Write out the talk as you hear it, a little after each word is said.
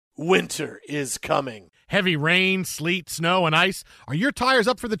winter is coming. Heavy rain, sleet, snow, and ice. Are your tires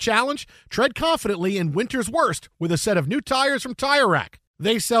up for the challenge? Tread confidently in winter's worst with a set of new tires from Tire Rack.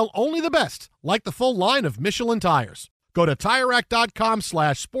 They sell only the best, like the full line of Michelin tires. Go to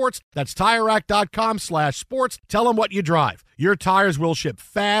TireRack.com/sports. That's TireRack.com/sports. Tell them what you drive. Your tires will ship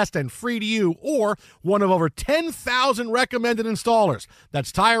fast and free to you or one of over 10,000 recommended installers.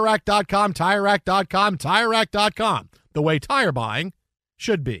 That's TireRack.com, TireRack.com, TireRack.com. The way tire buying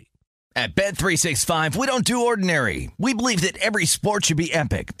should be. At Bet365, we don't do ordinary. We believe that every sport should be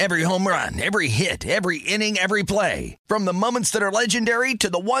epic. Every home run, every hit, every inning, every play. From the moments that are legendary to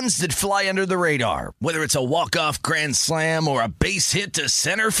the ones that fly under the radar. Whether it's a walk-off grand slam or a base hit to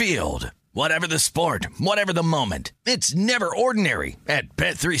center field. Whatever the sport, whatever the moment. It's never ordinary at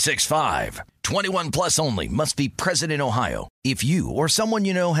Bet365. 21 plus only. Must be present in Ohio. If you or someone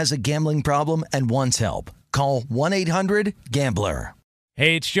you know has a gambling problem and wants help, call 1-800-GAMBLER.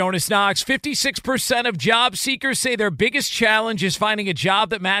 Hey, it's Jonas Knox. 56% of job seekers say their biggest challenge is finding a job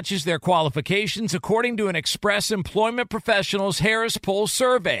that matches their qualifications, according to an Express Employment Professionals Harris Poll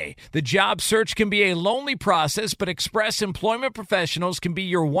survey. The job search can be a lonely process, but Express Employment Professionals can be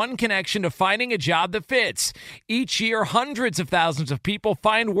your one connection to finding a job that fits. Each year, hundreds of thousands of people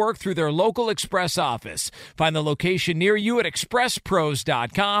find work through their local Express office. Find the location near you at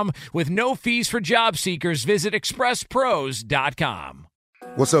expresspros.com. With no fees for job seekers, visit expresspros.com.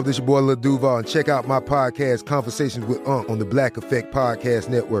 What's up, this your boy Lil Duval, and check out my podcast, Conversations with Unc, on the Black Effect Podcast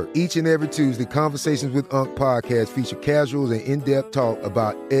Network. Each and every Tuesday, Conversations with Unc podcast feature casual and in-depth talk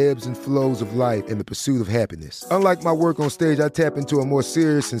about ebbs and flows of life and the pursuit of happiness. Unlike my work on stage, I tap into a more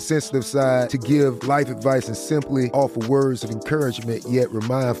serious and sensitive side to give life advice and simply offer words of encouragement, yet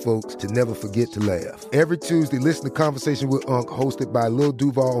remind folks to never forget to laugh. Every Tuesday, listen to Conversations with Unc, hosted by Lil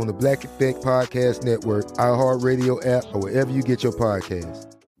Duval on the Black Effect Podcast Network, iHeartRadio app, or wherever you get your podcasts.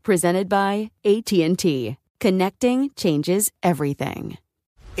 Presented by AT&T. Connecting changes everything.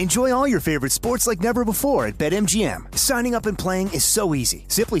 Enjoy all your favorite sports like never before at BetMGM. Signing up and playing is so easy.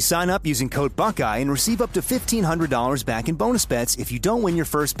 Simply sign up using code Buckeye and receive up to $1,500 back in bonus bets if you don't win your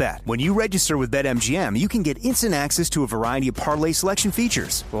first bet. When you register with BetMGM, you can get instant access to a variety of parlay selection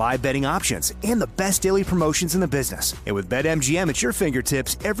features, live betting options, and the best daily promotions in the business. And with BetMGM at your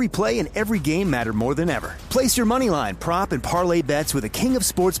fingertips, every play and every game matter more than ever. Place your moneyline, prop, and parlay bets with the king of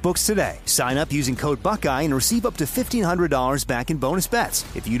sportsbooks today. Sign up using code Buckeye and receive up to $1,500 back in bonus bets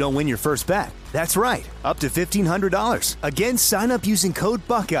if you don't win your first bet. That's right, up to $1,500. Again, sign up using code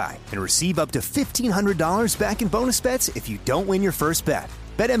Buckeye and receive up to $1,500 back in bonus bets if you don't win your first bet.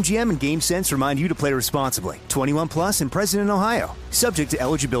 BetMGM and GameSense remind you to play responsibly. 21 plus and present in Ohio. Subject to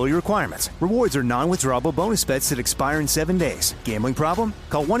eligibility requirements. Rewards are non-withdrawable bonus bets that expire in 7 days. Gambling problem?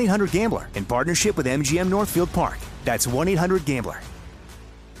 Call 1-800-GAMBLER in partnership with MGM Northfield Park. That's 1-800-GAMBLER.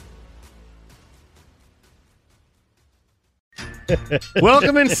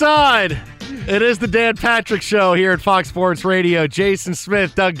 Welcome inside. It is the Dan Patrick Show here at Fox Sports Radio. Jason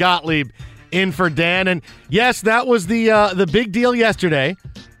Smith, Doug Gottlieb in for Dan. And yes, that was the big deal yesterday.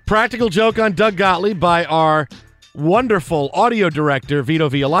 Practical joke on Doug Gottlieb by our wonderful audio director, Vito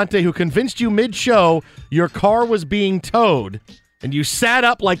Violante, who convinced you mid-show your car was being towed. And you sat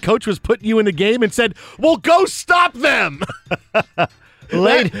up like Coach was putting you in the game and said, well, go stop them.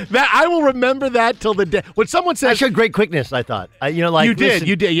 That I will remember that till the day. When someone says, "I showed great quickness," I thought. You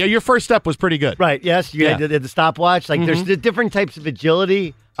did. Yeah, your first step was pretty good. Right? Yes, you did the stopwatch. There's the different types of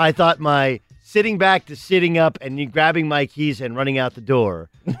agility. I thought my sitting back to sitting up and you grabbing my keys and running out the door.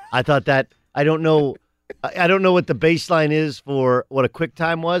 I thought that I don't know what the baseline is for what a quick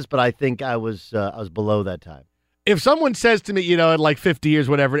time was, but I think I was below that time. If someone says to me, in like 50 years,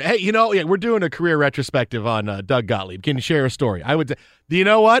 whatever, hey, we're doing a career retrospective on Doug Gottlieb. Can you share a story? I would say, do you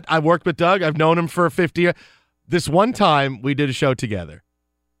know what? I've worked with Doug. I've known him for 50 years. This one time we did a show together.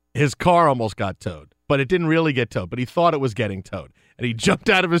 His car almost got towed, but it didn't really get towed, but he thought it was getting towed. And he jumped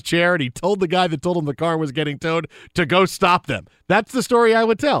out of his chair and he told the guy that told him the car was getting towed to go stop them. That's the story I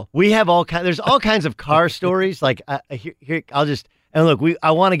would tell. We have there's all kinds of car stories. Like here,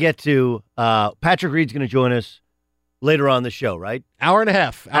 I want to get to Patrick Reed's going to join us later on the show, right? Hour and a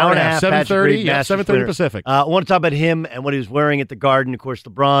half, 7:30, 7:30 Pacific. I want to talk about him and what he was wearing at the Garden. Of course,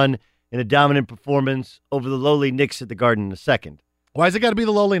 LeBron in a dominant performance over the lowly Knicks at the Garden in a second. Why has it got to be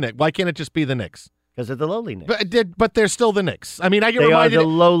the lowly Knicks? Why can't it just be the Knicks? Because of the lowly Knicks. But they're still the Knicks. I mean, I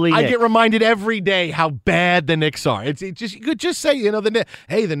get reminded every day how bad the Knicks are. It's just you could just say,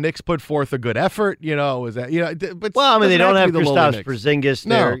 the Knicks put forth a good effort. But they don't have Kristaps Porzingis.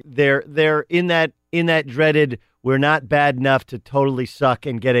 No. They're in that dreaded. We're not bad enough to totally suck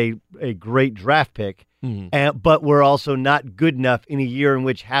and get a great draft pick. but we're also not good enough in a year in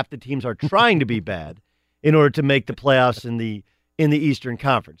which half the teams are trying to be bad in order to make the playoffs in the Eastern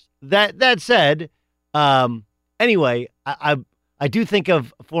Conference. That said, anyway, I do think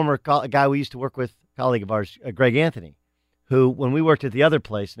of a former guy we used to work with, colleague of ours, Greg Anthony, who, when we worked at the other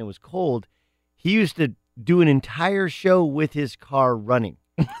place and it was cold, he used to do an entire show with his car running.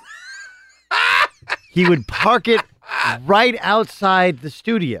 He would park it right outside the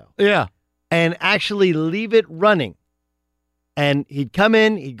studio. Yeah. And actually leave it running. And he'd come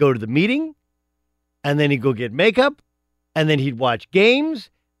in, he'd go to the meeting, and then he'd go get makeup, and then he'd watch games,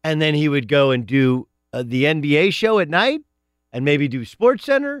 and then he would go and do the NBA show at night, and maybe do Sports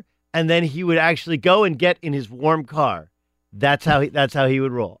Center, and then he would actually go and get in his warm car. That's how he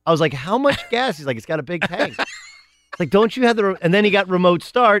would roll. I was like, how much gas? He's like, it's got a big tank. It's like, don't you have and then he got remote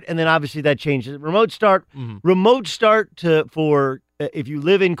start, and then obviously that changes. Remote start for if you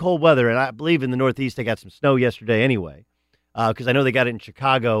live in cold weather, and I believe in the Northeast they got some snow yesterday anyway, because I know they got it in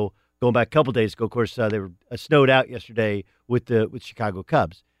Chicago going back a couple days ago. Of course, they were snowed out yesterday with Chicago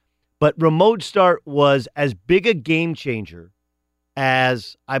Cubs. But remote start was as big a game changer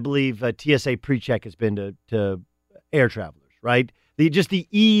as I believe TSA PreCheck has been to air travelers, right? Just the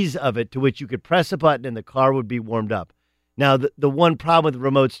ease of it, to which you could press a button and the car would be warmed up. Now, the one problem with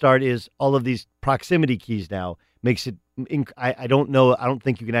remote start is all of these proximity keys now makes it. I don't know. I don't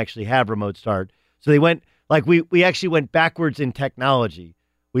think you can actually have remote start. So they went we actually went backwards in technology.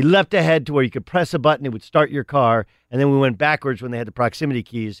 We leapt ahead to where you could press a button, it would start your car, and then we went backwards when they had the proximity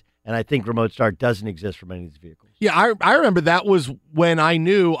keys. And I think remote start doesn't exist for many of these vehicles. Yeah, I remember that was when I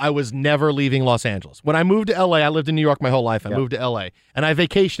knew I was never leaving Los Angeles. When I moved to L.A., I lived in New York my whole life. I moved to L.A., and I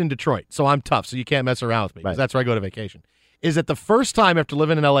vacationed in Detroit, so I'm tough, so you can't mess around with me, because that's where I go to vacation. Is that the first time after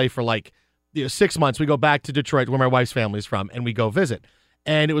living in L.A. for 6 months, we go back to Detroit, where my wife's family is from, and we go visit.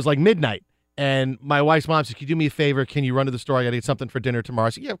 And it was like midnight, and my wife's mom said, "Can you do me a favor? Can you run to the store? I got to get something for dinner tomorrow." I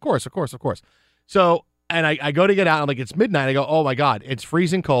said, "Yeah, of course. So... And I go to get out, and it's midnight. I go, oh, my God, it's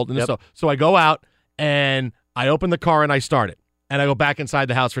freezing cold. So I go out, and I open the car, and I start it. And I go back inside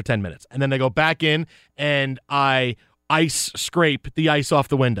the house for 10 minutes. And then I go back in, and I scrape the ice off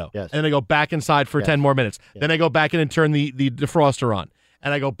the window. Yes. And then I go back inside for 10 more minutes. Yes. Then I go back in and turn the defroster on.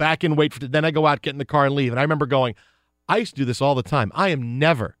 And I go back and wait then I go out, get in the car, and leave. And I remember going, I used to do this all the time. I am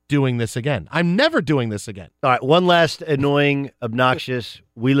never doing this again. I'm never doing this again. All right, one last annoying, obnoxious,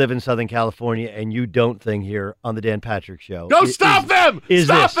 we live in Southern California and you don't thing here on the Dan Patrick Show. No, stop them!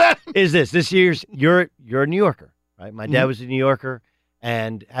 Stop them! This year's, you're a New Yorker, right? My dad was a New Yorker,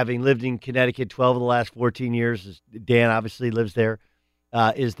 and having lived in Connecticut 12 of the last 14 years, Dan obviously lives there,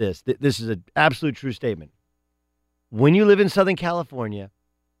 this is an absolute true statement. When you live in Southern California,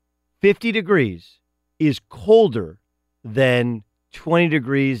 50 degrees is colder than 20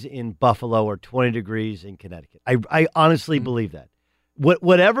 degrees in Buffalo or 20 degrees in Connecticut. I honestly believe that.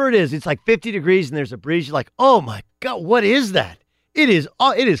 Whatever it is, it's like 50 degrees and there's a breeze. You're like, oh my God, what is that? It is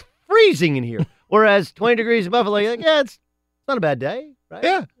freezing in here. Whereas 20 degrees in Buffalo, you're like, yeah, it's not a bad day, right?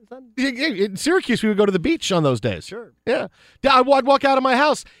 Yeah. In Syracuse, we would go to the beach on those days. Sure. Yeah. I'd walk out of my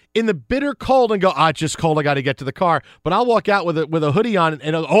house in the bitter cold and go, it's just cold. I got to get to the car. But I'll walk out with a hoodie on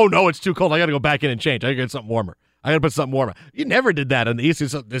and oh, no, it's too cold. I got to go back in and change. I got to get something warmer. I got to put something warmer. You never did that in the East.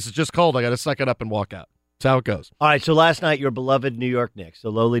 This is just cold. I got to suck it up and walk out. That's how it goes. All right. So last night, your beloved New York Knicks,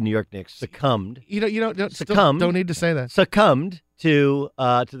 the lowly New York Knicks, succumbed. You don't need to say that. Succumbed to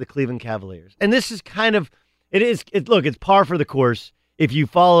the Cleveland Cavaliers, and this is kind of look, it's par for the course. If you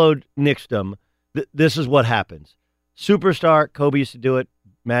followed Knicksdom, this is what happens. Superstar Kobe used to do it.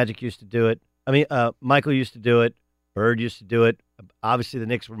 Magic used to do it. Michael used to do it. Bird used to do it. Obviously, the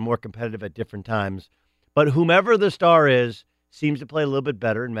Knicks were more competitive at different times. But whomever the star is seems to play a little bit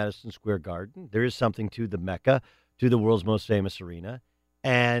better in Madison Square Garden. There is something to the Mecca, to the world's most famous arena.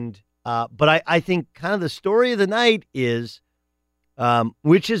 And but I think kind of the story of the night is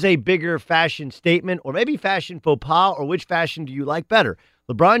which is a bigger fashion statement or maybe fashion faux pas, or which fashion do you like better?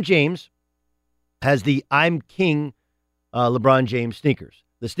 LeBron James has the I'm King LeBron James sneakers.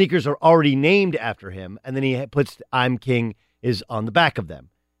 The sneakers are already named after him, and then he puts I'm King is on the back of them.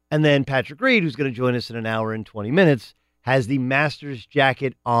 And then Patrick Reed, who's going to join us in an hour and 20 minutes, has the Masters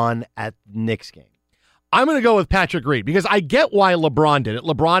jacket on at the Knicks game. I'm going to go with Patrick Reed because I get why LeBron did it.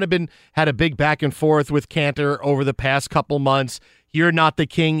 LeBron had a big back and forth with Cantor over the past couple months. You're not the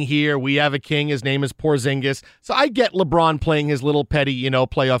king here. We have a king. His name is Porzingis. So I get LeBron playing his little petty,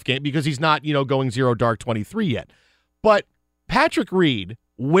 playoff game because he's not, going 0 dark 23 yet. But Patrick Reed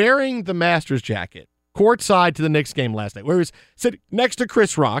wearing the Masters jacket courtside to the Knicks game last night, where he was sitting next to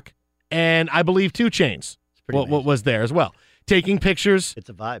Chris Rock and I believe 2 Chainz was there as well. taking pictures. It's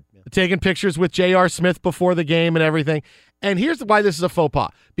a vibe. Yeah. Taking pictures with J.R. Smith before the game and everything. And here's why this is a faux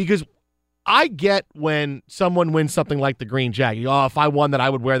pas. Because I get when someone wins something like the green jacket. Oh, if I won that, I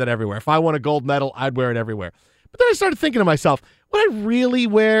would wear that everywhere. If I won a gold medal, I'd wear it everywhere. But then I started thinking to myself, would I really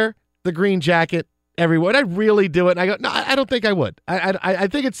wear the green jacket everywhere? Would I really do it? And I go, no, I don't think I would. I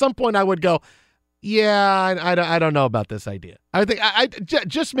think at some point I would go, yeah, I don't know about this idea. I think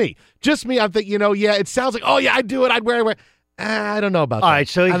just me. I think, yeah, it sounds like, oh, yeah, I'd do it. I'd wear it. I don't know about that. All right,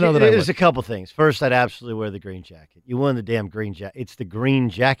 so there's a a couple things. First, I'd absolutely wear the green jacket. You won the damn green jacket. It's the green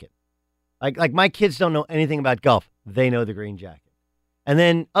jacket. Like my kids don't know anything about golf. They know the green jacket. And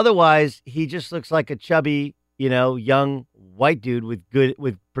then otherwise, he just looks like a chubby, young white dude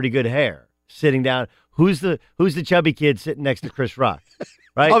with pretty good hair sitting down. Who's the chubby kid sitting next to Chris Rock?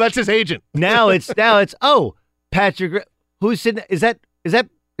 Right? Oh, that's his agent. Now it's Patrick. Who's sitting? Is that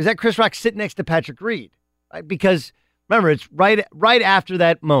Chris Rock sitting next to Patrick Reed? Right? Because remember, it's right after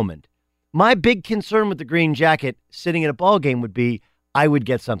that moment. My big concern with the green jacket sitting at a ball game would be I would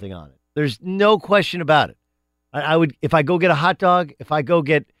get something on it. There's no question about it. I would, if I go get a hot dog,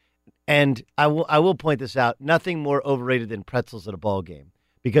 and I will point this out, nothing more overrated than pretzels at a ball game,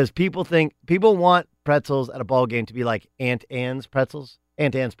 because people want pretzels at a ball game to be like Aunt Anne's pretzels.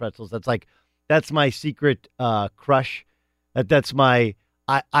 Aunt Anne's pretzels. That's my secret crush. That's my,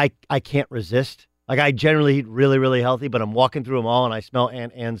 I can't resist. Like, I generally eat really, really healthy, but I'm walking through them all and I smell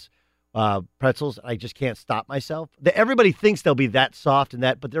Aunt Anne's pretzels. I just can't stop myself. Everybody thinks they'll be that soft and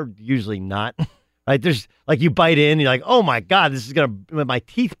but they're usually not. Right? There's like, you bite in, and you're like, oh my God, this is my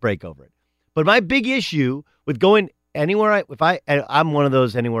teeth break over it. But my big issue with going anywhere, I'm one of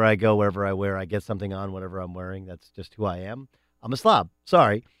those, anywhere I go, wherever I wear, I get something on, whatever I'm wearing. That's just who I am. I'm a slob.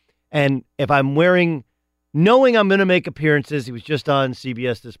 Sorry. And if I'm knowing I'm going to make appearances, he was just on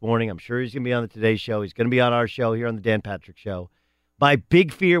CBS this morning. I'm sure he's going to be on the Today Show. He's going to be on our show here on the Dan Patrick Show. My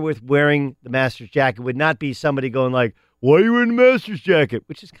big fear with wearing the Masters jacket would not be somebody going like, why are you wearing the Masters jacket?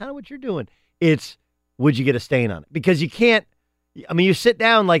 Which is kind of what you're doing. It's, would you get a stain on it? Because you can't, you sit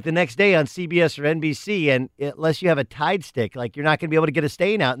down like the next day on CBS or NBC, and unless you have a Tide stick, like, you're not going to be able to get a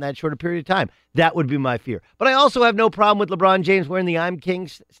stain out in that short a period of time. That would be my fear. But I also have no problem with LeBron James wearing the I'm King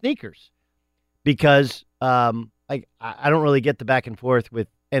sneakers, because I don't really get the back and forth with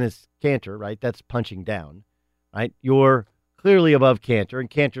Enes Kanter, right? That's punching down, right? You're clearly above Kanter, and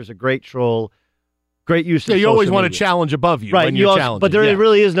Kanter's a great troll. Great use of you always social want media. to challenge above you, right? When you're challenging. But there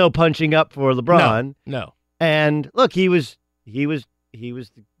really is no punching up for LeBron. No. And look, he was he's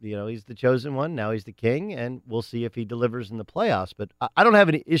the chosen one. Now he's the king, and we'll see if he delivers in the playoffs. But I don't have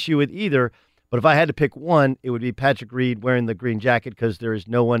any issue with either. But if I had to pick one, it would be Patrick Reed wearing the green jacket, because there is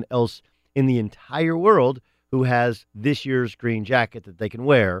no one else in the entire world who has this year's green jacket that they can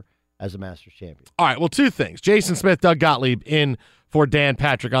wear as a Masters champion. All right. Well, two things: Jason Smith, Doug Gottlieb in for Dan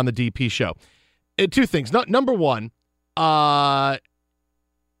Patrick on the DP show. Two things. Number one,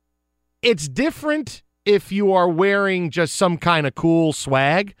 it's different if you are wearing just some kind of cool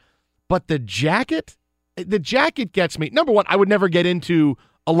swag, but the jacket gets me. Number one, I would never get into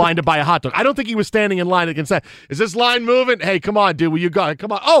a line to buy a hot dog. I don't think he was standing in line and say, is this line moving? Hey, come on, dude, will you go?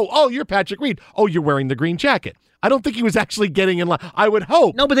 Come on. Oh, you're Patrick Reed. Oh, you're wearing the green jacket. I don't think he was actually getting in line. I would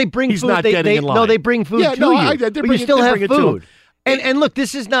hope. No, but they bring he's food. not getting in line. No, they bring food to you. But you still have food. And look,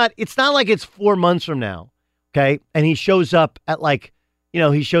 it's not like it's 4 months from now, okay? And he shows up at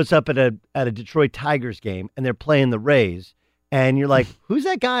he shows up at a Detroit Tigers game, and they're playing the Rays, and you're like, who's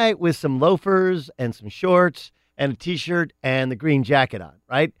that guy with some loafers and some shorts and a T-shirt and the green jacket on,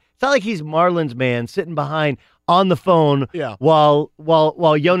 right? It's not like he's Marlins man sitting behind on the phone while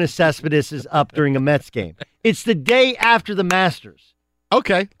Jonas Cespedes is up during a Mets game. It's the day after the Masters.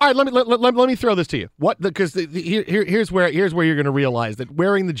 Okay. All right. Let me throw this to you. Because here's where you're going to realize that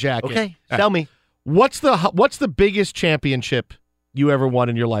wearing the jacket. Okay. Tell me. What's the biggest championship you ever won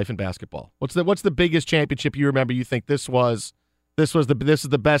in your life in basketball? What's the biggest championship you remember? You think this is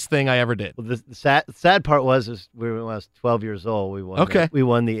the best thing I ever did? Well, the sad part was when I was 12 years old, we won. Okay. We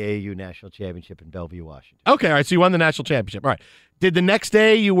won the AAU national championship in Bellevue, Washington. Okay. All right. So you won the national championship. All right. Did the next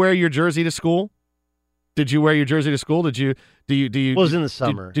day you wear your jersey to school? Did you wear your jersey to school? Do you? It was in the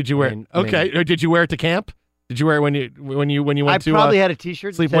summer. Did you wear? Or did you wear it to camp? Did you wear it when you went to? I probably had a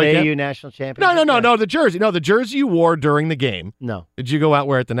T-shirt that said AAU national championship. No. The jersey. No, the jersey you wore during the game. No. Did you go out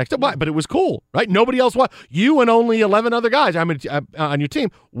wear it the next day? But it was cool, right? Nobody else won. You and only 11 other guys on your team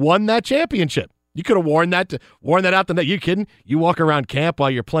won that championship. You could have worn that out the night. You kidding? You walk around camp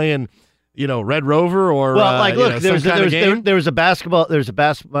while you're playing, Red Rover or look, there was a basketball.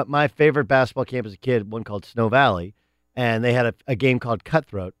 My favorite basketball camp as a kid, one called Snow Valley, and they had a game called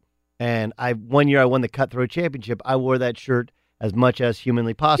Cutthroat. And one year I won the Cutthroat Championship. I wore that shirt as much as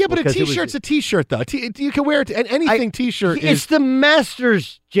humanly possible. Yeah, but a T-shirt's a T-shirt, though. You can wear it. Anything T-shirt is. It's the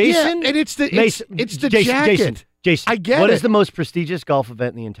Masters, Jason. Yeah, and it's the Jason, jacket. Jason, I get what it. is the most prestigious golf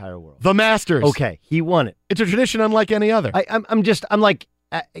event in the entire world? The Masters. Okay, he won it. It's a tradition unlike any other.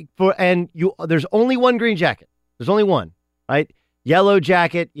 There's only one green jacket. There's only one, right? Yellow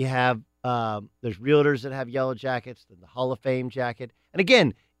jacket. You have there's realtors that have yellow jackets. The Hall of Fame jacket. And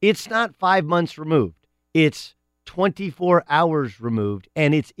again, it's not 5 months removed. It's 24 hours removed,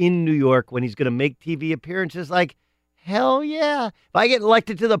 and it's in New York when he's going to make TV appearances. Like, hell yeah. If I get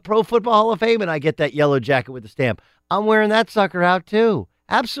elected to the Pro Football Hall of Fame and I get that yellow jacket with the stamp, I'm wearing that sucker out too.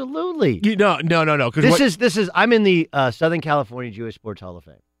 Absolutely. No. I'm in the Southern California Jewish Sports Hall of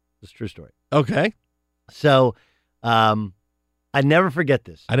Fame. It's a true story. Okay. So, I never forget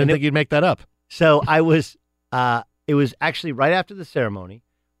this. I didn't think you'd make that up. So it was actually right after the ceremony.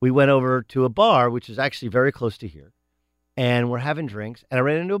 We went over to a bar, which is actually very close to here, and we're having drinks, and I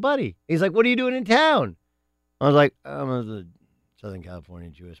ran into a buddy. He's like, "What are you doing in town?" I was like, "I'm at the Southern California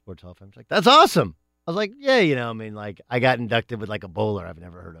Jewish Sports Hall of Fame." He's like, "That's awesome." I was like, "Yeah, I got inducted with like a bowler I've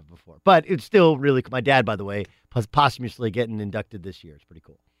never heard of before, but it's still really cool." My dad, by the way, posthumously getting inducted this year. It's pretty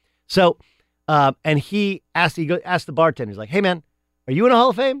cool. So, and he asked the bartender, he's like, "Hey man, are you in a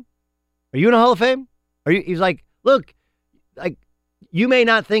Hall of Fame? Are you in a Hall of Fame? Are you?" He's like, "Look, like, you may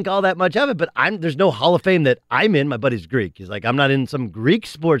not think all that much of it, but there's no Hall of Fame that I'm in." My buddy's Greek. He's like, "I'm not in some Greek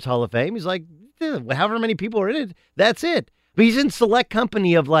sports Hall of Fame." He's like, "However many people are in it, that's it." But he's in select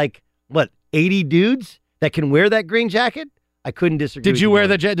company of 80 dudes that can wear that green jacket. I couldn't disagree. Did you wear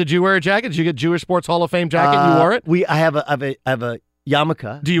a jacket? Did you get a Jewish Sports Hall of Fame jacket? You wore it? I have a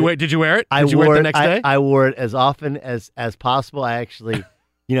yarmulke. Did you wear it? Did you wear it the next day? I wore it as often as possible. I actually,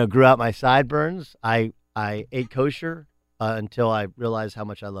 grew out my sideburns. I ate kosher until I realized how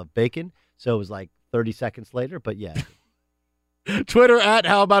much I love bacon. So it was like 30 seconds later, but yeah. Twitter at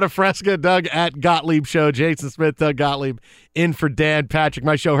How About a Fresca, Doug at Gottlieb Show, Jason Smith, Doug Gottlieb in for Dan Patrick.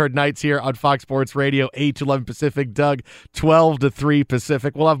 My show heard nights here on Fox Sports Radio, 8 to 11 Pacific, Doug 12 to 3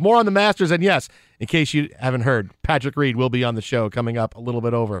 Pacific. We'll have more on the Masters, and yes, in case you haven't heard, Patrick Reed will be on the show coming up a little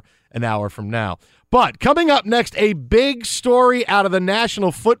bit over an hour from now. But coming up next, a big story out of the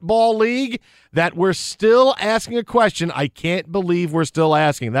National Football League that we're still asking a question. I can't believe we're still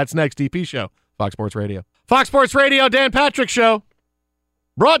asking. That's next, DP Show, Fox Sports Radio. Fox Sports Radio, Dan Patrick Show.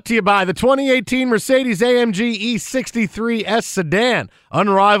 Brought to you by the 2018 Mercedes-AMG E63 S Sedan.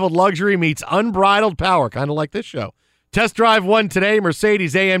 Unrivaled luxury meets unbridled power, kind of like this show. Test drive one today,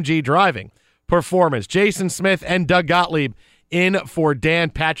 Mercedes-AMG driving performance. Jason Smith and Doug Gottlieb in for Dan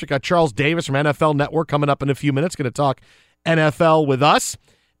Patrick. Charles Davis from NFL Network coming up in a few minutes. Going to talk NFL with us.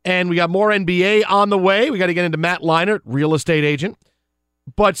 And we got more NBA on the way. We got to get into Matt Leinart, real estate agent.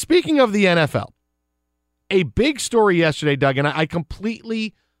 But speaking of the NFL, a big story yesterday, Doug, and I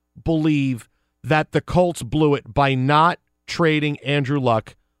completely believe that the Colts blew it by not trading Andrew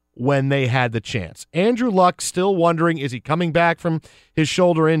Luck when they had the chance. Andrew Luck still wondering, is he coming back from his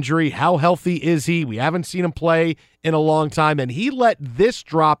shoulder injury? How healthy is he? We haven't seen him play in a long time, and he let this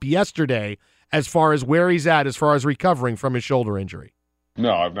drop yesterday as far as where he's at as far as recovering from his shoulder injury.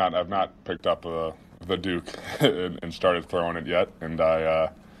 No, I've not picked up the Duke and started throwing it yet, and I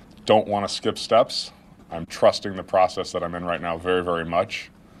don't want to skip steps. I'm trusting the process that I'm in right now very, very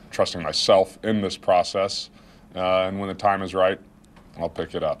much, trusting myself in this process, and when the time is right, I'll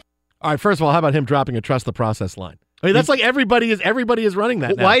pick it up. All right, first of all, how about him dropping a trust the process line? I mean, that's like everybody is running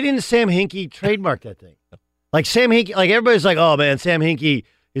that now. Why didn't Sam Hinkie trademark that thing? Like Sam Hinkie, like everybody's like, oh man, Sam Hinkie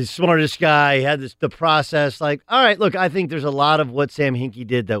is the smartest guy. He had the process. Like, all right, look, I think there's a lot of what Sam Hinkie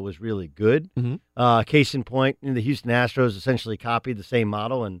did that was really good. Mm-hmm. Case in point, the Houston Astros essentially copied the same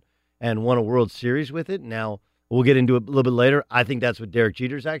model and won a World Series with it. Now, we'll get into it a little bit later. I think that's what Derek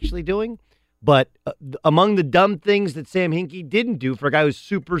Jeter's actually doing. But among the dumb things that Sam Hinkie didn't do for a guy who's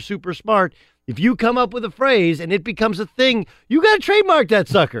super, super smart, if you come up with a phrase and it becomes a thing, you got to trademark that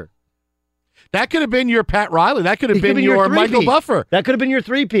sucker. That could have been your Pat Riley. That could have been your Michael Buffer. That could have been your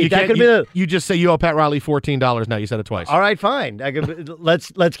three-peat. That could have been you just say you owe Pat Riley $14 now. You said it twice. All right, fine.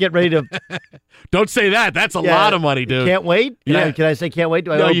 Let's get ready to. Don't say that. That's a lot of money, dude. Can't wait? Can I say can't wait?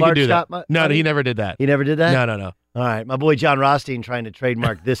 Do I owe Bart Scott? No, he never did that. He never did that? No. All right. My boy John Rothstein trying to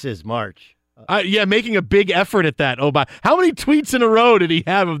trademark This Is March. Making a big effort at that. Oh, how many tweets in a row did he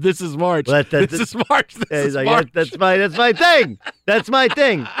have of "This is March"? This is March. This is March. That's my thing. That's my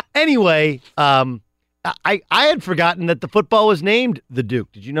thing. Anyway, I had forgotten that the football was named the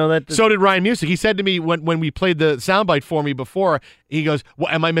Duke. Did you know that? So did Ryan Music. He said to me when we played the soundbite for me before, he goes,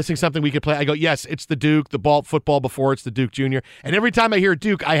 well, am I missing something we could play? I go, yes, it's the Duke, the ball football before it's the Duke Jr. And every time I hear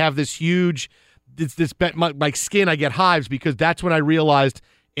Duke, I have this huge, my skin, I get hives because that's when I realized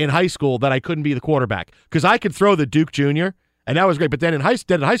in high school that I couldn't be the quarterback because I could throw the Duke Jr., and that was great. But then in high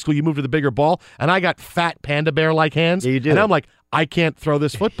school, you move to the bigger ball, and I got fat panda bear-like hands. Yeah, you do. And I'm like, I can't throw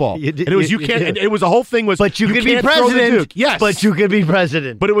this football. You and it was, you can't, and it was the whole thing was, but you could be can't throw the president. Duke. Yes. But you could be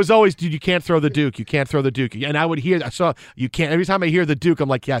president. But it was always, dude, you can't throw the Duke. You can't throw the Duke. And I would hear, you can't, every time I hear the Duke, I'm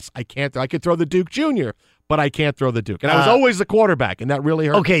like, yes, I can't. I could throw the Duke Jr., but I can't throw the Duke. And I was always the quarterback, and that really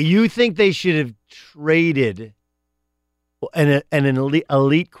hurt. Okay, you think they should have traded an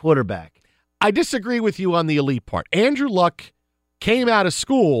elite quarterback? I disagree with you on the elite part. Andrew Luck came out of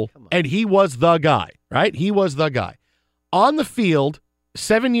school, and he was the guy, right? He was the guy. On the field,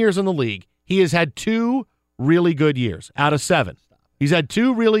 7 years in the league, he has had 2 really good years out of 7. He's had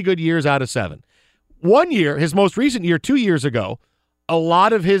 2 really good years out of 7. 1 year, his most recent year, 2 years ago, a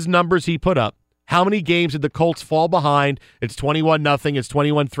lot of his numbers he put up, how many games did the Colts fall behind? It's 21-0, it's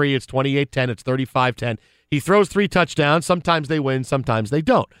 21-3, it's 28-10, it's 35-10. He throws 3 touchdowns. Sometimes they win, sometimes they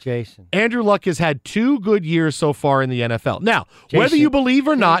don't. Jason. Andrew Luck has had 2 good years so far in the NFL. Now, whether you believe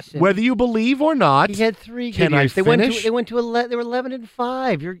or not, he had 3 good years. They went to they were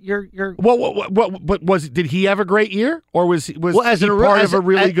 11-5. What was it? Did he have a great year, or was he part of a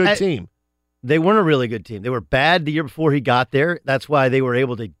really good team? They weren't a really good team. They were bad the year before he got there. That's why they were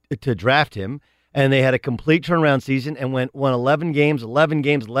able to draft him, and they had a complete turnaround season and won 11 games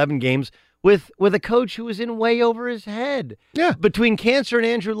with a coach who was in way over his head. Yeah. Between cancer and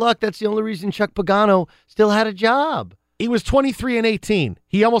Andrew Luck, that's the only reason Chuck Pagano still had a job. He was 23-18.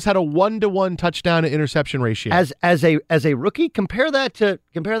 He almost had a 1-to-1 touchdown to interception ratio. As a rookie, compare that to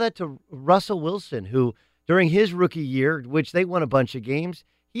Russell Wilson, who during his rookie year, which they won a bunch of games,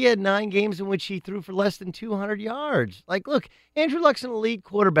 he had 9 games in which he threw for less than 200 yards. Like, look, Andrew Luck's an elite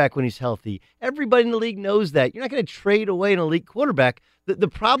quarterback when he's healthy. Everybody in the league knows that. You're not going to trade away an elite quarterback. The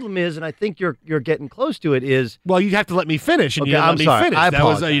problem is, and I think you're getting close to it, is... Well, you have to let me finish, and okay, you didn't let me finish. I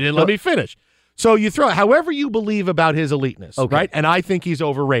apologize. You didn't let me finish. So you throw however you believe about his eliteness, right? And I think he's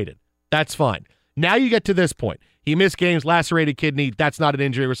overrated. That's fine. Now you get to this point. He missed games, lacerated kidney. That's not an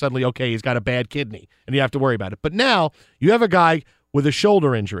injury where suddenly, okay, he's got a bad kidney, and you have to worry about it. But now you have a guy with a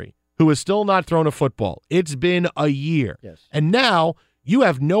shoulder injury who has still not thrown a football. It's been a year. Yes. And now you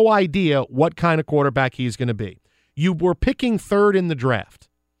have no idea what kind of quarterback he's going to be. You were picking 3rd in the draft.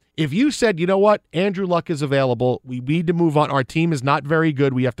 If you said, you know what, Andrew Luck is available, we need to move on. Our team is not very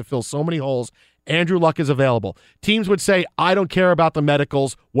good. We have to fill so many holes. Andrew Luck is available. Teams would say, I don't care about the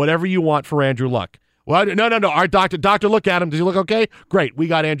medicals, whatever you want for Andrew Luck. Well, no. Our doctor, look at him. Does he look okay? Great. We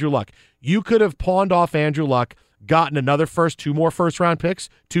got Andrew Luck. You could have pawned off Andrew Luck, gotten another 2 more first-round picks,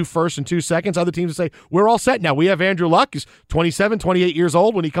 2 firsts and 2 seconds. Other teams would say, we're all set now. We have Andrew Luck. He's 27, 28 years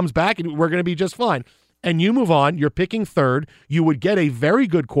old. When he comes back, and we're going to be just fine. And you move on. You're picking 3rd. You would get a very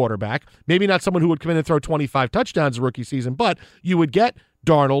good quarterback, maybe not someone who would come in and throw 25 touchdowns a rookie season, but you would get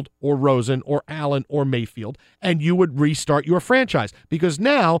Darnold or Rosen or Allen or Mayfield, and you would restart your franchise because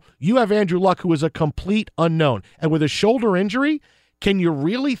now you have Andrew Luck, who is a complete unknown. And with a shoulder injury, can you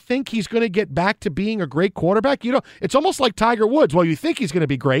really think he's going to get back to being a great quarterback? You know, it's almost like Tiger Woods. Well, you think he's going to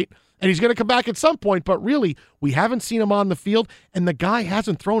be great, and he's going to come back at some point, but really, we haven't seen him on the field, and the guy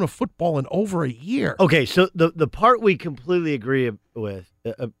hasn't thrown a football in over a year. Okay, so the part we completely agree with,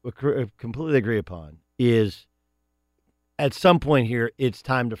 completely agree upon, is at some point here, it's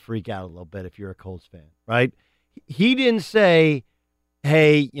time to freak out a little bit if you're a Colts fan, right? He didn't say,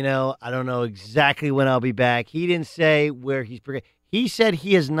 hey, I don't know exactly when I'll be back. He didn't say where he's. He said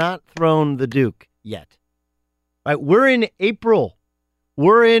he has not thrown the Duke yet. Right? We're in April.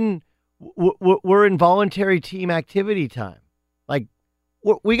 We're in voluntary team activity time. Like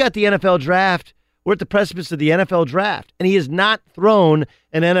we got the NFL draft. We're at the precipice of the NFL draft, and he has not thrown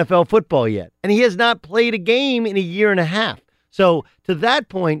an NFL football yet, and he has not played a game in a year and a half. So to that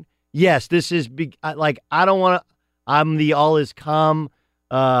point, yes, this is like I don't want to. I'm the all is calm.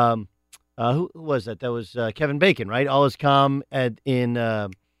 Who was that? That was Kevin Bacon, right? All is calm in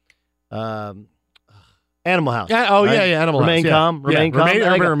Animal House. Yeah, oh, right? yeah, Animal Remain House. calm. Remain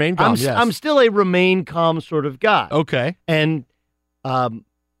calm. Remain calm. Yes. I'm still a remain calm sort of guy. Okay.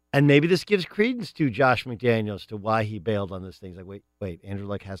 And maybe this gives credence to Josh McDaniels to why he bailed on this thing. He's like, wait, Andrew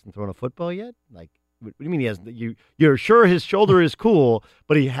Luck hasn't thrown a football yet? Like, what do you mean he hasn't? You're sure his shoulder is cool,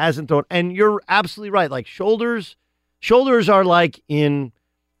 but he hasn't thrown. And you're absolutely right. Like shoulders are like in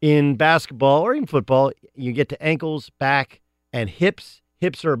basketball or in football, you get to ankles, back, and hips.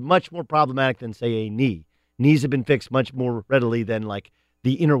 hips are much more problematic than, say, a knee. Knees have been fixed much more readily than like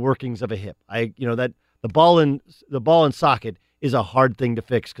the inner workings of a hip. That the ball and socket is a hard thing to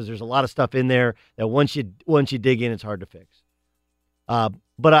fix because there's a lot of stuff in there that once you dig in, it's hard to fix.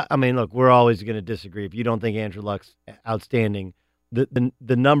 But I mean, look, we're always going to disagree. If you don't think Andrew Luck's outstanding, the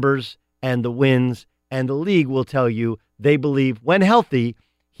numbers and the wins and the league will tell you they believe when healthy,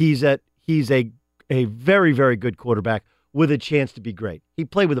 he's a very, very good quarterback with a chance to be great. He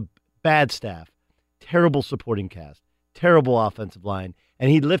played with a bad staff, terrible supporting cast, terrible offensive line,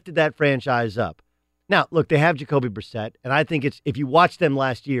 and he lifted that franchise up. Now, look, they have Jacoby Brissett, and I think if you watched them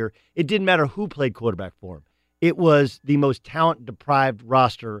last year, it didn't matter who played quarterback for him. It was the most talent-deprived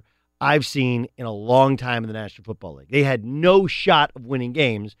roster I've seen in a long time in the National Football League. They had no shot of winning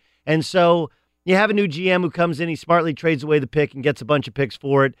games, and so you have a new GM who comes in, he smartly trades away the pick and gets a bunch of picks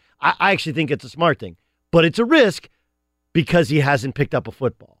for it. I actually think it's a smart thing, but it's a risk because he hasn't picked up a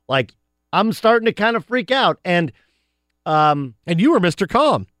football. Like, I'm starting to kind of freak out, and you were Mr.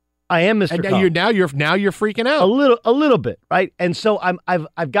 Calm. I am Mr. Calm. And now you're freaking out a little bit, right? And so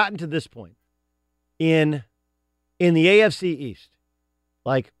I've gotten to this point in the AFC East.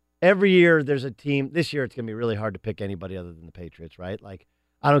 Like, every year there's a team. This year it's going to be really hard to pick anybody other than the Patriots, right? Like,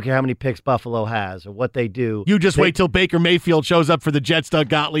 I don't care how many picks Buffalo has or what they do. You just wait till Baker Mayfield shows up for the Jets, Doug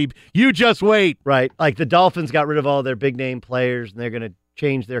Gottlieb. You just wait. Right. Like, the Dolphins got rid of all their big-name players, and they're going to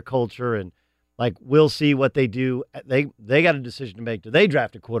change their culture, and, like, we'll see what they do. They got a decision to make. Do they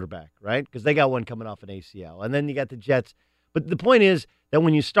draft a quarterback, right? Because they got one coming off an ACL. And then you got the Jets. But the point is that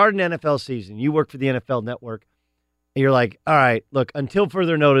when you start an NFL season, you work for the NFL Network, and you're like, all right, look, until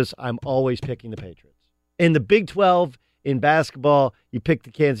further notice, I'm always picking the Patriots. In the Big 12, in basketball, you pick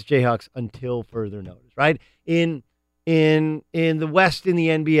the Kansas Jayhawks until further notice, right? In the West, in the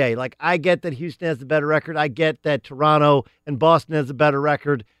NBA, like, I get that Houston has the better record. I get that Toronto and Boston has the better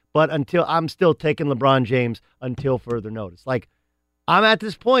record, but until I'm still taking LeBron James until further notice. Like, I'm at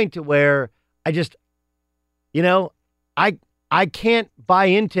this point to where I just, I can't buy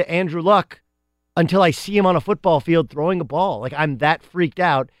into Andrew Luck until I see him on a football field throwing a ball. Like, I'm that freaked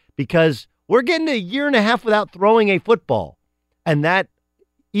out because we're getting a year and a half without throwing a football. And that,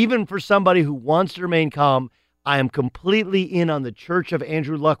 even for somebody who wants to remain calm, I am completely in on the church of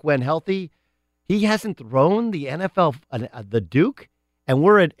Andrew Luck when healthy. He hasn't thrown the NFL, the Duke, and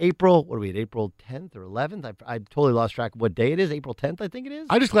we're at April 10th or 11th? I totally lost track of what day it is. April 10th, I think it is.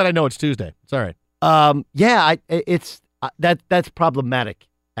 I'm just glad I know it's Tuesday. It's all right. That's problematic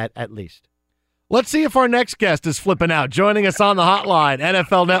at least. Let's see if our next guest is flipping out. Joining us on the hotline,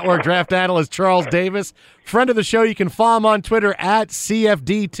 NFL Network draft analyst Charles Davis. Friend of the show, you can follow him on Twitter at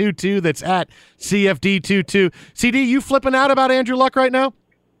CFD22. That's at CFD22. CD, you flipping out about Andrew Luck right now?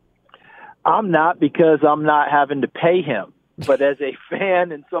 I'm not, because I'm not having to pay him. But as a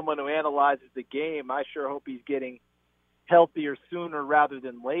fan and someone who analyzes the game, I sure hope he's getting healthier sooner rather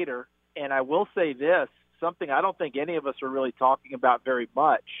than later. And I will say this, something I don't think any of us are really talking about very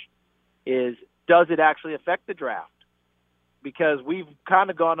much is, does it actually affect the draft? Because we've kind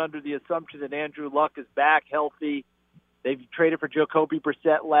of gone under the assumption that Andrew Luck is back healthy. They've traded for Jacoby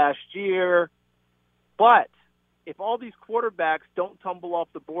Brissett last year. But if all these quarterbacks don't tumble off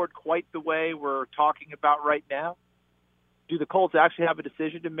the board quite the way we're talking about right now, do the Colts actually have a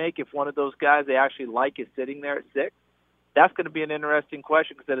decision to make if one of those guys they actually like is sitting there at 6? That's going to be an interesting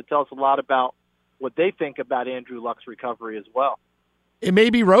question, because it'll tell us a lot about what they think about Andrew Luck's recovery as well. It may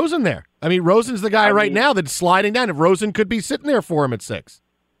be Rosen there. I mean, Rosen's the guy right now that's sliding down. If Rosen could be sitting there for him at 6.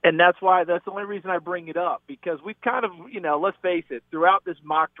 And that's the only reason I bring it up, because we've kind of, let's face it, throughout this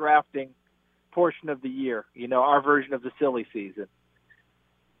mock drafting portion of the year, our version of the silly season,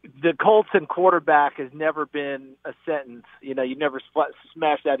 the Colts and quarterback has never been a sentence. You never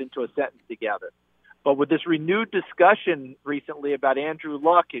smash that into a sentence together. But with this renewed discussion recently about Andrew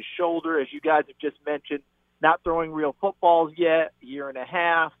Luck, his shoulder, as you guys have just mentioned, not throwing real footballs yet, a year and a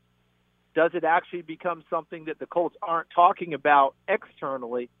half, does it actually become something that the Colts aren't talking about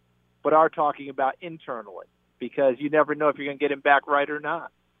externally, but are talking about internally? Because you never know if you're going to get him back right or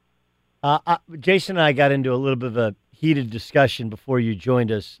not. Jason and I got into a little bit of a heated discussion before you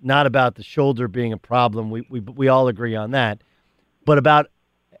joined us, not about the shoulder being a problem. We all agree on that, but about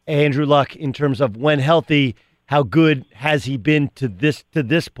Andrew Luck in terms of when healthy, how good has he been to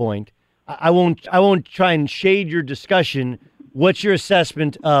this point? I won't try and shade your discussion. What's your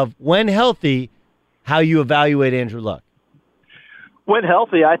assessment of when healthy, how you evaluate Andrew Luck? When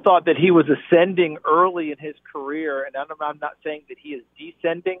healthy, I thought that he was ascending early in his career, and I'm not saying that he is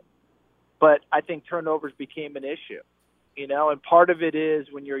descending, but I think turnovers became an issue. And part of it is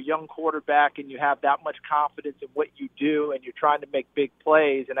when you're a young quarterback and you have that much confidence in what you do and you're trying to make big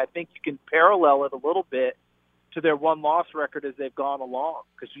plays. And I think you can parallel it a little bit to their one-loss record as they've gone along.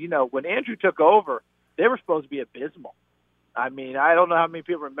 Because, when Andrew took over, they were supposed to be abysmal. I mean, I don't know how many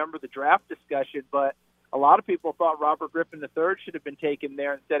people remember the draft discussion, but a lot of people thought Robert Griffin III should have been taken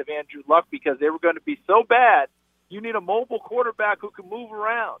there instead of Andrew Luck because they were going to be so bad. You need a mobile quarterback who can move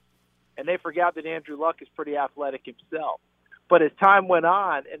around. And they forgot that Andrew Luck is pretty athletic himself. But as time went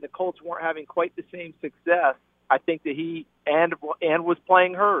on and the Colts weren't having quite the same success, I think that he and was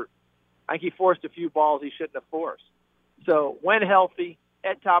playing hurt. I think he forced a few balls he shouldn't have forced. So when healthy,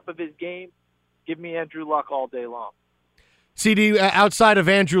 at top of his game, give me Andrew Luck all day long. CD, outside of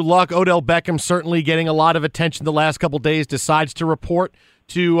Andrew Luck, Odell Beckham certainly getting a lot of attention the last couple days, decides to report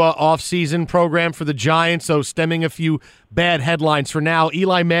to off-season program for the Giants, so stemming a few bad headlines for now.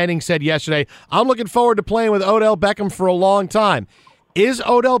 Eli Manning said yesterday, I'm looking forward to playing with Odell Beckham for a long time. Is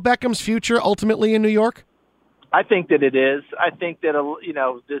Odell Beckham's future ultimately in New York? I think that it is. I think that,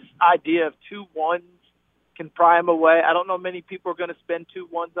 this idea of 2 ones can pry him away. I don't know many people are going to spend 2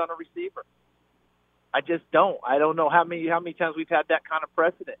 ones on a receiver. I just don't. I don't know how many times we've had that kind of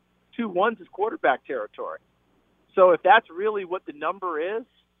precedent. 2 ones is quarterback territory. So if that's really what the number is,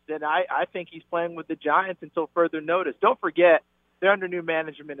 then I think he's playing with the Giants until further notice. Don't forget, they're under new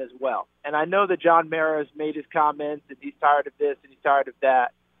management as well. And I know that John Mara has made his comments, and he's tired of this and he's tired of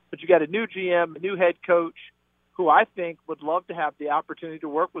that. But you got a new GM, a new head coach, who I think would love to have the opportunity to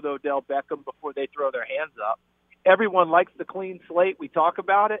work with Odell Beckham before they throw their hands up. Everyone likes the clean slate. We talk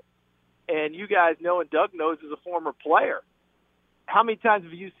about it. And you guys know, and Doug knows as a former player, how many times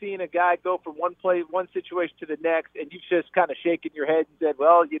have you seen a guy go from one situation to the next, and you've just kind of shaken your head and said,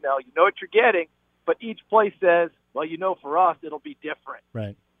 well, you know what you're getting, but each play says, well, for us, it'll be different.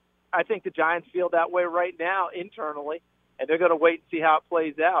 Right. I think the Giants feel that way right now internally, and they're going to wait and see how it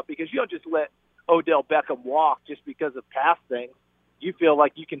plays out because you don't just let Odell Beckham walk just because of past things. You feel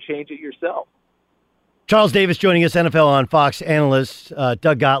like you can change it yourself. Charles Davis joining us, NFL on Fox analyst,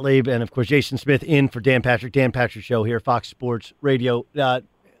 Doug Gottlieb, and, of course, Jason Smith in for Dan Patrick Show here, Fox Sports Radio.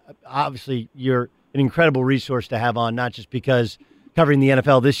 Obviously, you're an incredible resource to have on, not just because covering the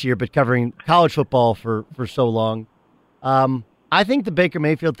NFL this year, but covering college football for so long. I think the Baker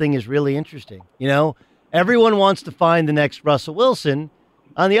Mayfield thing is really interesting. Everyone wants to find the next Russell Wilson.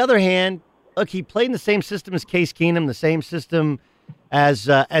 On the other hand, look, he played in the same system as Case Keenum, the same system as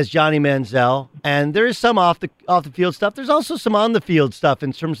Johnny Manziel, and there is some off the field stuff. There's also some on the field stuff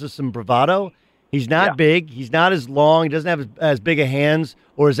in terms of some bravado. He's not big. He's not as long. He doesn't have as big a hands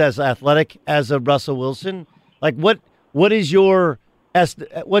or is as athletic as a Russell Wilson. Like what is your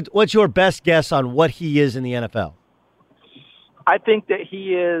what's your best guess on what he is in the NFL? I think that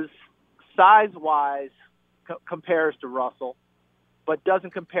he is size-wise compares to Russell, but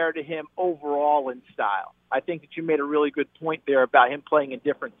doesn't compare to him overall in style. I think that you made a really good point there about him playing in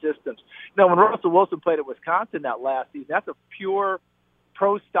different systems. When Russell Wilson played at Wisconsin that last season, that's a pure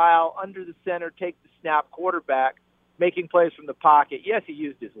pro-style, under the center, take the snap quarterback, making plays from the pocket. Yes, he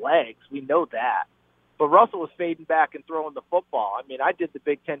used his legs. We know that. But Russell was fading back and throwing the football. I mean, I did the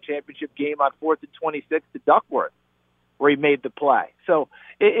Big Ten championship game on 4th and 26 to Duckworth, where he made the play. So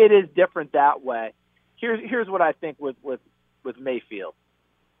it is different that way. Here's what I think with Mayfield.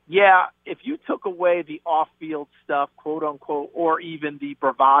 Yeah, if you took away the off-field stuff, quote-unquote, or even the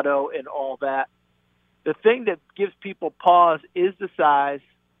bravado and all that, the thing that gives people pause is the size.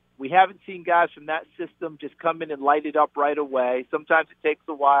 We haven't seen guys from that system just come in and light it up right away. Sometimes it takes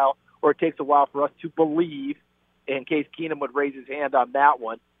a while, or it takes a while for us to believe, in case Keenum would raise his hand on that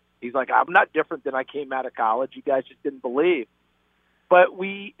one. He's like, I'm not different than I came out of college. You guys just didn't believe. But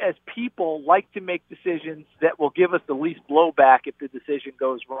we, as people, like to make decisions that will give us the least blowback if the decision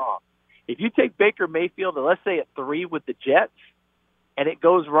goes wrong. If you take Baker Mayfield, and let's say at 3 with the Jets, and it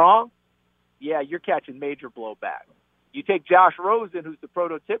goes wrong, yeah, you're catching major blowback. You take Josh Rosen, who's the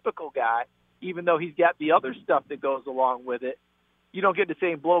prototypical guy, even though he's got the other stuff that goes along with it, you don't get the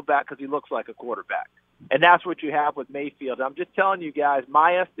same blowback because he looks like a quarterback. And that's what you have with Mayfield. I'm just telling you guys,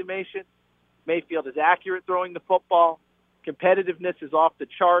 my estimation, Mayfield is accurate throwing the football. Competitiveness is off the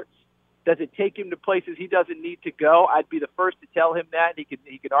charts. Does it take him to places he doesn't need to go? I'd be the first to tell him that. He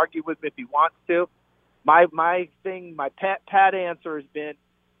can argue with me if he wants to. My pat answer has been,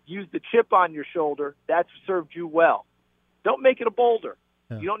 use the chip on your shoulder. That's served you well. Don't make it a boulder.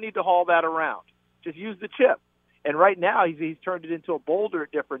 Yeah. You don't need to haul that around. Just use the chip. And right now he's turned it into a boulder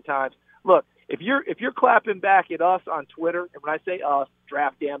at different times. Look, if you're clapping back at us on Twitter, and when I say us,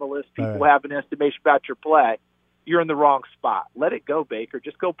 draft analysts, people who have an estimation about your play, you're in the wrong spot. Let it go, Baker.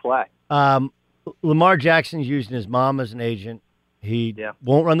 Just go play. Lamar Jackson's using his mom as an agent. He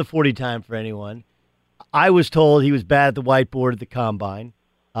won't run the 40 time for anyone. I was told he was bad at the whiteboard at the combine.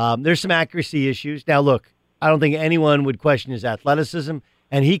 There's some accuracy issues. Now, look, I don't think anyone would question his athleticism,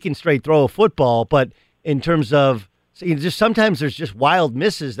 and he can straight throw a football, but in terms of just sometimes there's just wild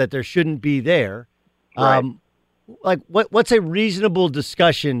misses that there shouldn't be there. Right. What's a reasonable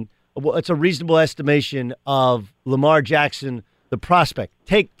discussion? What's a reasonable estimation of Lamar Jackson, the prospect?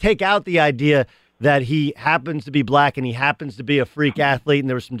 Take out the idea that he happens to be black and he happens to be a freak athlete, and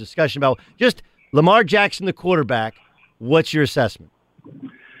there was some discussion about just Lamar Jackson, the quarterback. What's your assessment?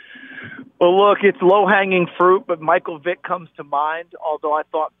 Well, look, it's low-hanging fruit, but Michael Vick comes to mind, although I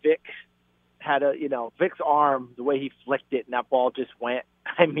thought Vick had Vick's arm, the way he flicked it, and that ball just went.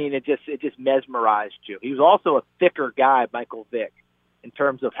 I mean, it just mesmerized you. He was also a thicker guy, Michael Vick, in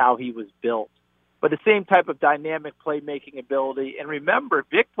terms of how he was built. But the same type of dynamic playmaking ability. And remember,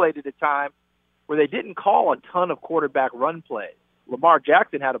 Vick played at a time where they didn't call a ton of quarterback run plays. Lamar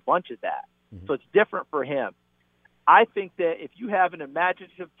Jackson had a bunch of that. Mm-hmm. So it's different for him. I think that if you have an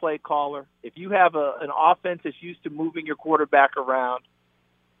imaginative play caller, if you have an offense that's used to moving your quarterback around,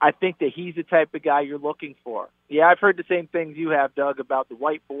 I think that he's the type of guy you're looking for. Yeah, I've heard the same things you have, Doug, about the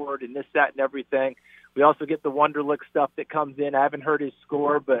whiteboard and this, that, and everything. We also get the Wonderlic stuff that comes in. I haven't heard his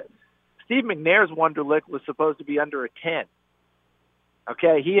score, but Steve McNair's Wonderlic was supposed to be under a 10.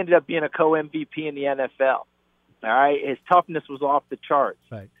 Okay, he ended up being a co-MVP in the NFL. All right, his toughness was off the charts.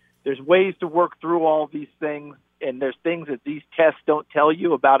 Right. There's ways to work through all these things, and there's things that these tests don't tell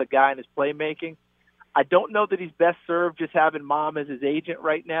you about a guy and his playmaking. I don't know that he's best served just having mom as his agent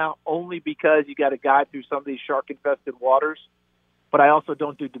right now, only because you got to guide through some of these shark-infested waters. But I also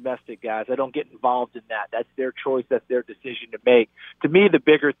don't do domestic guys. I don't get involved in that. That's their choice. That's their decision to make. To me, the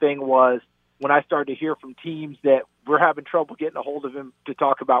bigger thing was when I started to hear from teams that we're having trouble getting a hold of him to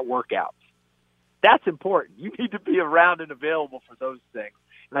talk about workouts. That's important. You need to be around and available for those things.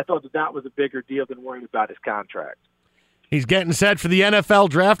 And I thought that was a bigger deal than worrying about his contract. He's getting set for the NFL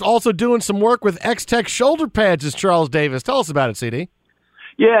draft, also doing some work with X-Tech shoulder pads, is Charles Davis. Tell us about it, CD.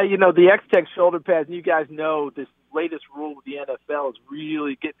 Yeah, the X-Tech shoulder pads, and you guys know this latest rule with the NFL is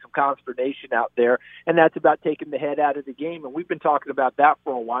really getting some consternation out there, and that's about taking the head out of the game, and we've been talking about that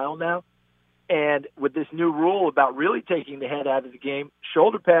for a while now. And with this new rule about really taking the head out of the game,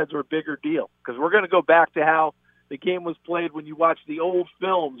 shoulder pads are a bigger deal because we're going to go back to how the game was played when you watch the old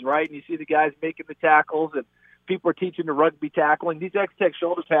films, right, and you see the guys making the tackles and people are teaching the rugby tackling. These X-Tech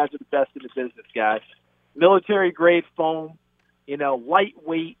shoulder pads are the best in the business, guys. Military-grade foam,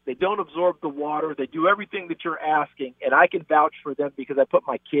 lightweight. They don't absorb the water. They do everything that you're asking, and I can vouch for them because I put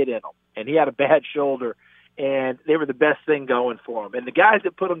my kid in them, and he had a bad shoulder, and they were the best thing going for him. And the guys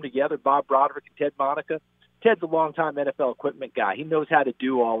that put them together, Bob Broderick and Ted Monica, Ted's a longtime NFL equipment guy. He knows how to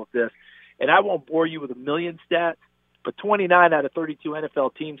do all of this. And I won't bore you with a million stats, but 29 out of 32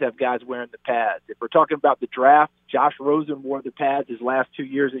 NFL teams have guys wearing the pads. If we're talking about the draft, Josh Rosen wore the pads his last 2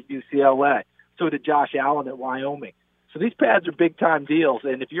 years at UCLA. So did Josh Allen at Wyoming. So these pads are big-time deals.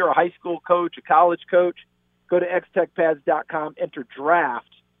 And if you're a high school coach, a college coach, go to xtechpads.com, enter draft.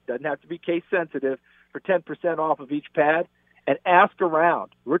 Doesn't have to be case-sensitive for 10% off of each pad. And ask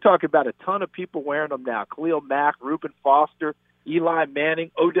around. We're talking about a ton of people wearing them now. Khalil Mack, Reuben Foster, Eli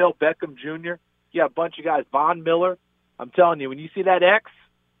Manning, Odell Beckham Jr. You got a bunch of guys. Von Miller. I'm telling you, when you see that X,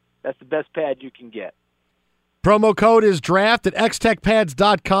 that's the best pad you can get. Promo code is DRAFT at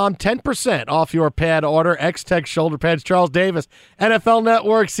xtechpads.com. 10% off your pad order. X-Tech shoulder pads. Charles Davis, NFL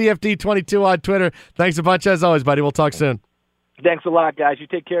Network, CFD22 on Twitter. Thanks a bunch as always, buddy. We'll talk soon. Thanks a lot, guys. You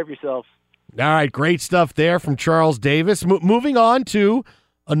take care of yourselves. All right, great stuff there from Charles Davis. Moving on to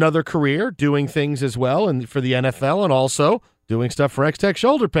another career, doing things as well and for the NFL and also doing stuff for X-Tech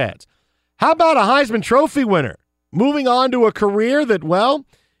shoulder pads. How about a Heisman Trophy winner? Moving on to a career that, well,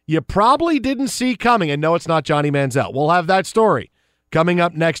 you probably didn't see coming. And no, it's not Johnny Manziel. We'll have that story coming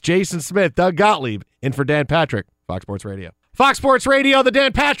up next. Jason Smith, Doug Gottlieb, in for Dan Patrick, Fox Sports Radio. Fox Sports Radio, The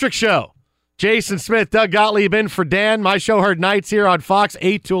Dan Patrick Show. Jason Smith, Doug Gottlieb in for Dan. My show heard nights here on Fox,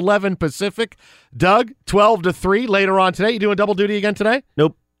 8 to 11 Pacific. Doug, 12 to 3 later on today. You doing double duty again today?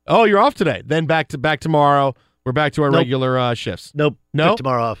 Nope. Oh, you're off today. Then back tomorrow. We're back to our regular shifts. Nope. No? Took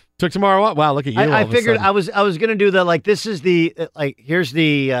tomorrow off. Took tomorrow off? Wow, look at you. I figured I was going to do the, this is the, here's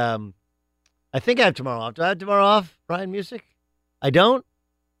the, I think I have tomorrow off. Do I have tomorrow off, Ryan Music? I don't?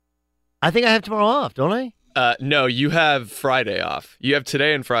 I think I have tomorrow off, don't I? No, you have Friday off. You have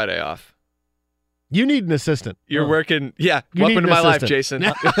today and Friday off. You need an assistant. You're working. Yeah, welcome to my life, Jason.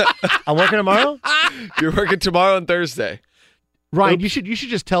 I'm working tomorrow? You're working tomorrow and Thursday. Ryan, you should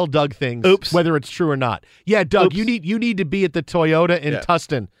just tell Doug things, whether it's true or not. Yeah, Doug, you need to be at the Toyota in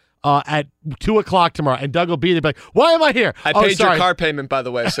Tustin at 2 o'clock tomorrow, and Doug will be there. Like, why am I here? I paid your car payment, by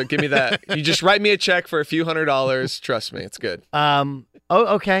the way, so give me that. You just write me a check for a few $100s. Trust me, it's good.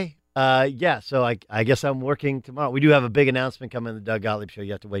 Okay. Yeah, so I guess I'm working tomorrow. We do have a big announcement coming in the Doug Gottlieb show.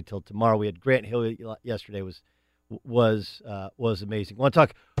 You have to wait till tomorrow. We had Grant Hill yesterday. Was amazing. I want to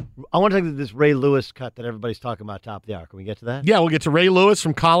talk to this Ray Lewis cut that everybody's talking about top of the hour. Can we get to that? Yeah, we'll get to Ray Lewis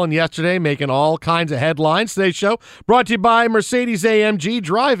from Colin yesterday, making all kinds of headlines. Today's show brought to you by Mercedes-AMG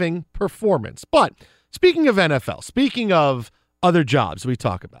Driving Performance. But speaking of NFL, speaking of other jobs we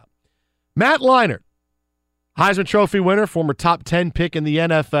talk about, Matt Leinart, Heisman Trophy winner, former top 10 pick in the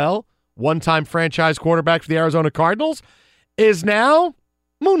NFL, one-time franchise quarterback for the Arizona Cardinals, is now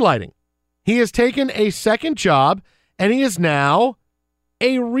moonlighting. He has taken a second job, and he is now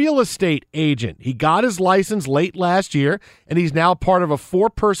a real estate agent. He got his license late last year, and he's now part of a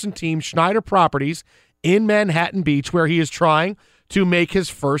 4-person team, Schneider Properties, in Manhattan Beach, where he is trying to make his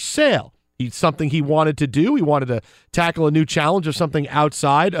first sale. It's something he wanted to do. He wanted to tackle a new challenge of something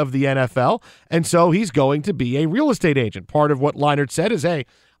outside of the NFL, and so he's going to be a real estate agent. Part of what Leinart said is, hey,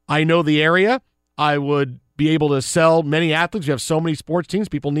 I know the area. I would be able to sell many athletes. We have so many sports teams.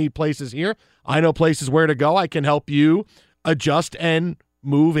 People need places here. I know places where to go. I can help you adjust and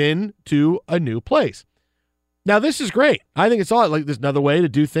move into a new place. Now, this is great. I think it's all like there's another way to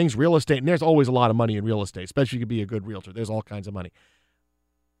do things, real estate, and there's always a lot of money in real estate, especially if you could be a good realtor. There's all kinds of money.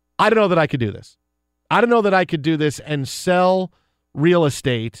 I don't know that I could do this. I don't know that I could do this and sell real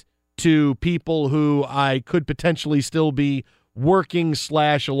estate to people who I could potentially still be working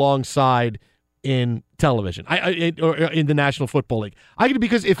 / alongside in television, or in the National Football League. I could,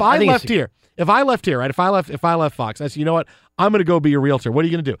 because if I left here, right? If I left Fox, I said, you know what? I'm going to go be a realtor. What are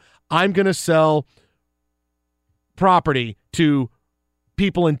you going to do? I'm going to sell property to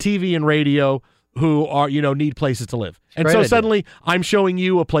people in TV and radio who are, need places to live. And so suddenly I'm showing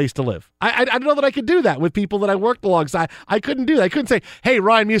you a place to live. I don't know that I could do that with people that I worked alongside. I couldn't do that. I couldn't say, hey,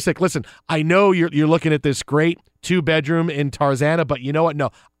 Ryan Musick, listen, I know you're looking at this great 2-bedroom in Tarzana, but you know what? No,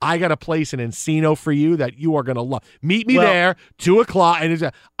 I got a place in Encino for you that you are going to love. Meet me there, 2 o'clock.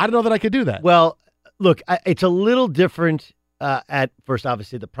 And I don't know that I could do that. Well, look, it's a little different at first,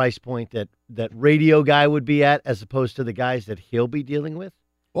 obviously, the price point that radio guy would be at as opposed to the guys that he'll be dealing with.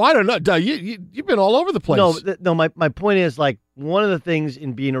 Well, I don't know. Duh, you've been all over the place. No. My point is, like, one of the things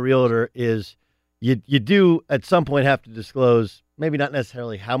in being a realtor is you do at some point have to disclose, maybe not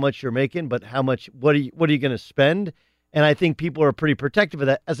necessarily how much you're making, but what are you going to spend? And I think people are pretty protective of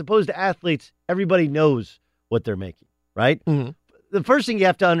that, as opposed to athletes. Everybody knows what they're making, right? Mm-hmm. The first thing you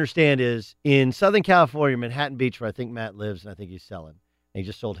have to understand is in Southern California, Manhattan Beach, where I think Matt lives, and I think he's selling. And he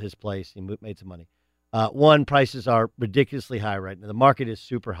just sold his place. He made some money. One, prices are ridiculously high right now. The market is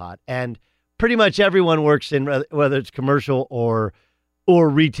super hot, and pretty much everyone works in, whether it's commercial or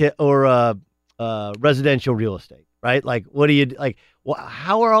retail or residential real estate, right? Like, what do you like?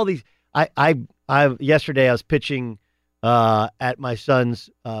 How are all these? Yesterday I was pitching at my son's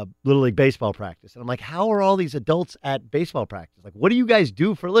Little League baseball practice, and I'm like, how are all these adults at baseball practice? Like, what do you guys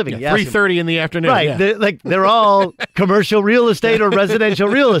do for a living? 3:30 in the afternoon, right? Yeah. They're all commercial real estate or residential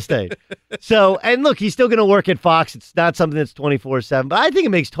real estate. So, and look, he's still going to work at Fox. It's not something that's 24/7, but I think it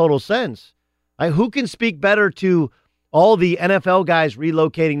makes total sense. Who can speak better to all the NFL guys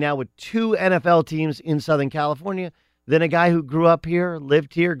relocating now with 2 NFL teams in Southern California than a guy who grew up here,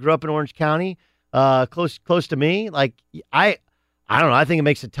 lived here, grew up in Orange County, close to me? Like, I don't know. I think it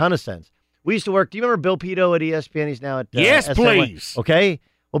makes a ton of sense. We used to work. Do you remember Bill Pito at ESPN? He's now at yes, SNY. please. Okay.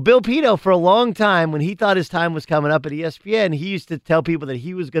 Well, Bill Pito, for a long time, when he thought his time was coming up at ESPN, he used to tell people that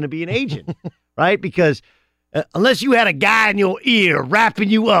he was going to be an agent, right? Because unless you had a guy in your ear wrapping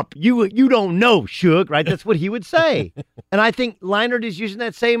you up, you don't know, Suge, right? That's what he would say. And I think Leinart is using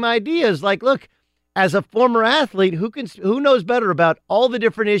that same idea. Is like, look, as a former athlete, who knows better about all the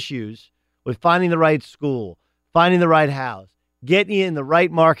different issues with finding the right school, finding the right house, getting you in the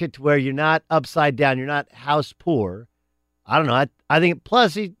right market to where you're not upside down, you're not house poor. I don't know. I think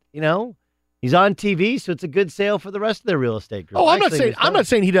plus he's on TV, so it's a good sale for the rest of their real estate group. Oh, I'm not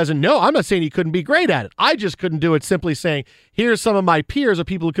saying he doesn't know. I'm not saying he couldn't be great at it. I just couldn't do it simply saying, here's some of my peers or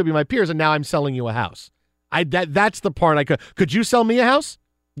people who could be my peers, and now I'm selling you a house. That's the part I could. Could you sell me a house?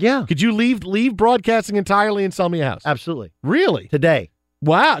 Yeah. Could you leave broadcasting entirely and sell me a house? Absolutely. Really? Today.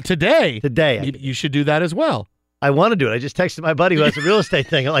 Wow. Today. You should do that as well. I want to do it. I just texted my buddy who has a real estate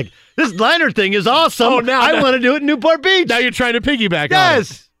thing. I'm like, this Leinart thing is awesome. I want to do it in Newport Beach. Now you're trying to piggyback on it.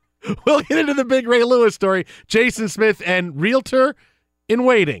 Yes. We'll get into the big Ray Lewis story. Jason Smith and realtor in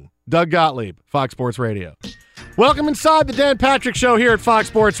waiting, Doug Gottlieb, Fox Sports Radio. Welcome inside the Dan Patrick Show here at Fox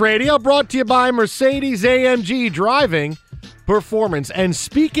Sports Radio, brought to you by Mercedes-AMG Driving Performance. And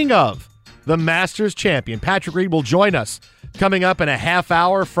speaking of the Masters champion, Patrick Reed will join us coming up in a half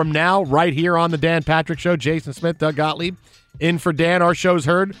hour from now right here on the Dan Patrick Show. Jason Smith, Doug Gottlieb in for Dan. Our show's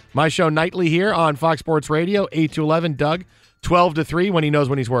heard, my show nightly here on Fox Sports Radio, 8 to 11. Doug, 12 to 3 when he knows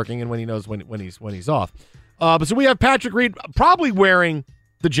when he's working and when he knows when he's off. But so we have Patrick Reed probably wearing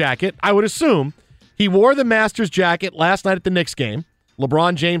the jacket, I would assume. He wore the Masters jacket last night at the Knicks game.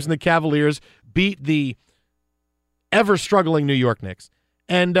 LeBron James and the Cavaliers beat the ever-struggling New York Knicks.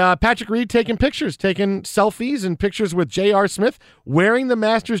 And Patrick Reed taking pictures, taking selfies and pictures with J.R. Smith wearing the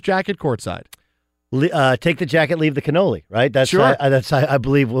Masters jacket courtside. Take the jacket, leave the cannoli, right? That's sure. I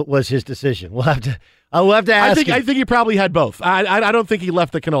believe was his decision. We'll have to ask him. I think he probably had both. I don't think he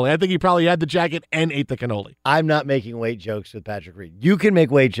left the cannoli. I think he probably had the jacket and ate the cannoli. I'm not making weight jokes with Patrick Reed. You can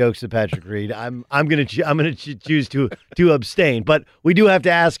make weight jokes with Patrick Reed. I'm gonna choose to abstain. But we do have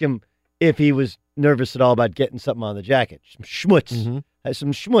to ask him if he was nervous at all about getting something on the jacket. Some schmutz. Mm-hmm.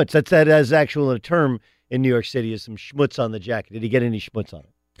 Some schmutz. That has actual term in New York City is some schmutz on the jacket. Did he get any schmutz on it?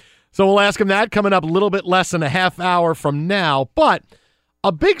 So we'll ask him that coming up a little bit less than a half hour from now. But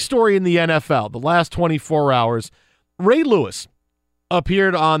a big story in the NFL the last 24 hours, Ray Lewis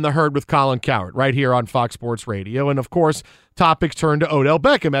appeared on The Herd with Colin Cowherd right here on Fox Sports Radio. And, of course, topics turned to Odell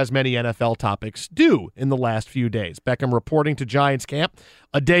Beckham, as many NFL topics do in the last few days. Beckham reporting to Giants camp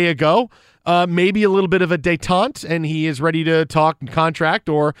a day ago, maybe a little bit of a détente, and he is ready to talk contract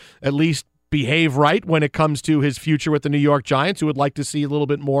or at least behave right when it comes to his future with the New York Giants, who would like to see a little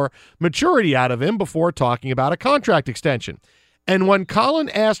bit more maturity out of him before talking about a contract extension. And when Colin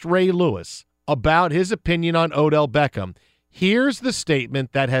asked Ray Lewis about his opinion on Odell Beckham, here's the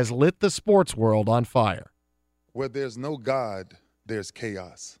statement that has lit the sports world on fire. Where there's no God, there's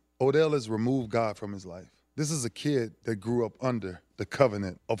chaos. Odell has removed God from his life. This is a kid that grew up under the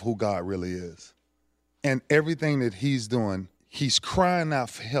covenant of who God really is. And everything that he's doing, he's crying out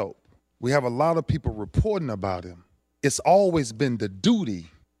for help. We have a lot of people reporting about him. It's always been the duty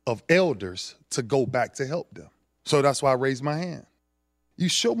of elders to go back to help them. So that's why I raised my hand. You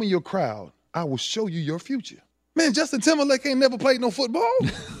show me your crowd, I will show you your future. Man, Justin Timberlake ain't never played no football.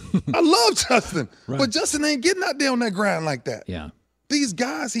 I love Justin, right. But Justin ain't getting out there on that ground like that. Yeah. These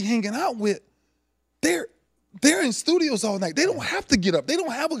guys he hanging out with, they're in studios all night. They don't have to get up. They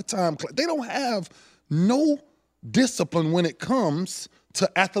don't have a time clock. They don't have no discipline when it comes to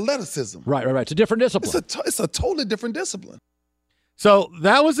athleticism. Right. It's a different discipline. It's a totally different discipline. So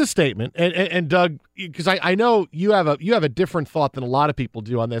that was a statement, and Doug, because I know you have a different thought than a lot of people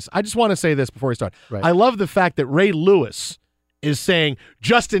do on this. I just want to say this before we start. Right. I love the fact that Ray Lewis is saying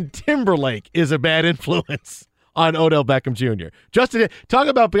Justin Timberlake is a bad influence on Odell Beckham Jr. Justin, talk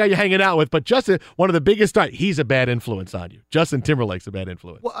about the guy you're hanging out with, but Justin, one of the biggest, he's a bad influence on you. Justin Timberlake's a bad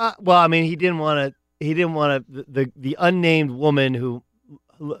influence. Well, I mean, he didn't want to. The unnamed woman who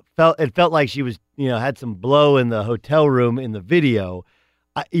felt like she was, had some blow in the hotel room in the video.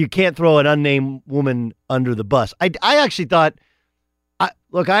 You can't throw an unnamed woman under the bus. I actually thought,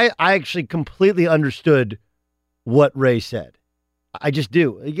 I actually completely understood what Ray said. I just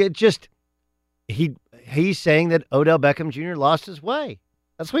do. He's saying that Odell Beckham Jr. lost his way.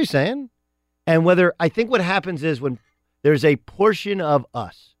 That's what he's saying. And I think what happens is when there's a portion of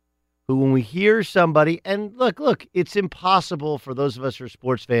us who, when we hear somebody, and look, it's impossible for those of us who are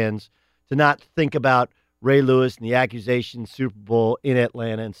sports fans to not think about Ray Lewis and the accusation Super Bowl in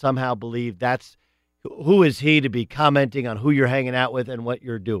Atlanta and somehow believe that's who is he to be commenting on who you're hanging out with and what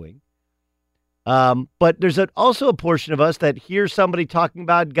you're doing. But there's also a portion of us that hears somebody talking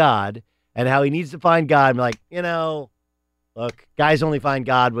about God and how he needs to find God. And like, look, guys only find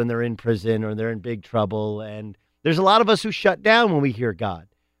God when they're in prison or they're in big trouble. And there's a lot of us who shut down when we hear God.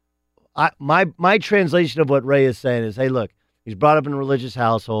 My translation of what Ray is saying is, hey, look, he's brought up in a religious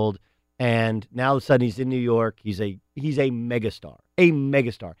household, and now all of a sudden he's in New York. He's a megastar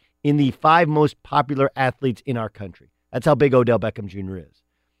in the 5 most popular athletes in our country. That's how big Odell Beckham Jr. is.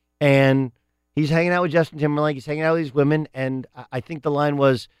 And he's hanging out with Justin Timberlake. He's hanging out with these women, and I think the line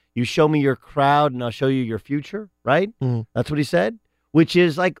was, you show me your crowd, and I'll show you your future, right? Mm. That's what he said, which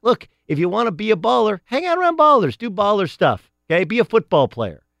is like, look, if you want to be a baller, hang out around ballers. Do baller stuff, okay? Be a football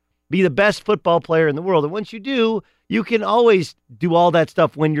player. Be the best football player in the world. And once you do, you can always do all that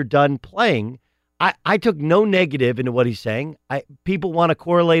stuff when you're done playing. I took no negative into what he's saying. People want to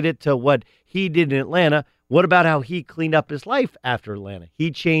correlate it to what he did in Atlanta. What about how he cleaned up his life after Atlanta?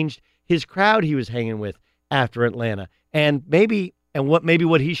 He changed his crowd he was hanging with after Atlanta. And maybe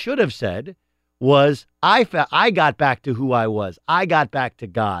what he should have said was I got back to who I was. I got back to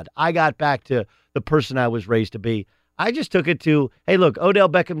God. I got back to the person I was raised to be. I just took it to, hey, look, Odell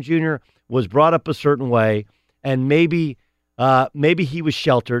Beckham Jr. was brought up a certain way, and maybe he was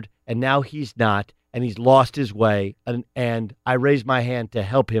sheltered, and now he's not, and he's lost his way, and I raised my hand to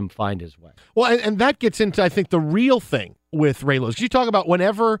help him find his way. Well, and that gets into, I think, the real thing with Ray Lewis. You talk about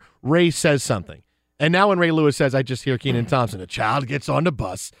whenever Ray says something, and now when Ray Lewis says, I just hear Kenan Thompson, a child gets on the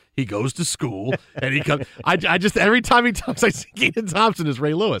bus, he goes to school, and he comes. I just, every time he talks, I see Kenan Thompson as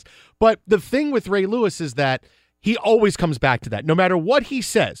Ray Lewis. But the thing with Ray Lewis is that he always comes back to that. No matter what he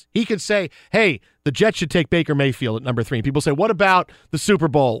says, he could say, hey, the Jets should take Baker Mayfield at number 3. And people say, what about the Super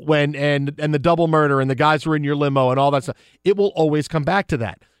Bowl when and the double murder and the guys were in your limo and all that stuff? It will always come back to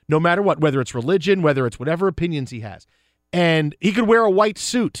that, no matter what, whether it's religion, whether it's whatever opinions he has. And he could wear a white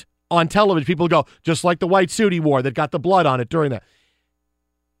suit on television. People go, just like the white suit he wore that got the blood on it during that.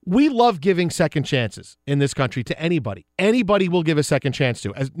 We love giving second chances in this country to anybody. Anybody will give a second chance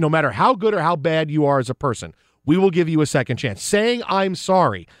to, no matter how good or how bad you are as a person. We will give you a second chance. Saying I'm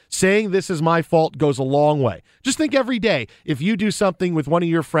sorry, saying this is my fault goes a long way. Just think every day, if you do something with one of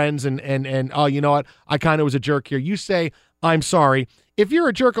your friends and oh, you know what, I kind of was a jerk here. You say, I'm sorry. If you're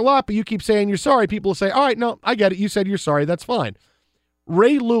a jerk a lot, but you keep saying you're sorry, people will say, all right, no, I get it. You said you're sorry. That's fine.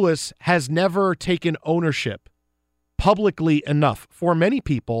 Ray Lewis has never taken ownership publicly enough for many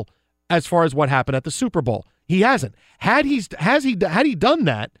people as far as what happened at the Super Bowl. He hasn't. Had he done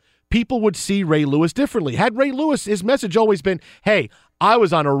that, people would see Ray Lewis differently. Had Ray Lewis, his message always been, hey, I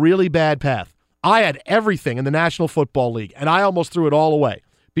was on a really bad path. I had everything in the National Football League, and I almost threw it all away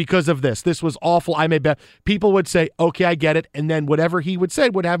because of this. This was awful. I made bad. People would say, okay, I get it, and then whatever he would say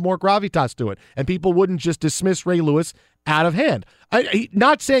would have more gravitas to it, and people wouldn't just dismiss Ray Lewis out of hand.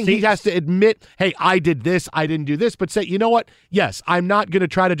 Not saying he has to admit, hey, I did this, I didn't do this, but say, you know what? Yes, I'm not going to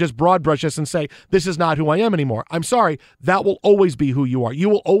try to just broad brush this and say, this is not who I am anymore. I'm sorry. That will always be who you are. You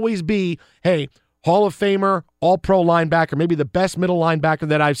will always be, hey, Hall of Famer, all-pro linebacker, maybe the best middle linebacker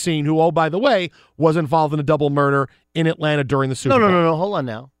that I've seen, who, oh, by the way, was involved in a double murder in Atlanta during the Super Bowl. No. Hold on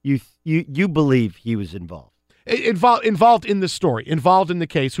now. You believe he was involved. Involved in the story, involved in the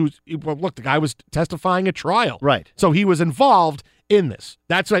case. Look, the guy was testifying at trial, right? So he was involved in this.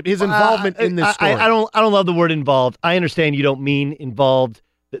 That's right. His involvement in this story. I don't love the word involved. I understand you don't mean involved.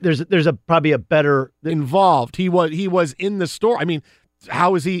 There's probably a better involved. He was in the story. I mean,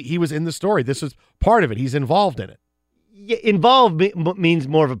 how is he? He was in the story. This is part of it. He's involved in it. Yeah, involved means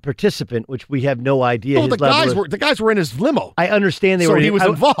more of a participant, which we have no idea. Oh, the guys were in his limo. I understand so he was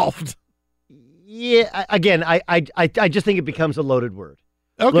involved. Yeah, again, I just think it becomes a loaded word.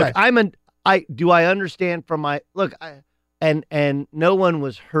 Okay. Look, do I understand from my look, and no one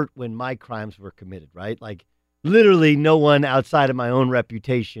was hurt when my crimes were committed, right? Like literally no one outside of my own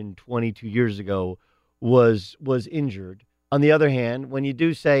reputation 22 years ago was injured. On the other hand, when you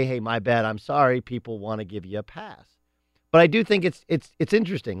do say, hey, my bad, I'm sorry, people want to give you a pass. But I do think it's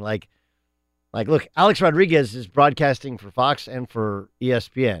interesting. Like, look, Alex Rodriguez is broadcasting for Fox and for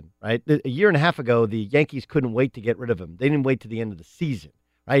ESPN, right? A year and a half ago, the Yankees couldn't wait to get rid of him. They didn't wait to the end of the season,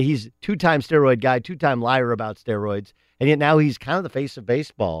 right? He's a two-time steroid guy, two-time liar about steroids, and yet now he's kind of the face of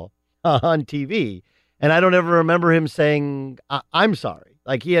baseball on TV. And I don't ever remember him saying, I'm sorry.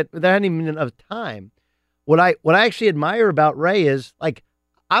 Like there hadn't even been enough time. What I actually admire about Ray is, like,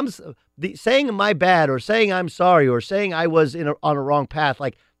 saying my bad or saying I'm sorry or saying I was on a wrong path,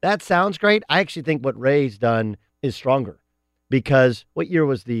 like, that sounds great. I actually think what Ray's done is stronger because what year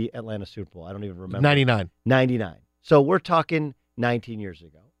was the Atlanta Super Bowl? I don't even remember. 99. So we're talking 19 years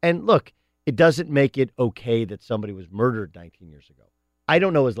ago. And look, it doesn't make it okay that somebody was murdered 19 years ago. I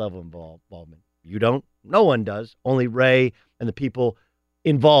don't know his level of involvement. You don't. No one does. Only Ray and the people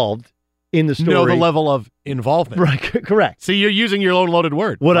involved in the story know the level of involvement. Right, correct. See, you're using your own loaded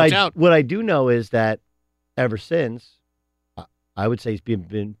word. What I do know is that ever since, I would say he's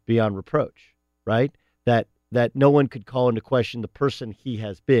been beyond reproach, right? That no one could call into question the person he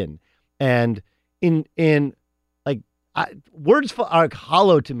has been. And words are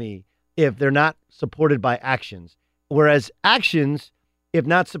hollow to me if they're not supported by actions. Whereas actions, if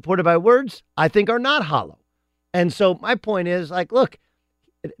not supported by words, I think are not hollow. And so my point is, like, look,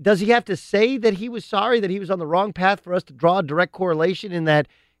 does he have to say that he was sorry, that he was on the wrong path for us to draw a direct correlation in that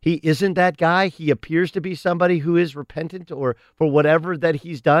he isn't that guy? He appears to be somebody who is repentant or for whatever that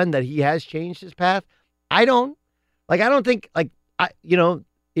he's done, that he has changed his path. I don't think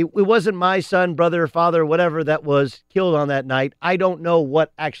it wasn't my son, brother, father, whatever that was killed on that night. I don't know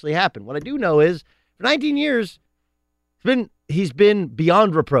what actually happened. What I do know is for 19 years, he's been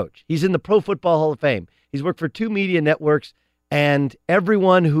beyond reproach. He's in the Pro Football Hall of Fame. He's worked for 2 media networks, and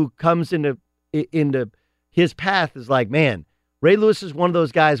everyone who comes into into his path is like, man, Ray Lewis is one of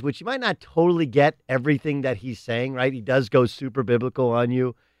those guys which you might not totally get everything that he's saying, right? He does go super biblical on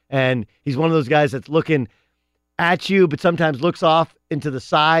you, and he's one of those guys that's looking at you, but sometimes looks off into the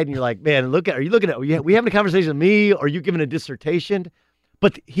side, and you're like, man, are we having a conversation with me, or are you giving a dissertation?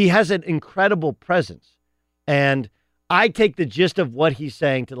 But he has an incredible presence, and I take the gist of what he's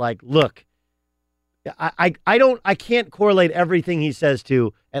saying to like, look, I can't correlate everything he says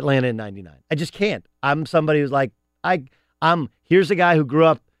to Atlanta in '99. I just can't. I'm somebody who's like, here's a guy who grew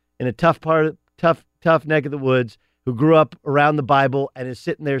up in a tough neck of the woods, who grew up around the Bible, and is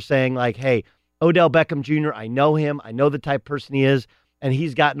sitting there saying like, hey, Odell Beckham Jr., I know him. I know the type of person he is, and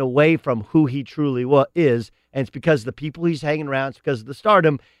he's gotten away from who he truly is, and it's because of the people he's hanging around, it's because of the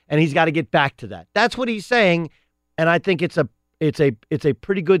stardom, and he's got to get back to that. That's what he's saying, and I think it's a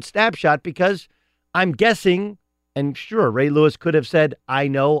pretty good snapshot because I'm guessing, and sure, Ray Lewis could have said, I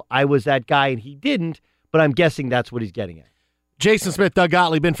know I was that guy, and he didn't, but I'm guessing that's what he's getting at. Jason Smith, Doug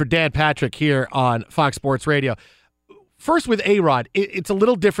Gottlieb in for Dan Patrick here on Fox Sports Radio. First with A-Rod, it's a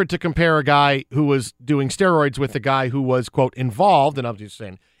little different to compare a guy who was doing steroids with a guy who was, quote, involved, and I'm just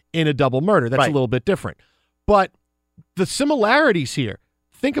saying, in a double murder. That's right. A little bit different. But the similarities here,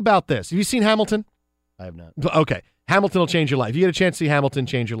 think about this. Have you seen Hamilton? I have not. Okay. Hamilton will change your life. You get a chance to see Hamilton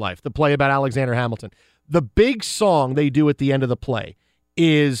change your life. The play about Alexander Hamilton. The big song they do at the end of the play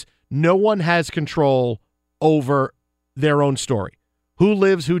is no one has control over their own story. Who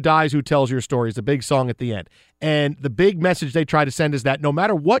lives, who dies, who tells your story is the big song at the end. And the big message they try to send is that no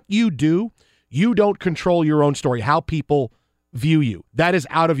matter what you do, you don't control your own story, how people view you. That is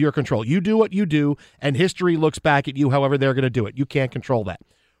out of your control. You do what you do, and history looks back at you however they're going to do it. You can't control that.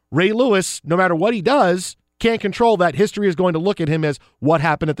 Ray Lewis, no matter what he does, can't control that. History is going to look at him as what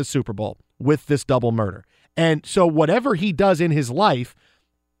happened at the Super Bowl with this double murder. And so whatever he does in his life,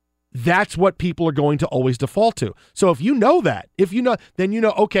 that's what people are going to always default to. So if you know that, then you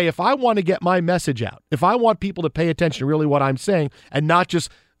know, okay, if I want to get my message out, if I want people to pay attention to really what I'm saying and not just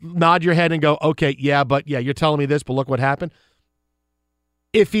nod your head and go, okay, yeah, you're telling me this, but look what happened.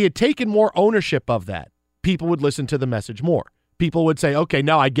 If he had taken more ownership of that, people would listen to the message more. People would say, okay,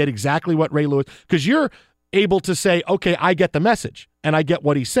 now I get exactly what Ray Lewis, because you're able to say, okay, I get the message and I get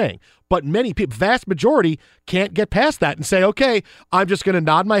what he's saying. But many people, vast majority, can't get past that and say, okay, I'm just going to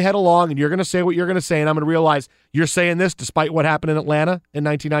nod my head along and you're going to say what you're going to say, and I'm going to realize you're saying this despite what happened in Atlanta in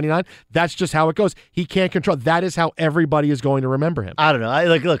 1999. That's just how it goes. He can't control. That is how everybody is going to remember him. I don't know. I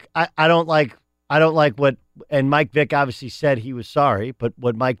don't like what, and Mike Vick obviously said he was sorry, but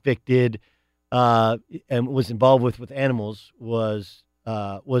what Mike Vick did and was involved with animals was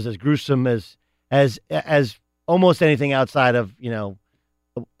as gruesome as almost anything outside of,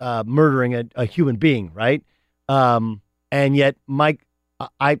 murdering a human being, right? And yet Mike,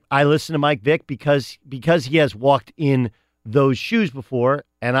 I listen to Mike Vick because he has walked in those shoes before,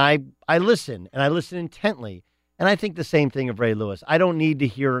 and I listen intently, and I think the same thing of Ray Lewis. I don't need to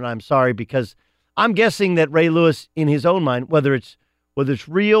hear an I'm sorry, because I'm guessing that Ray Lewis, in his own mind, whether it's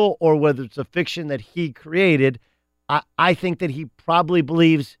real or whether it's a fiction that he created, I think that he probably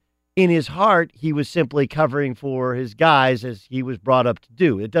believes in his heart he was simply covering for his guys as he was brought up to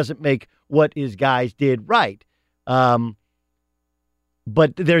do. It doesn't make what his guys did right. But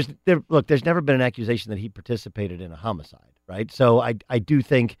there's never been an accusation that he participated in a homicide, right? So I do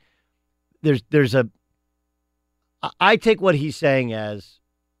think I take what he's saying as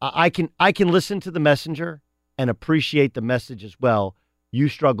I can listen to the messenger and appreciate the message as well. You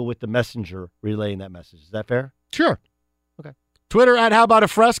struggle with the messenger relaying that message. Is that fair? Sure. Okay. Twitter at How About a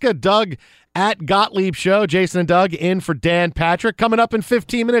Fresca, Doug at Gottlieb Show, Jason and Doug in for Dan Patrick. Coming up in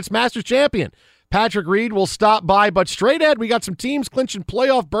 15 minutes, Masters champion Patrick Reed will stop by, but straight ahead, we got some teams clinching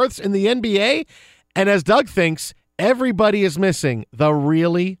playoff berths in the NBA, and as Doug thinks, everybody is missing the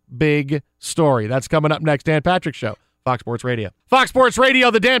really big story. That's coming up next, Dan Patrick Show, Fox Sports Radio. Fox Sports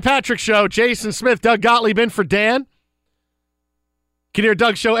Radio, the Dan Patrick Show, Jason Smith, Doug Gottlieb in for Dan. Can hear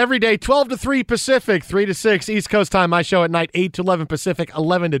Doug's show every day, 12 to 3 Pacific, 3 to 6 East Coast time. My show at night, 8 to 11 Pacific,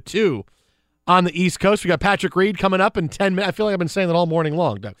 11 to 2 on the East Coast. We got Patrick Reed coming up in 10 minutes. I feel like I've been saying that all morning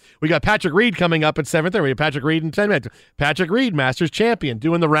long, Doug. We got Patrick Reed coming up at 7:30. We got Patrick Reed in 10 minutes. Patrick Reed, Masters champion,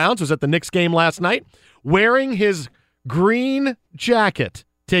 doing the rounds, was at the Knicks game last night, wearing his green jacket,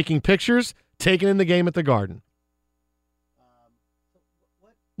 taking pictures, taking in the game at the Garden.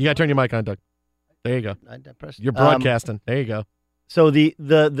 You got to turn your mic on, Doug. There you go. You're broadcasting. There you go. So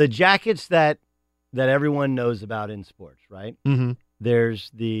the jackets that everyone knows about in sports, right? Mm-hmm.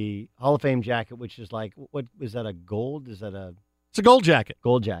 There's the Hall of Fame jacket, which is like, what is that? A gold? Is that a? It's a gold jacket.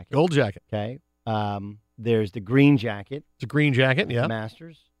 Gold jacket. Gold jacket. Okay. There's the green jacket. It's a green jacket. Yeah.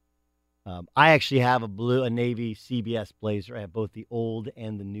 Masters. I actually have a navy CBS blazer. I have both the old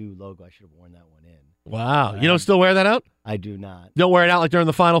and the new logo. I should have worn that one in. Wow. You don't still wear that out? I do not. Don't wear it out like during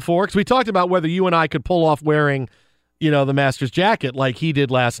the Final Four? Because we talked about whether you and I could pull off wearing, the Masters jacket like he did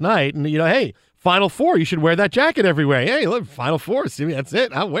last night. And, hey, Final Four, you should wear that jacket everywhere. Hey, look, Final Four, see me, that's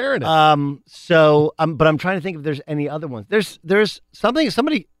it. I'm wearing it. But I'm trying to think if there's any other ones. There's something,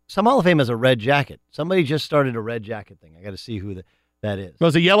 some Hall of Fame has a red jacket. Somebody just started a red jacket thing. I got to see who that is. Well,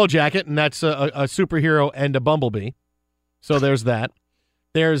 it's a yellow jacket, and that's a superhero and a bumblebee. So there's that.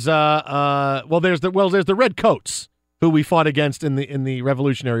 There's the red coats who we fought against in the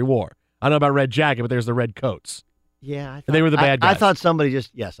Revolutionary War. I don't know about red jacket, but there's the red coats. Yeah, they were the bad guys. I thought somebody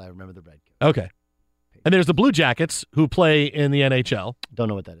yes, I remember the red coat. Okay. And there's the Blue Jackets who play in the NHL. Don't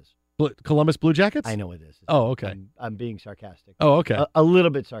know what that is. Columbus Blue Jackets? I know what it is. Oh, okay. I'm being sarcastic. Oh, okay. A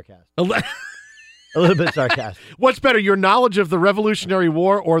little bit sarcastic. A little bit sarcastic. What's better, your knowledge of the Revolutionary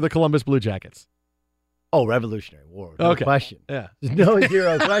War or the Columbus Blue Jackets? Oh, Revolutionary War. No question. Yeah. There's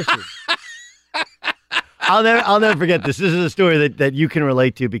zero question. I'll never forget this. This is a story that you can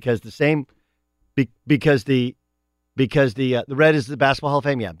relate to because the red is the Basketball Hall of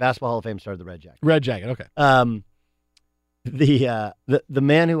Fame. Yeah, Basketball Hall of Fame started the red jacket. Red jacket. Okay. The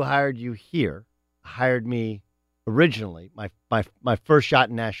man who hired you here hired me originally. My first shot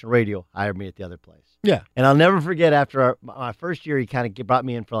in national radio hired me at the other place. Yeah. And I'll never forget after my first year, he kind of brought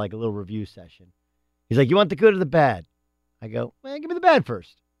me in for like a little review session. He's like, "You want the good or the bad?" I go, "Well, give me the bad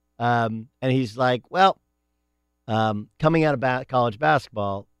first." And he's like, "Well, coming out of college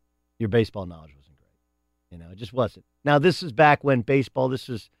basketball, your baseball knowledge wasn't great. It just wasn't." Now, this is back when baseball, this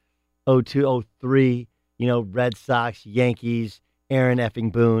was 02, 03, Red Sox, Yankees, Aaron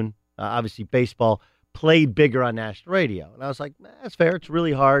effing Boone. Obviously, baseball played bigger on national radio. And I was like, that's fair. It's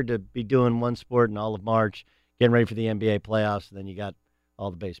really hard to be doing one sport in all of March, getting ready for the NBA playoffs, and then you got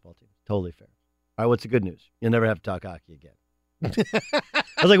all the baseball teams. Totally fair. All right, what's the good news? You'll never have to talk hockey again.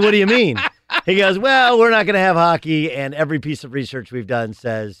 I was like, what do you mean? He goes, well, we're not going to have hockey, and every piece of research we've done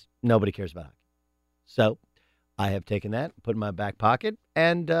says nobody cares about hockey. So I have taken that, put it in my back pocket,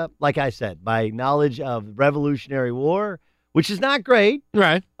 and like I said, my knowledge of the Revolutionary War, which is not great.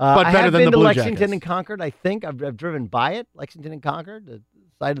 Right, but better than the Blue Jackets. I have been to Lexington and Concord, I think. I've driven by it, Lexington and Concord, the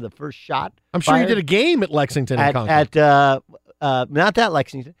site of the first shot. I'm sure you did a game at Lexington and Concord. Not that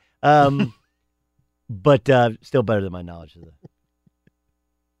Lexington, but still better than my knowledge of the...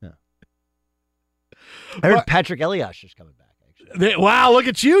 I heard Patrick Elias is coming back, actually. Wow, look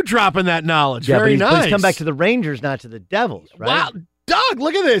at you dropping that knowledge. Yeah, Very nice. But he's come back to the Rangers, not to the Devils, right? Wow, Doug,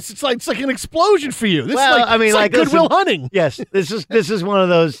 look at this. It's like an explosion for you. This is like Goodwill Hunting. Yes, this is one of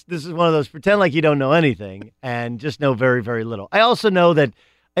those pretend like you don't know anything and just know very, very little. I also know that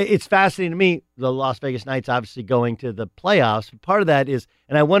it's fascinating to me, the Las Vegas Knights obviously going to the playoffs. Part of that is,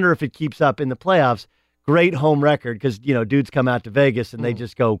 and I wonder if it keeps up in the playoffs, great home record because, dudes come out to Vegas and they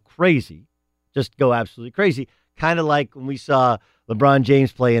just go crazy. Just go absolutely crazy. Kind of like when we saw LeBron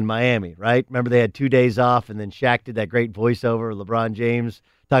James play in Miami, right? Remember they had 2 days off and then Shaq did that great voiceover, LeBron James,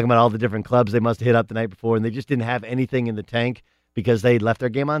 talking about all the different clubs they must have hit up the night before, and they just didn't have anything in the tank because they left their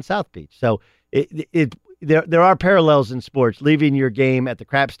game on South Beach. So there are parallels in sports, leaving your game at the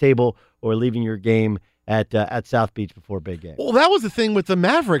craps table or leaving your game at South Beach before a big game. Well, that was the thing with the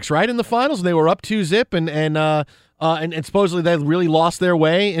Mavericks, right? In the finals, and they were up 2-0, and supposedly they really lost their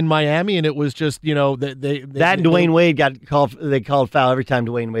way in Miami, and it was just and Dwayne Wade got called. They called foul every time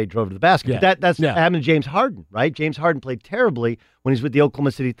Dwayne Wade drove to the basket. Yeah. That's happened to James Harden, right? James Harden played terribly when he's with the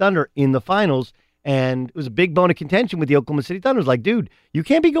Oklahoma City Thunder in the finals, and it was a big bone of contention with the Oklahoma City Thunder. It was like, dude, you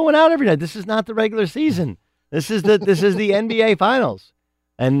can't be going out every night. This is not the regular season. This is the NBA Finals.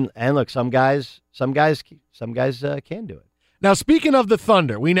 And look, some guys can do it. Now, speaking of the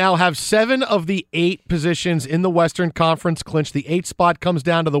Thunder, we now have 7 of the 8 positions in the Western Conference clinched. The 8th spot comes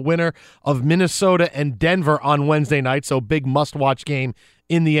down to the winner of Minnesota and Denver on Wednesday night, so big must-watch game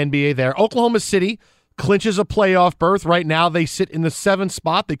in the NBA there. Oklahoma City clinches a playoff berth. Right now, they sit in the 7th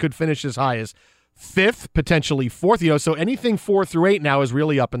spot. They could finish as high as 5th, potentially 4th. So anything 4 through 8 now is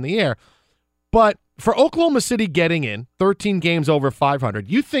really up in the air. But for Oklahoma City getting in, 13 games over 500,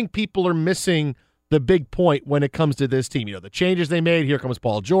 you think people are missing the big point when it comes to this team? The changes they made, here comes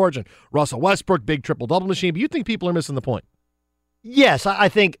Paul George and Russell Westbrook, big triple-double machine, but you think people are missing the point? Yes, I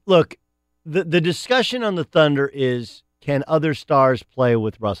think, look, the discussion on the Thunder is, can other stars play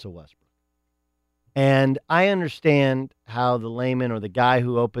with Russell Westbrook? And I understand how the layman or the guy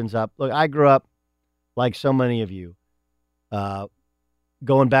who opens up, look, I grew up, like so many of you,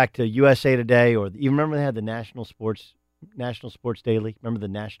 going back to USA Today, or even remember they had the National Sports Daily? Remember the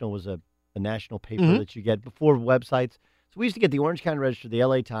National was a national paper that you get before websites. So we used to get the Orange County Register, the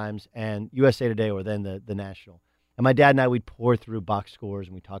LA Times, and USA Today, or then the National. And my dad and I, we'd pour through box scores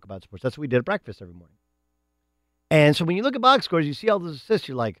and we talk about sports. That's what we did at breakfast every morning. And so when you look at box scores, you see all those assists,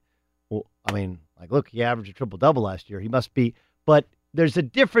 you're like, well, I mean, like, look, he averaged a triple-double last year. He must be. But there's a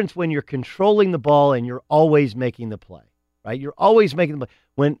difference when you're controlling the ball and you're always making the play, right? You're always making the play.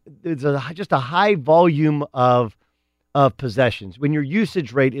 When there's just a high volume of possessions, when your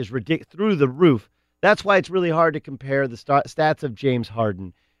usage rate is through the roof, that's why it's really hard to compare the stats of James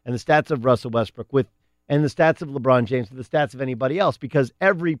Harden and the stats of Russell Westbrook and the stats of LeBron James with the stats of anybody else, because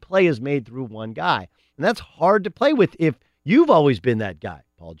every play is made through one guy. And that's hard to play with if you've always been that guy,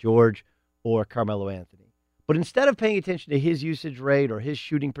 Paul George or Carmelo Anthony. But instead of paying attention to his usage rate or his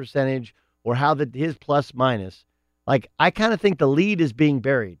shooting percentage or how his plus minus, like, I kind of think the lead is being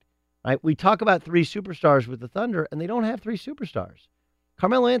buried. Right? We talk about three superstars with the Thunder, and they don't have three superstars.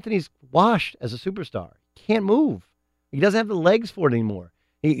 Carmelo Anthony's washed as a superstar. He can't move. He doesn't have the legs for it anymore.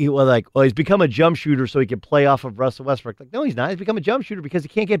 He's become a jump shooter so he can play off of Russell Westbrook. Like, no, he's not. He's become a jump shooter because he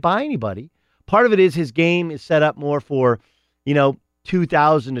can't get by anybody. Part of it is his game is set up more for,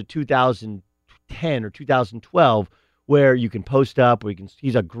 2000 to 2010 or 2012, where you can post up, he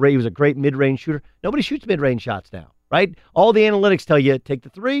was a great mid-range shooter. Nobody shoots mid-range shots now, right? All the analytics tell you take the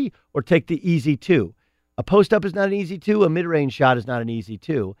 3 or take the easy 2. A post-up is not an easy 2. A mid-range shot is not an easy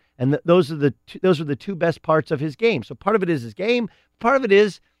 2. And those are the two best parts of his game. So part of it is his game. Part of it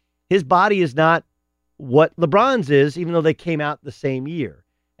is his body is not what LeBron's is, even though they came out the same year.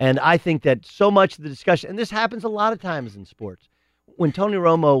 And I think that so much of the discussion, and this happens a lot of times in sports. When Tony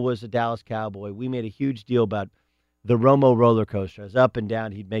Romo was a Dallas Cowboy, we made a huge deal about the Romo roller coaster. As up and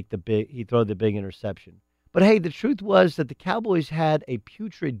down, he'd throw the big interception. But hey, the truth was that the Cowboys had a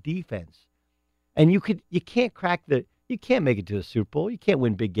putrid defense. And you can't make it to the Super Bowl. You can't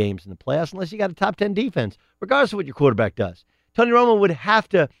win big games in the playoffs unless you got a top 10 defense, regardless of what your quarterback does. Tony Romo would have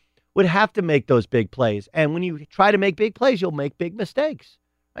to make those big plays. And when you try to make big plays, you'll make big mistakes.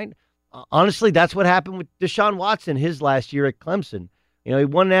 Right? Honestly, that's what happened with Deshaun Watson his last year at Clemson. He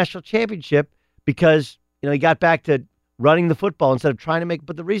won a national championship because, he got back to running the football instead of trying to make.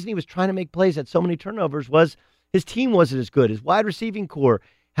 But the reason he was trying to make plays, had so many turnovers, was his team wasn't as good. His wide receiving core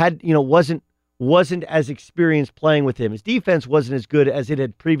wasn't as experienced playing with him. His defense wasn't as good as it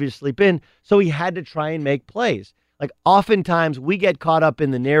had previously been, so he had to try and make plays. Like, oftentimes we get caught up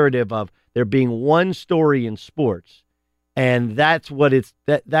in the narrative of there being one story in sports, and that's what it's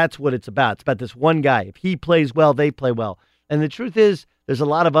about. It's about this one guy. If he plays well, they play well. And the truth is, there's a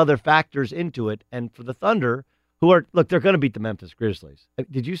lot of other factors into it. And for the Thunder, they're going to beat the Memphis Grizzlies.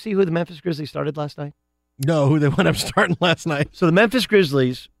 Did you see who the Memphis Grizzlies started last night? No, who they went up starting last night. So the Memphis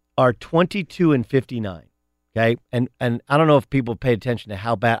Grizzlies are 22-59. Okay, and I don't know if people paid attention to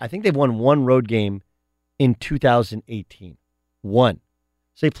how bad. I think they've won one road game in 2018. One.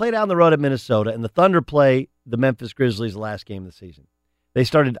 So they played out on the road at Minnesota, and the Thunder play the Memphis Grizzlies the last game of the season. They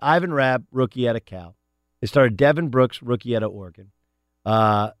started Ivan Rabb, rookie out of Cal. They started Devin Brooks, rookie out of Oregon.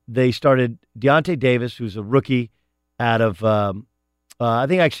 They started Deontay Davis, who's a rookie out of, I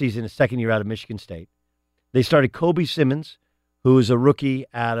think actually he's in his second year out of Michigan State. They started Kobe Simmons, who is a rookie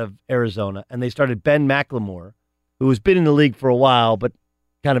out of Arizona. And they started Ben McLemore, who has been in the league for a while, but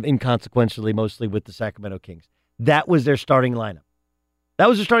kind of inconsequentially, mostly with the Sacramento Kings. That was their starting lineup.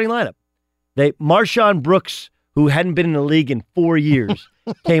 Marshawn Brooks, who hadn't been in the league in 4 years,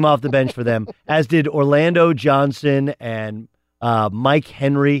 came off the bench for them, as did Orlando Johnson and Mike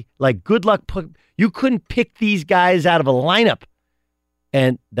Henry. Like, good luck. You couldn't pick these guys out of a lineup.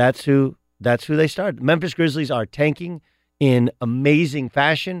 And that's who they started. The Memphis Grizzlies are tanking in amazing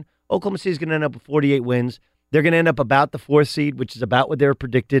fashion. Oklahoma City is going to end up with 48 wins. They're going to end up about the 4th seed, which is about what they were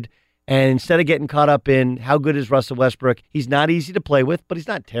predicted. And instead of getting caught up in how good is Russell Westbrook, he's not easy to play with, but he's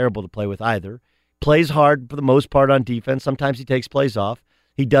not terrible to play with either. Plays hard for the most part on defense. Sometimes he takes plays off.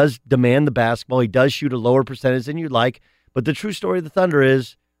 He does demand the basketball. He does shoot a lower percentage than you'd like. But the true story of the Thunder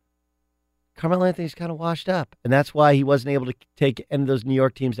is Carmelo Anthony's kind of washed up. And that's why he wasn't able to take any of those New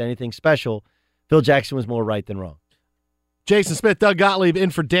York teams to anything special. Phil Jackson was more right than wrong. Jason Smith, Doug Gottlieb in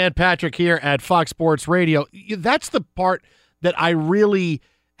for Dan Patrick here at Fox Sports Radio. That's the part that I really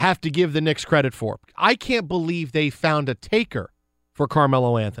have to give the Knicks credit for. I can't believe they found a taker for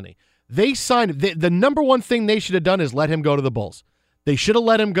Carmelo Anthony. They signed the number one thing they should have done is let him go to the Bulls. They should have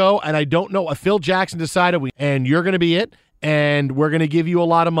let him go, and I don't know if Phil Jackson decided, and you're going to be it, and we're going to give you a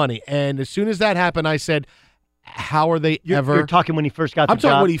lot of money. And as soon as that happened, I said, how are they ever? You're talking when he first got the job? I'm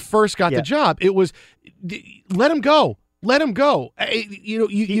talking when he first got the job. It was, let him go. Let him go.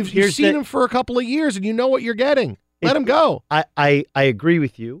 You've seen him for a couple of years, and you know what you're getting. Let him go. I agree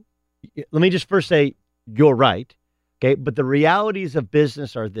with you. Let me just first say you're right. Okay, but the realities of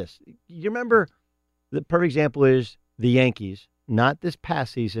business are this. You remember, the perfect example is the Yankees, not this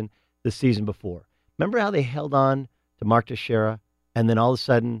past season, the season before. Remember how they held on to Mark Teixeira, and then all of a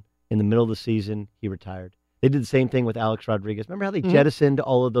sudden, in the middle of the season, he retired? They did the same thing with Alex Rodriguez. Remember how they jettisoned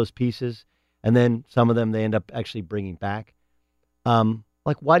all of those pieces, and then some of them they end up actually bringing back?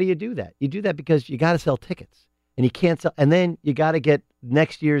 Why do you do that? You do that because you got to sell tickets, and you can't sell, and then you got to get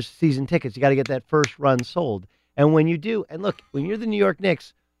next year's season tickets. You got to get that first run sold. And when you do, and look, when you're the New York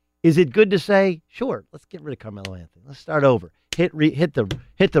Knicks, is it good to say, sure, let's get rid of Carmelo Anthony. Let's start over. Hit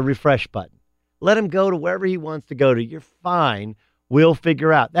the refresh button. Let him go to wherever he wants to go to. You're fine. We'll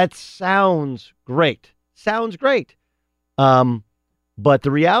figure out. That sounds great. Sounds great. But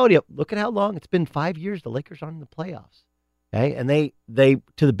the reality of, look at how long it's been. 5 years the Lakers aren't in the playoffs. Okay, and they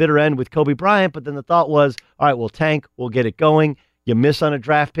to the bitter end with Kobe Bryant, but then the thought was, all right, we'll tank, we'll get it going. You miss on a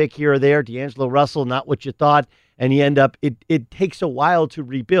draft pick here or there, D'Angelo Russell, not what you thought, and you end up, it takes a while to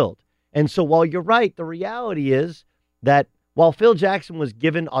rebuild. And so while you're right, the reality is that while Phil Jackson was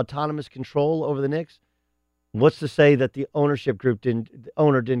given autonomous control over the Knicks, what's to say that the ownership group the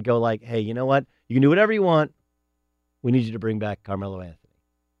owner didn't go like, hey, you know what? You can do whatever you want. We need you to bring back Carmelo Anthony.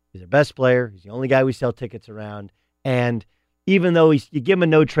 He's our best player. He's the only guy we sell tickets around. And even though you give him a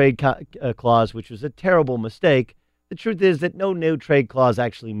no-trade clause, which was a terrible mistake, the truth is that no-trade clause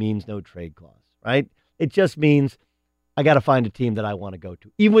actually means no trade clause, right? It just means I got to find a team that I want to go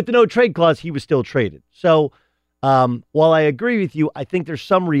to. Even with the no-trade clause, he was still traded. So while I agree with you, I think there's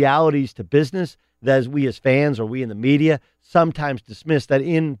some realities to business that as we as fans or we in the media sometimes dismiss that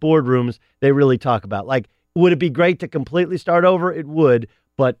in boardrooms they really talk about. Like, would it be great to completely start over? It would,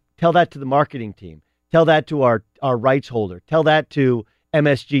 but tell that to the marketing team. Tell that to our rights holder. Tell that to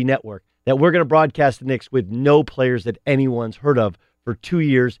MSG Network that we're going to broadcast the Knicks with no players that anyone's heard of for 2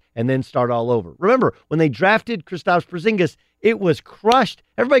 years and then start all over. Remember, when they drafted Kristaps Porzingis, it was crushed.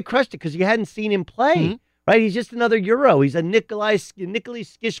 Everybody crushed it because you hadn't seen him play, right? He's just another Euro. He's a Nikolai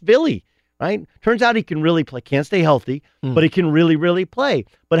Skishvili, right? Turns out he can really play. Can't stay healthy, but he can really, really play.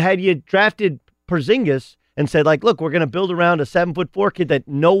 But had you drafted Porzingis and said, like, look, we're going to build around a 7'4" kid that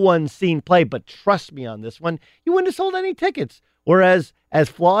no one's seen play, but trust me on this one, you wouldn't have sold any tickets. Whereas, as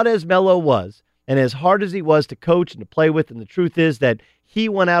flawed as Melo was, and as hard as he was to coach and to play with, and the truth is that he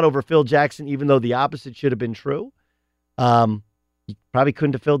won out over Phil Jackson, even though the opposite should have been true, you probably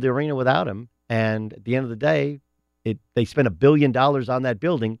couldn't have filled the arena without him. And at the end of the day, they spent $1 billion on that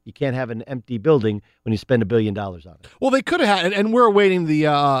building. You can't have an empty building when you spend $1 billion on it. Well, they could have had, and we're awaiting the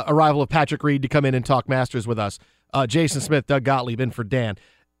arrival of Patrick Reed to come in and talk Masters with us. Jason Smith, Doug Gottlieb in for Dan.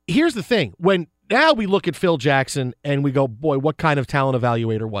 Here's the thing. Now we look at Phil Jackson and we go, boy, what kind of talent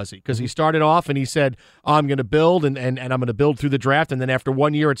evaluator was he? Because he started off and he said, I'm going to build and I'm going to build through the draft. And then after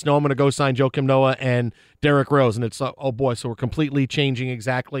 1 year, it's no, I'm going to go sign Joakim Noah and Derrick Rose. And it's, oh boy, so we're completely changing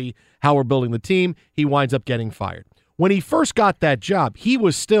exactly how we're building the team. He winds up getting fired. When he first got that job, he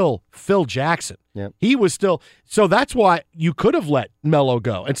was still Phil Jackson. Yep. He was still, so that's why you could have let Melo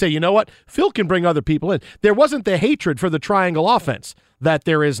go and say, you know what, Phil can bring other people in. There wasn't the hatred for the triangle offense that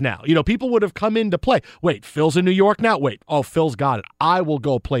there is now. You know, people would have come in to play. Wait, Phil's in New York now? Wait, oh, Phil's got it. I will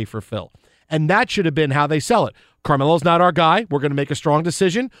go play for Phil. And that should have been how they sell it. Carmelo's not our guy. We're going to make a strong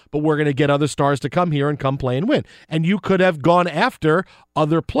decision, but we're going to get other stars to come here and come play and win. And you could have gone after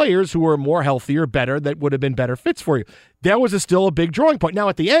other players who were more healthier, better, that would have been better fits for you. That was still a big drawing point. Now,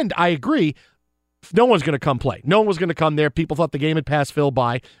 at the end, I agree, no one's going to come play. No one was going to come there. People thought the game had passed Phil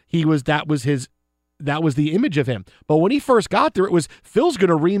by. That was the image of him. But when he first got there, it was Phil's going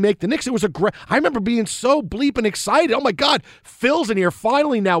to remake the Knicks. It was I remember being so bleeping excited. Oh my God, Phil's in here.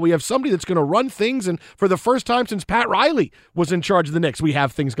 Finally, now we have somebody that's going to run things. And for the first time since Pat Riley was in charge of the Knicks, we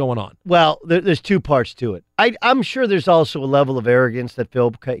have things going on. Well, there's two parts to it. I'm sure there's also a level of arrogance that Phil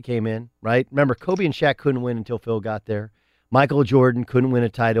came in, right? Remember, Kobe and Shaq couldn't win until Phil got there. Michael Jordan couldn't win a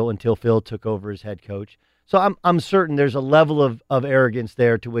title until Phil took over as head coach. So I'm certain there's a level of arrogance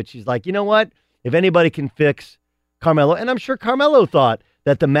there to which he's like, you know what? If anybody can fix Carmelo, and I'm sure Carmelo thought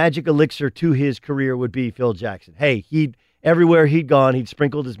that the magic elixir to his career would be Phil Jackson. Hey, everywhere he'd gone, he'd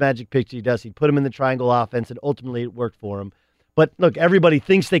sprinkled his magic picture. He'd put him in the triangle offense, and ultimately it worked for him. But look, everybody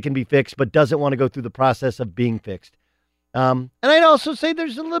thinks they can be fixed, but doesn't want to go through the process of being fixed. And I'd also say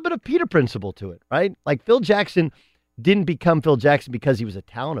there's a little bit of Peter principle to it, right? Like Phil Jackson didn't become Phil Jackson because he was a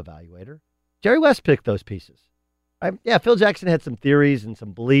talent evaluator. Jerry West picked those pieces. Right? Yeah, Phil Jackson had some theories and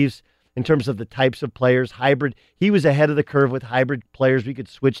some beliefs in terms of the types of players, hybrid. He was ahead of the curve with hybrid players. We could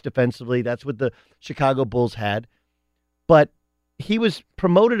switch defensively. That's what the Chicago Bulls had. But he was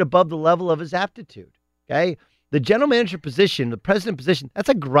promoted above the level of his aptitude, okay? The general manager position, the president position, that's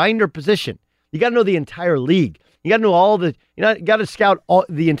a grinder position. You got to know the entire league. You got to know you got to scout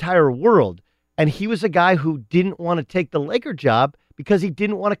the entire world. And he was a guy who didn't want to take the Laker job because he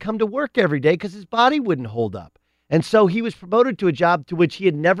didn't want to come to work every day because his body wouldn't hold up. And so he was promoted to a job to which he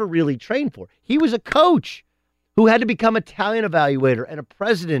had never really trained for. He was a coach who had to become a talent evaluator and a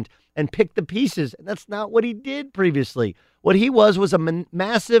president and pick the pieces. And that's not what he did previously. What he was a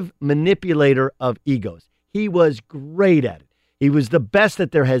massive manipulator of egos. He was great at it. He was the best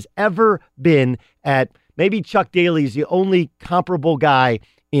that there has ever been at. Maybe Chuck Daly is the only comparable guy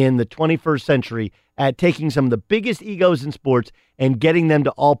in the 21st century at taking some of the biggest egos in sports and getting them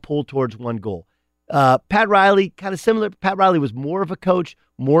to all pull towards one goal. Pat Riley, kind of similar. Pat Riley was more of a coach,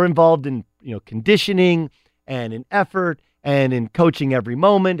 more involved in conditioning and in effort and in coaching every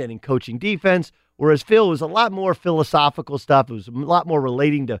moment and in coaching defense, whereas Phil was a lot more philosophical stuff. It was a lot more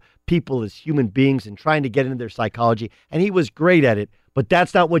relating to people as human beings and trying to get into their psychology, and he was great at it, but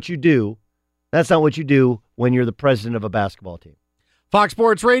that's not what you do. That's not what you do when you're the president of a basketball team. Fox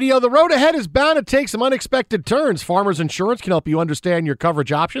Sports Radio, the road ahead is bound to take some unexpected turns. Farmers Insurance can help you understand your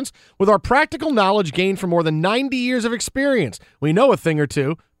coverage options with our practical knowledge gained from more than 90 years of experience. We know a thing or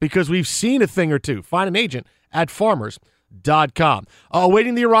two because we've seen a thing or two. Find an agent at farmers.com.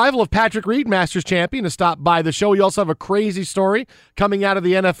 Awaiting the arrival of Patrick Reed, Masters champion, to stop by the show. We also have a crazy story coming out of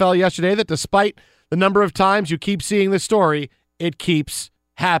the NFL yesterday that despite the number of times you keep seeing this story, it keeps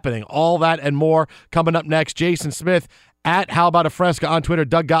happening. All that and more coming up next. Jason Smith at How About a Fresca on Twitter,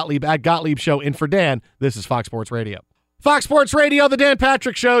 Doug Gottlieb at Gottlieb Show. In for Dan, this is Fox Sports Radio. Fox Sports Radio, the Dan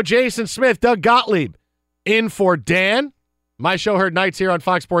Patrick Show, Jason Smith, Doug Gottlieb. In for Dan. My show heard nights here on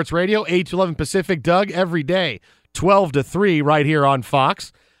Fox Sports Radio, 8 to 11 Pacific. Doug, every day, 12 to 3 right here on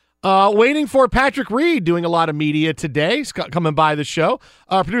Fox. Waiting for Patrick Reed, doing a lot of media today. He's coming by the show.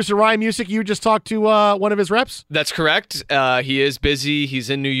 Producer Ryan Music, you just talked to one of his reps? That's correct. He is busy.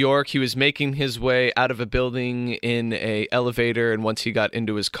 He's in New York. He was making his way out of a building in a elevator, and once he got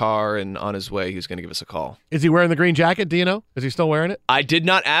into his car and on his way, he was going to give us a call. Is he wearing the green jacket? Do you know? Is he still wearing it? I did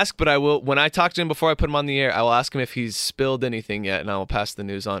not ask, but I will. When I talk to him before I put him on the air, I will ask him if he's spilled anything yet, and I will pass the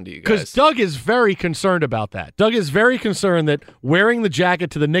news on to you guys. Because Doug is very concerned about that. Doug is very concerned that wearing the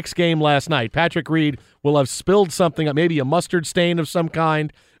jacket to the Knicks game last night, Patrick Reed will have spilled something, maybe a mustard stain of some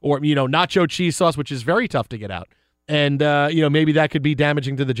kind, or nacho cheese sauce, which is very tough to get out, and maybe that could be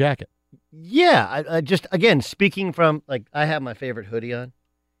damaging to the jacket. Yeah, I just again speaking from I have my favorite hoodie on.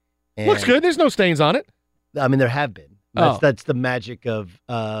 Looks good. There's no stains on it. I mean, there have been. That's the magic of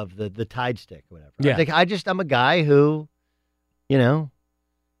the Tide stick, or whatever. Yeah. I'm a guy who,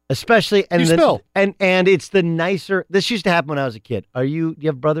 especially and spill. And it's the nicer. This used to happen when I was a kid. Do you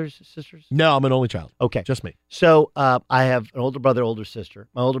have brothers, sisters? No, I'm an only child. Okay, just me. So I have an older brother, older sister.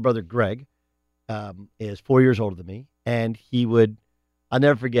 My older brother Greg is 4 years older than me, and I'll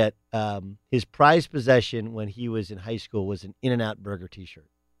never forget his prized possession when he was in high school was an In-N-Out Burger T-shirt.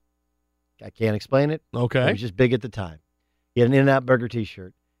 I can't explain it. Okay, it was just big at the time. He had an In-N-Out Burger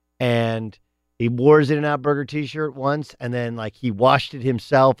T-shirt, and he wore his In-N-Out Burger T-shirt once, and then he washed it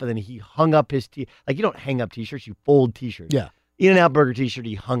himself, and then he hung up his you don't hang up T-shirts, you fold T-shirts. Yeah. In-N-Out Burger T-shirt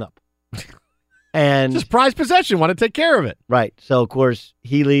he hung up. And just prized possession, want to take care of it. Right. So, of course,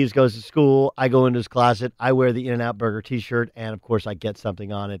 he leaves, goes to school. I go into his closet. I wear the In-N-Out Burger T-shirt, and, of course, I get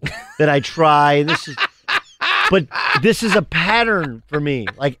something on it that I try. But this is a pattern for me.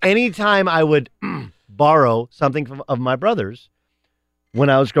 Anytime I would borrow something of my brother's when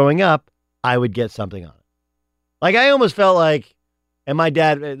I was growing up, I would get something on it. I almost felt and my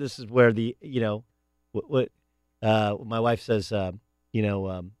dad, this is where what my wife says,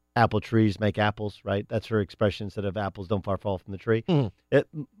 apple trees make apples, right? That's her expression. Instead of apples don't far fall from the tree.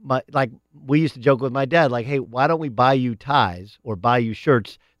 We used to joke with my dad, hey, why don't we buy you ties or buy you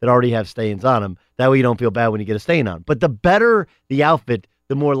shirts that already have stains on them? That way you don't feel bad when you get a stain on. But the better the outfit,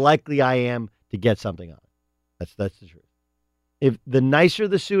 the more likely I am to get something on it. That's the truth. If the nicer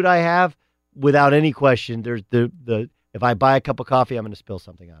the suit I have, without any question, there's if I buy a cup of coffee, I'm going to spill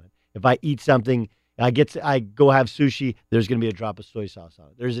something on it. If I eat something, I go have sushi, there's going to be a drop of soy sauce on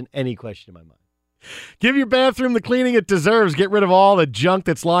it. There isn't any question in my mind. Give your bathroom the cleaning it deserves. Get rid of all the junk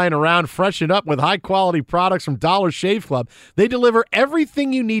that's lying around. Freshen up with high-quality products from Dollar Shave Club. They deliver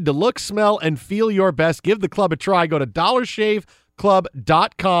everything you need to look, smell, and feel your best. Give the club a try. Go to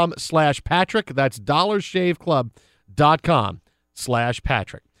dollarshaveclub.com/Patrick. That's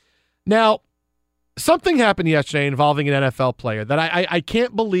dollarshaveclub.com/Patrick. Now, something happened yesterday involving an NFL player that I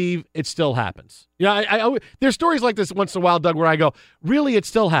can't believe it still happens. There's stories like this once in a while, Doug, where I go, really, it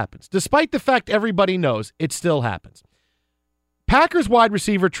still happens. Despite the fact everybody knows, it still happens. Packers wide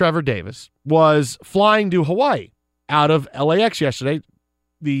receiver Trevor Davis was flying to Hawaii out of LAX yesterday,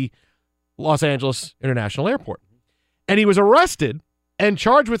 the Los Angeles International Airport. And he was arrested and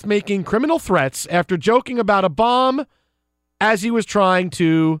charged with making criminal threats after joking about a bomb as he was trying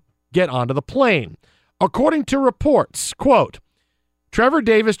to get onto the plane. According to reports, quote, Trevor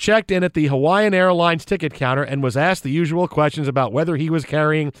Davis checked in at the Hawaiian Airlines ticket counter and was asked the usual questions about whether he was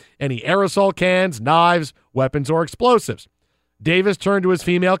carrying any aerosol cans, knives, weapons, or explosives. Davis turned to his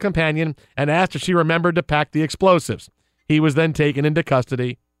female companion and asked if she remembered to pack the explosives. He was then taken into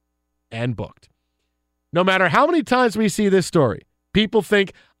custody and booked. No matter how many times we see this story, people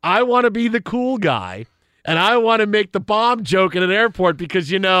think, I want to be the cool guy, and I want to make the bomb joke at an airport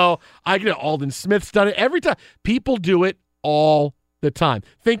because, Alden Smith's done it every time. People do it all the time.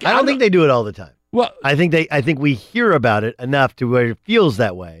 I don't think they do it all the time. Well, I think we hear about it enough to where it feels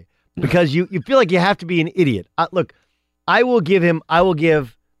that way because you feel like you have to be an idiot. Look, I will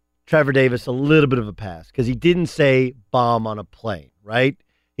give Trevor Davis a little bit of a pass because he didn't say bomb on a plane, right?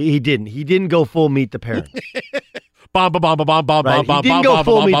 He didn't go full Meet the Parents. Bomb, bomb, bomb, bomb, bomb, right? bomb, He didn't bomb, go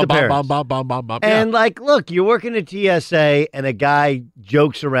full bomb, Meet bomb, the Parents. bomb, bomb, bomb, bomb, and look, you're working at TSA and a guy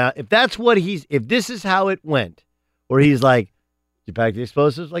jokes around. If this is how it went, where he's like, you pack the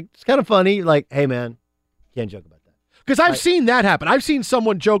explosives? Like, it's kind of funny. Like, hey, man, can't joke about that. Because I've seen that happen. I've seen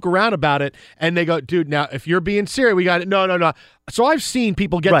someone joke around about it, and they go, dude, now, if you're being serious, we got it. No. So I've seen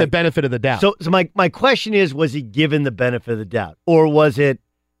people get the benefit of the doubt. So my question is, was he given the benefit of the doubt? Or was it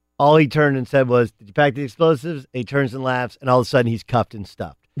all he turned and said was, did you pack the explosives? And he turns and laughs, and all of a sudden he's cuffed and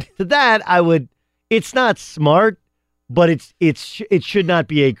stuffed. To that, it's not smart, but it should not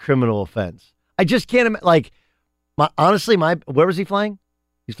be a criminal offense. I just can't imagine, where was he flying?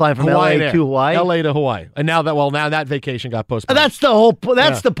 He's flying from Hawaii LA to Hawaii? LA to Hawaii. And now that vacation got postponed. That's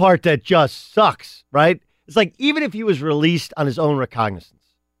the part that just sucks, right? It's like, even if he was released on his own recognizance,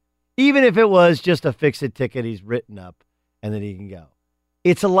 even if it was just a fix-it ticket he's written up and then he can go.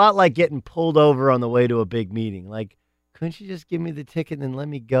 It's a lot like getting pulled over on the way to a big meeting. Like, couldn't you just give me the ticket and let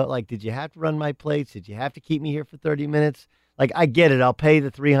me go? Like, did you have to run my plates? Did you have to keep me here for 30 minutes? Like, I get it. I'll pay the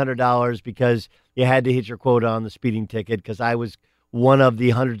 $300 because you had to hit your quota on the speeding ticket because I was one of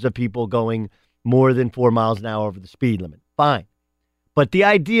the hundreds of people going more than 4 miles an hour over the speed limit. Fine. But the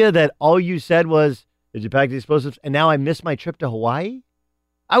idea that all you said was, did you pack the explosives? And now I missed my trip to Hawaii?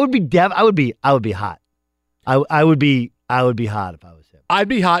 I would be hot. I would be hot if I was him. I'd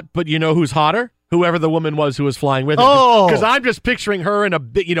be hot, but you know who's hotter? Whoever the woman was who was flying with him. Oh! Because I'm just picturing her in a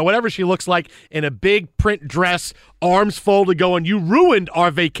big, whatever she looks like, in a big print dress, arms folded, going, you ruined our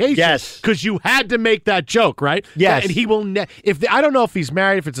vacation. Yes. Because you had to make that joke, right? Yes. And he will I don't know if he's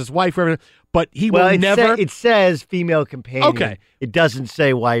married, if it's his wife, or whatever, but he will never. It says female companion. Okay. It doesn't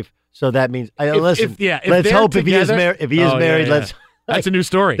say wife, so that means, let's hope together, if he is married, let's. That's a new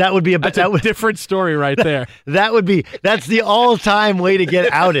story. That would be a different story right there. That's the all-time way to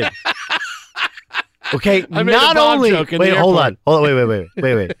get outed. Okay, I made a bomb joke in the hold airport. on.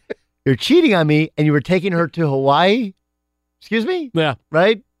 Wait. You're cheating on me, and you were taking her to Hawaii? Excuse me? Yeah.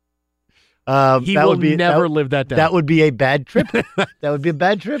 Right? He will never live that down. That would be a bad trip. That would be a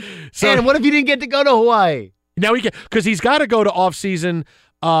bad trip. And what if you didn't get to go to Hawaii? Now he can, because he's got to go to off-season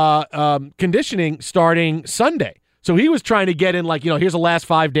conditioning starting Sunday. So he was trying to get in, here's the last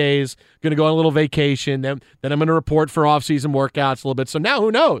 5 days, going to go on a little vacation, then I'm going to report for off-season workouts a little bit. So now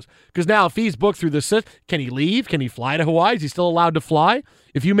who knows? Because now if he's booked through the system, can he leave? Can he fly to Hawaii? Is he still allowed to fly?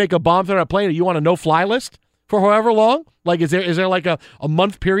 If you make a bomb threat on a plane, you want a no-fly list for however long? Like, is there like a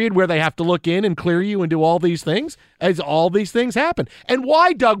month period where they have to look in and clear you and do all these things? As all these things happen. And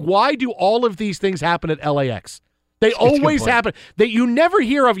why, Doug, why do all of these things happen at LAX? They always happen. You never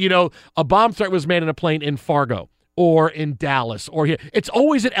hear of, a bomb threat was made in a plane in Fargo or in Dallas or here. It's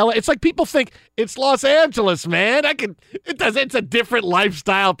always at LA. It's like people think it's Los Angeles, man. It's a different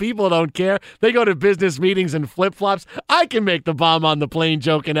lifestyle. People don't care. They go to business meetings in flip-flops. I can make the bomb on the plane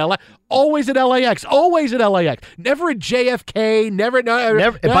joke in LA. Always at LAX. Always at LAX. Never at JFK. Never.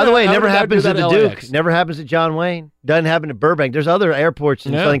 By the way, it never happens at the Duke. Never happens at John Wayne. Doesn't happen at Burbank. There's other airports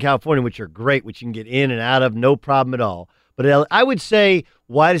in Southern California which are great, which you can get in and out of, no problem at all. But I would say,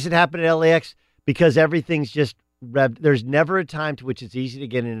 why does it happen at LAX? Because everything's just there's never a time to which it's easy to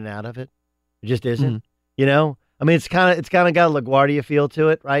get in and out of it. It just isn't. I mean, it's kind of got a LaGuardia feel to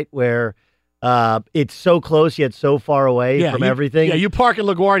it, right? Where it's so close yet so far away from everything. Yeah, you park in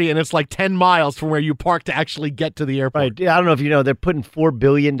LaGuardia and it's like 10 miles from where you park to actually get to the airport. Right. Yeah, I don't know if you know, they're putting $4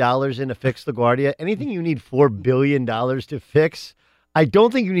 billion in to fix LaGuardia. Anything you need $4 billion to fix, I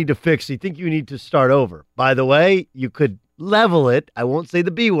don't think you need to fix. I think you need to start over. By the way, you could level it. I won't say the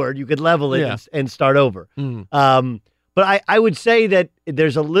B word. You could level it and start over. But I would say that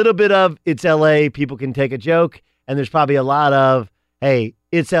there's a little bit of it's LA, people can take a joke, and there's probably a lot of, hey,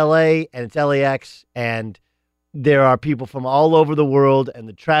 it's LA and it's LAX, and there are people from all over the world, and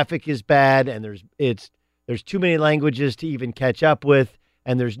the traffic is bad, and there's too many languages to even catch up with,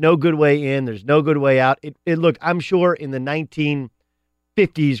 and there's no good way in, there's no good way out. Look, I'm sure in the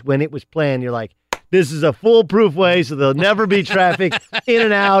 1950s when it was planned, you're like, this is a foolproof way, so there'll never be traffic in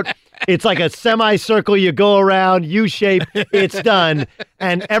and out. It's like a semicircle. You go around, U-shape, it's done,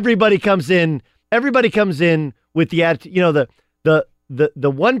 and everybody comes in. Everybody comes in with the attitude. You know,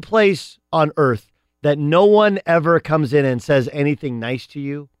 the one place on earth that no one ever comes in and says anything nice to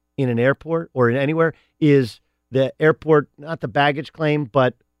you in an airport or in anywhere is the airport, not the baggage claim,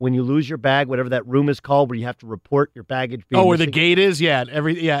 but when you lose your bag, whatever that room is called, where you have to report your baggage being where missing. the gate is,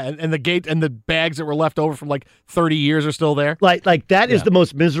 and the gate and the bags that were left over from like 30 years are still there. Like that is the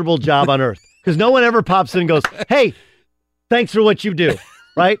most miserable job on earth, because no one ever pops in and goes, "Hey, thanks for what you do,"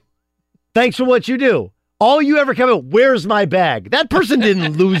 right? Thanks for what you do. All you ever come in, where's my bag? That person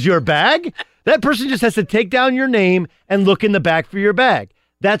didn't lose your bag. That person just has to take down your name and look in the back for your bag.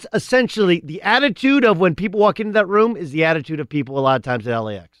 That's essentially the attitude of when people walk into that room is the attitude of people a lot of times at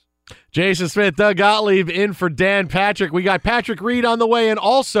LAX. Jason Smith, Doug Gottlieb in for Dan Patrick. We got Patrick Reed on the way, and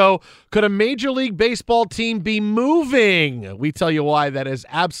also, could a Major League Baseball team be moving? We tell you why that is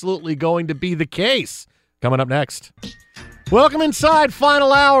absolutely going to be the case. Coming up next. Welcome inside,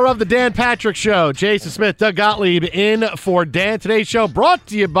 final hour of the Dan Patrick Show. Jason Smith, Doug Gottlieb in for Dan. Today's show brought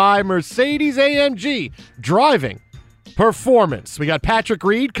to you by Mercedes-AMG Driving Performance. We got Patrick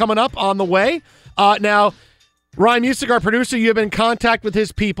Reed coming up on the way. Now, Ryan Music, our producer, you have been in contact with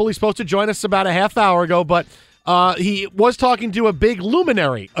his people. He's supposed to join us about a half hour ago, but he was talking to a big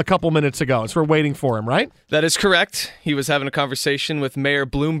luminary a couple minutes ago, so we're waiting for him, right? That is correct. He was having a conversation with Mayor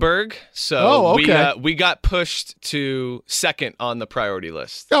Bloomberg, so we got pushed to second on the priority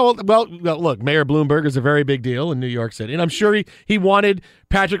list. Oh, well, look, Mayor Bloomberg is a very big deal in New York City, and I'm sure he wanted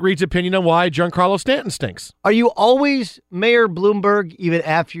Patrick Reed's opinion on why Giancarlo Stanton stinks. Are you always Mayor Bloomberg even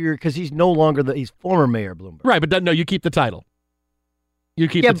after because he's no longer he's former Mayor Bloomberg? Right, but no, you keep the title. You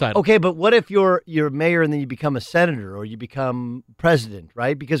keep the title. Okay, but what if you're mayor and then you become a senator or you become president,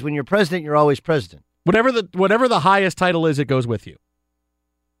 right? Because when you're president, you're always president. Whatever the highest title is, it goes with you.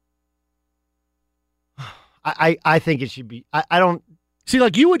 I think it should be. I don't see.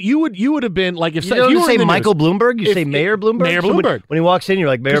 Like you would have been like if you don't if you say were Michael Bloomberg, you say Mayor Bloomberg. Mayor Bloomberg. When he walks in, you're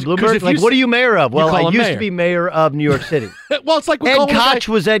like Mayor Bloomberg. Like, what are you mayor of? Well, I used to be mayor of New York City. Well, it's like Ed Koch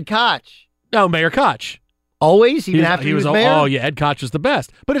was Ed Koch. No, Mayor Koch. Always, even after he was mayor? Oh, yeah, Ed Koch was the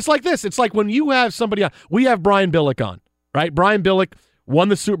best. But it's like this. It's like when you have somebody on. We have Brian Billick on, right? Brian Billick won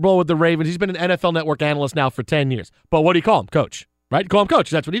the Super Bowl with the Ravens. He's been an NFL Network analyst now for 10 years. But what do you call him? Coach, right? Call him Coach.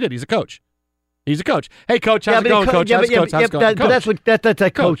 That's what he did. He's a coach. He's a coach. Hey, Coach, how's it going, Coach? How's it going? But that's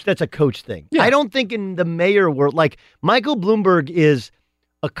a coach. That's a coach thing. Yeah. I don't think in the mayor world, like Michael Bloomberg is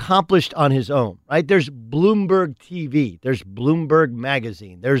accomplished on his own, right? There's Bloomberg TV. There's Bloomberg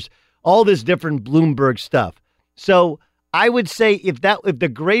Magazine. There's all this different Bloomberg stuff. So I would say if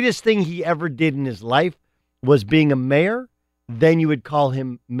the greatest thing he ever did in his life was being a mayor, then you would call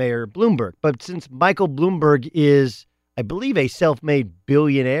him Mayor Bloomberg. But since Michael Bloomberg is, I believe, a self-made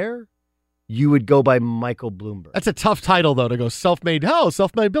billionaire, you would go by Michael Bloomberg. That's a tough title, though, to go self-made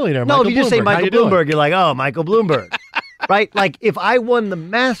billionaire. No, Michael if you just Bloomberg. say Michael Bloomberg, you're like, oh, Michael Bloomberg. Right? Like if I won the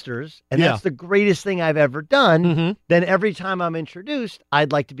Masters, and that's the greatest thing I've ever done, then every time I'm introduced,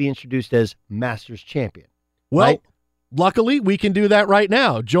 I'd like to be introduced as Masters champion. Well, luckily, we can do that right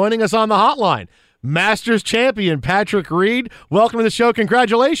now. Joining us on the hotline, Masters champion Patrick Reed. Welcome to the show.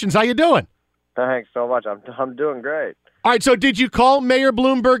 Congratulations. How you doing? Thanks so much. I'm doing great. All right, so did you call Mayor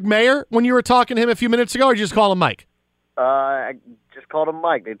Bloomberg Mayor when you were talking to him a few minutes ago, or did you just call him Mike? I just called him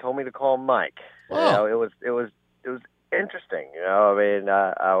Mike. They told me to call him Mike. Oh. You know, it was interesting. You know, I mean,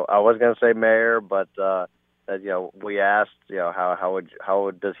 I was going to say Mayor, but you know, we asked, you know,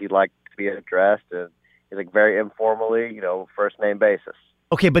 how does he like to be addressed, and he's like very informally, you know, first name basis.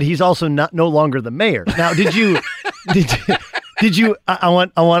 Okay, but he's also no longer the mayor. Now, did you I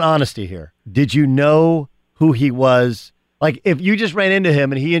want honesty here. Did you know who he was? Like, if you just ran into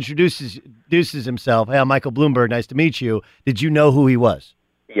him and he introduces himself, hey, I'm Michael Bloomberg, nice to meet you. Did you know who he was?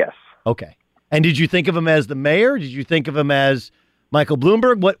 Yes. Okay. And did you think of him as the mayor? Did you think of him as Michael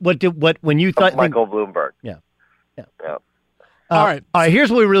Bloomberg? What when you thought Michael Bloomberg? Yeah. All right.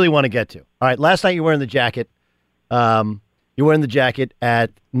 Here's what we really want to get to. All right. Last night you were wearing the jacket. You're wearing the jacket at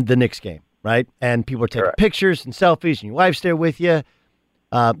the Knicks game, right? And people were taking pictures and selfies, and your wife's there with you.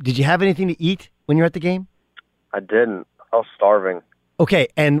 Did you have anything to eat when you were at the game? I didn't. I was starving. Okay,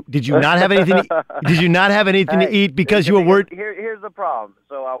 and did you not have anything? Did you not have anything to eat because you were worried? Here's the problem.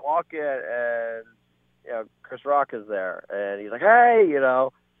 So I walk in, and you know, Chris Rock is there, and he's like, "Hey," you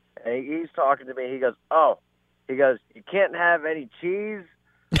know, and he's talking to me. He goes, "Oh," He goes, you can't have any cheese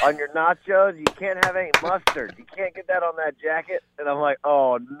on your nachos. You can't have any mustard. You can't get that on that jacket. And I'm like,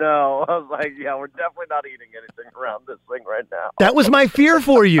 oh, no. I was like, yeah, we're definitely not eating anything around this thing right now. That was my fear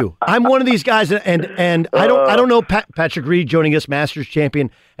for you. I'm one of these guys, and I don't know Patrick Reed joining us, Masters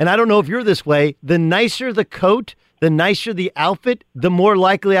champion, and I don't know if you're this way. The nicer the coat, the nicer the outfit, the more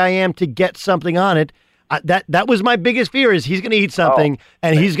likely I am to get something on it. That was my biggest fear, is he's going to eat something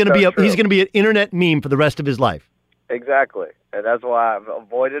and he's going to be an internet meme for the rest of his life. Exactly. And that's why I've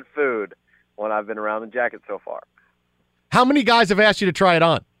avoided food when I've been around the jacket so far. How many guys have asked you to try it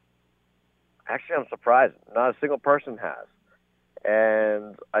on? Actually, I'm surprised. Not a single person has.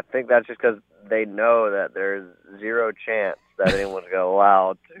 And I think that's just because they know that there's zero chance that anyone's going to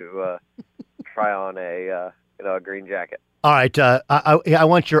allow to try on a green jacket. All right. I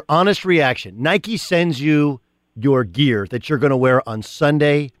want your honest reaction. Nike sends you your gear that you're going to wear on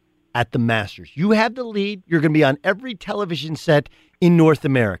Sunday at the Masters. You have the lead. You're going to be on every television set in North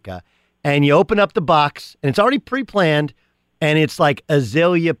America. And you open up the box, and it's already pre-planned, and it's like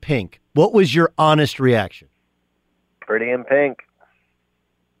azalea pink. What was your honest reaction? Pretty in pink.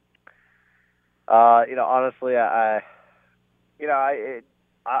 Honestly, I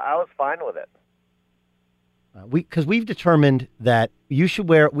was fine with it. Because we've determined that you should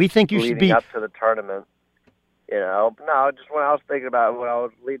wear. We think you should be leading up to the tournament. Just when I was thinking about it, when I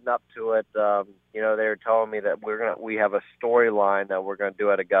was leading up to it, they were telling me that we have a storyline that we're gonna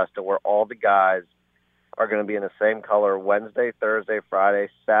do at Augusta where all the guys are gonna be in the same color Wednesday, Thursday, Friday,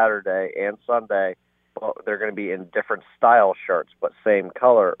 Saturday, and Sunday. Well, they're gonna be in different style shirts, but same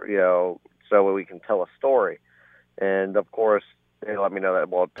color. So we can tell a story. And of course, they let me know that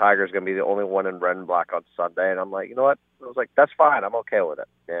Tiger's gonna be the only one in red and black on Sunday, and I'm like, you know what? I was like, that's fine. I'm okay with it.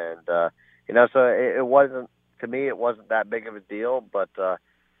 And so it wasn't. To me, it wasn't that big of a deal, but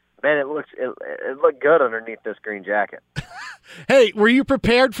man, it looked good underneath this green jacket. Hey, were you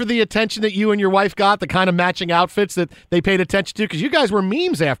prepared for the attention that you and your wife got, the kind of matching outfits that they paid attention to? Because you guys were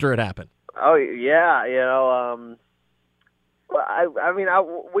memes after it happened. Oh, yeah,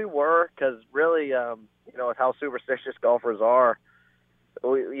 we were, because really, with how superstitious golfers are,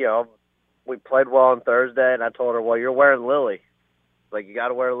 we played well on Thursday, and I told her, well, you're wearing lily. Like, you got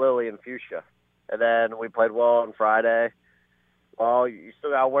to wear lily and fuchsia. And then we played well on Friday. Well, you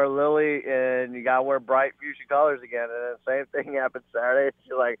still got to wear lily, and you got to wear bright fuchsia colors again. And then same thing happened Saturday.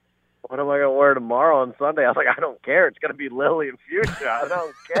 She's like, what am I going to wear tomorrow on Sunday? I was like, I don't care. It's going to be lily and fuchsia. I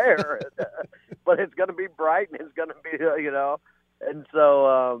don't care. But it's going to be bright, and it's going to be, And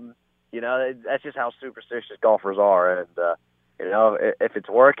so, that's just how superstitious golfers are. And, if it's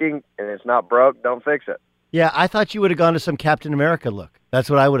working and it's not broke, don't fix it. Yeah, I thought you would have gone to some Captain America look. That's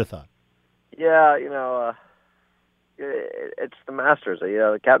what I would have thought. Yeah, it's the Masters.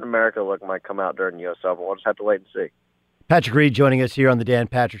 The Captain America look might come out during the U.S. Open. We'll just have to wait and see. Patrick Reed joining us here on the Dan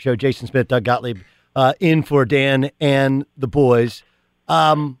Patrick Show. Jason Smith, Doug Gottlieb in for Dan and the boys.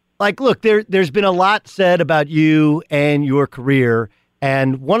 Look, there's been a lot said about you and your career,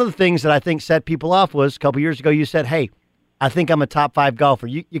 and one of the things that I think set people off was a couple years ago you said, hey, I think I'm a top 5 golfer.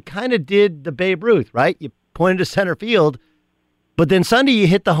 You kind of did the Babe Ruth, right? You pointed to center field, but then Sunday you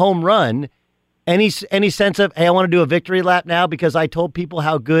hit the home run. Any sense of, hey, I want to do a victory lap now because I told people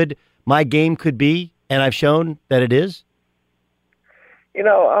how good my game could be, and I've shown that it is? It's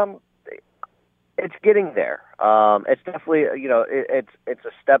getting there. It's definitely, it's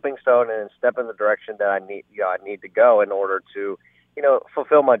a stepping stone and a step in the direction that I need to go in order to,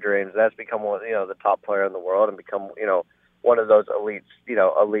 fulfill my dreams. That's become one, the top player in the world and become, one of those elites in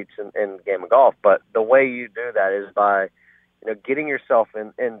the game of golf. But the way you do that is by, getting yourself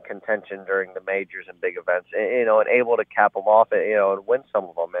in contention during the majors and big events, and able to cap them off, and win some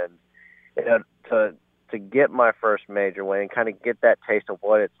of them. And, to get my first major win and kind of get that taste of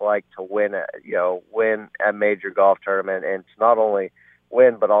what it's like to win a major golf tournament, and to not only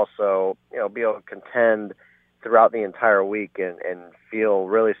win, but also, be able to contend throughout the entire week and feel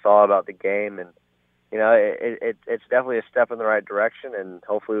really solid about the game. And, it's definitely a step in the right direction, and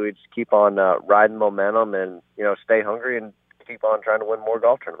hopefully we just keep on riding momentum and, stay hungry and keep on trying to win more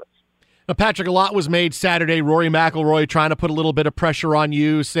golf tournaments. Now, Patrick, a lot was made Saturday. Rory McIlroy trying to put a little bit of pressure on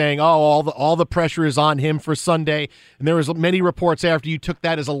you, saying, all the pressure is on him for Sunday. And there was many reports after you took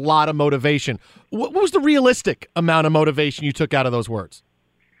that as a lot of motivation. What was the realistic amount of motivation you took out of those words?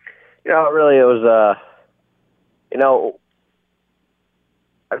 Really it was,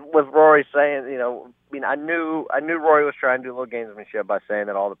 with Rory saying, I knew Rory was trying to do a little gamesmanship by saying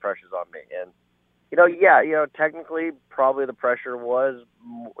that all the pressure's on me. And, technically, probably the pressure was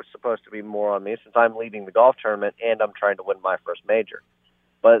supposed to be more on me since I'm leading the golf tournament and I'm trying to win my first major.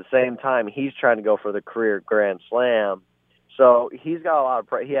 but at the same time, he's trying to go for the career Grand Slam. So he's got a lot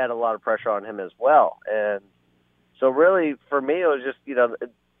of he had a lot of pressure on him as well. And so really, for me, it was just,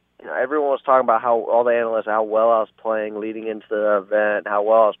 everyone was talking about how all the analysts, how well I was playing leading into the event, how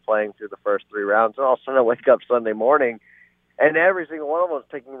well I was playing through the first 3 rounds. And all of a sudden I wake up Sunday morning, and every single one of them was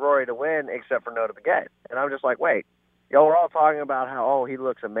picking Rory to win except for Nota Begay. And I'm just like, wait, we're all talking about how, he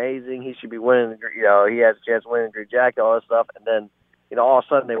looks amazing. He should be winning, he has a chance to win the Green Jacket, all this stuff. And then, all of a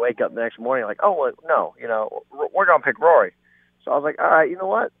sudden they wake up the next morning like, oh, well, no, we're going to pick Rory. So I was like, all right, you know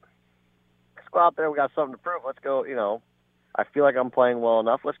what? Let's go out there. We got something to prove. Let's go, I feel like I'm playing well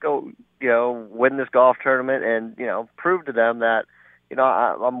enough. Let's go, win this golf tournament and, prove to them that,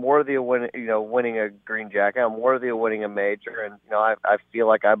 I'm worthy of winning a Green Jacket. I'm worthy of winning a major. And, I feel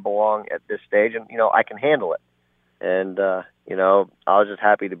like I belong at this stage and, I can handle it. And, I was just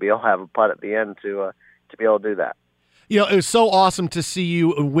happy to be able to have a putt at the end to be able to do that. It was so awesome to see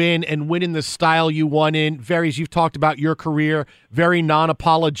you win and win in the style you won in. As you've talked about your career, very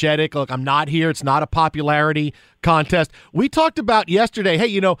non-apologetic. Look, I'm not here. It's not a popularity contest. We talked about yesterday,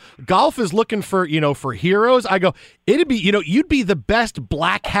 hey, golf is looking for, for heroes. I go, it'd be, you'd be the best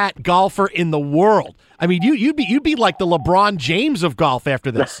black hat golfer in the world. I mean, you'd be like the LeBron James of golf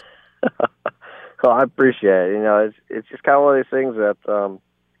after this. Well, I appreciate it. It's just kind of one of these things that,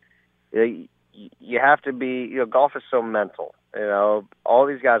 you have to be, golf is so mental. All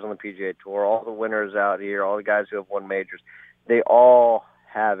these guys on the PGA Tour, all the winners out here, all the guys who have won majors, they all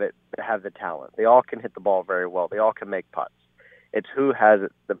have the talent. They all can hit the ball very well. They all can make putts. It's who has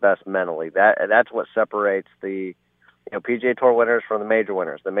it the best mentally. That's what separates the PGA Tour winners from the major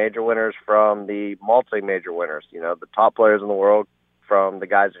winners from the multi-major winners, the top players in the world from the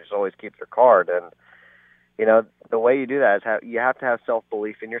guys who just always keep their card. And the way you do that is you have to have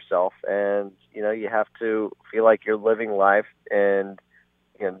self-belief in yourself, and, you have to feel like you're living life and,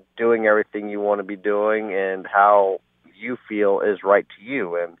 doing everything you want to be doing and how you feel is right to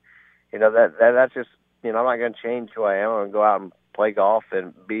you. And, that's just, I'm not going to change who I am. I'm going to go out and play golf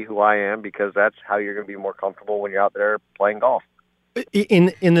and be who I am, because that's how you're going to be more comfortable when you're out there playing golf.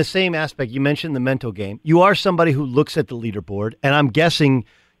 In the same aspect, you mentioned the mental game. You are somebody who looks at the leaderboard, and I'm guessing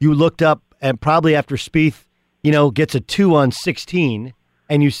you looked up and probably after Spieth, gets a 2 on 16,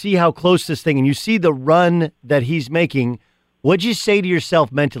 and you see how close this thing, and you see the run that he's making. What'd you say to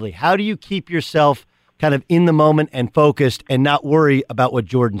yourself mentally? How do you keep yourself kind of in the moment and focused and not worry about what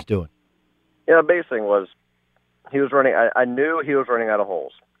Jordan's doing? The biggest thing was he was running. I knew he was running out of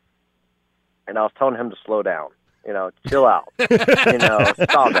holes, and I was telling him to slow down. Chill out.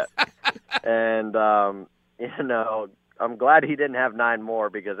 Stop it. And I'm glad he didn't have 9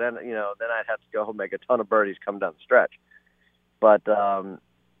 more, because then I'd have to go make a ton of birdies come down the stretch. But, the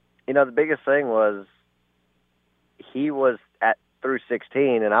biggest thing was he was through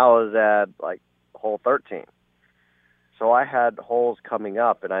 16 and I was at like hole 13. So I had holes coming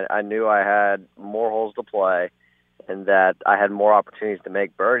up, and I knew I had more holes to play and that I had more opportunities to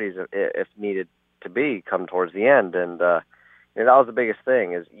make birdies if needed to be come towards the end. And, that was the biggest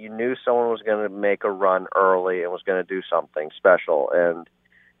thing, is you knew someone was going to make a run early and was going to do something special. And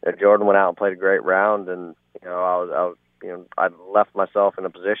Jordan went out and played a great round, and I left myself in a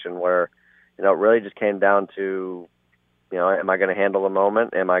position where it really just came down to am I going to handle the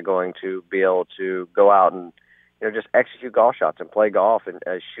moment? Am I going to be able to go out and just execute golf shots and play golf and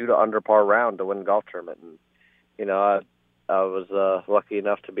shoot an under par round to win the golf tournament? And I was lucky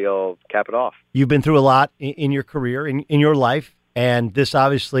enough to be able to cap it off. You've been through a lot in your career, in your life, and this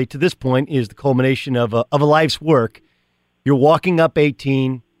obviously, to this point, is the culmination of a life's work. You're walking up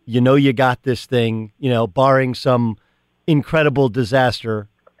 18. You got this thing, barring some incredible disaster.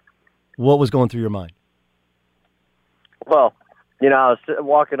 What was going through your mind? Well, I was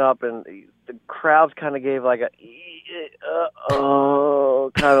walking up, and the crowds kind of gave like a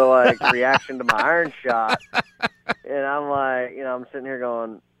kind of like reaction to my iron shot. And I'm like, I'm sitting here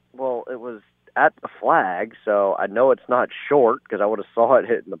going, well, it was at the flag, so I know it's not short because I would have saw it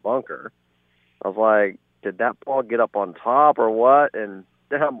hit in the bunker. I was like, did that ball get up on top or what? And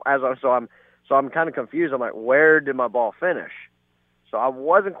then I'm kind of confused. I'm like, where did my ball finish? So I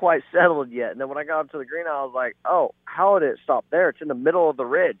wasn't quite settled yet. And then when I got up to the green, I was like, oh, how did it stop there? It's in the middle of the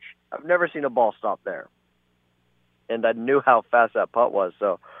ridge. I've never seen a ball stop there. And I knew how fast that putt was.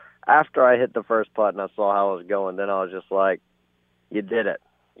 So after I hit the first putt and I saw how it was going, then I was just like, you did it.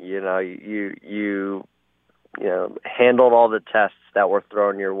 You handled all the tests that were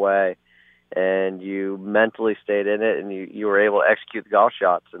thrown your way, and you mentally stayed in it, and you were able to execute the golf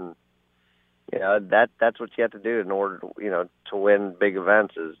shots. And that's what you have to do in order to win big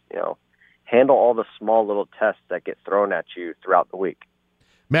events, is handle all the small little tests that get thrown at you throughout the week.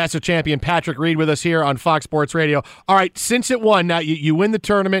 Master champion Patrick Reed with us here on Fox Sports Radio. All right, since it won, now you win the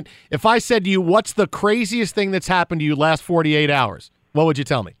tournament. If I said to you, what's the craziest thing that's happened to you last 48 hours, what would you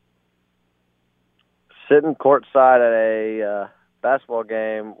tell me? Sitting courtside at a basketball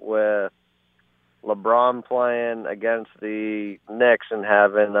game with LeBron playing against the Knicks and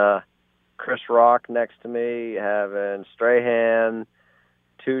having Chris Rock next to me, having Strahan,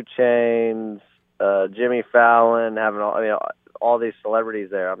 2 Chainz, Jimmy Fallon, having all these celebrities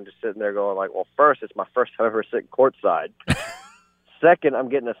there. I'm just sitting there going like, well, first, it's my first time ever sitting courtside. Second, I'm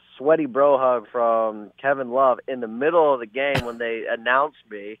getting a sweaty bro hug from Kevin Love in the middle of the game when they announced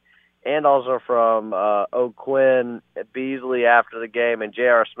me, and also from O'Quinn, Beasley after the game, and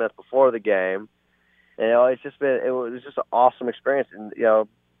J.R. Smith before the game. And, it was just an awesome experience. And,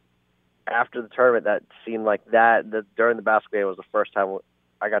 after the tournament, that seemed like during the basketball game was the first time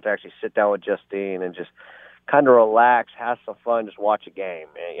I got to actually sit down with Justine and just kind of relax, have some fun, just watch a game,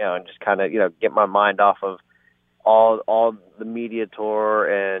 and just kind of, get my mind off of all the media tour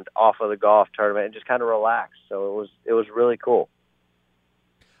and off of the golf tournament and just kind of relax. So it was really cool.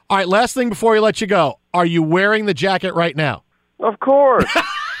 All right, last thing before we let you go. Are you wearing the jacket right now? Of course.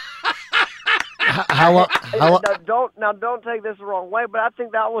 How long? Don't take this the wrong way, but I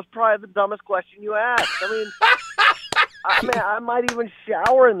think that was probably the dumbest question you asked. I might even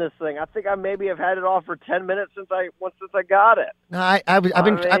shower in this thing. I think I maybe have had it off for 10 minutes since I got it. No, I've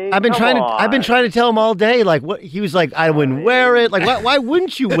been trying to tell him all day. Like what he was like, I wouldn't wear it. Like why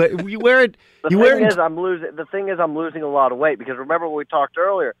wouldn't you wear it? You wear it. The thing is, I'm losing a lot of weight because remember when we talked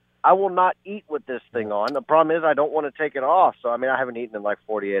earlier. I will not eat with this thing on. The problem is I don't want to take it off. So, I haven't eaten in like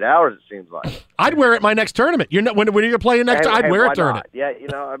 48 hours, it seems like. I'd wear it my next tournament. When you're playing next, I'd wear it during it. Yeah, if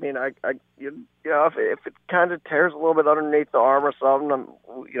it kind of tears a little bit underneath the arm or something,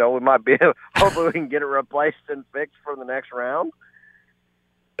 we might be, hopefully we can get it replaced and fixed for the next round.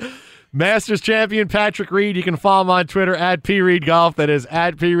 Masters champion Patrick Reed. You can follow him on Twitter at @PReedGolf. That is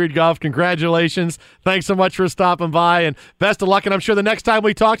 @PReedGolf. Congratulations. Thanks so much for stopping by, and best of luck. And I'm sure the next time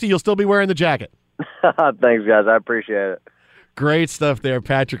we talk to you, you'll still be wearing the jacket. Thanks, guys. I appreciate it. Great stuff there,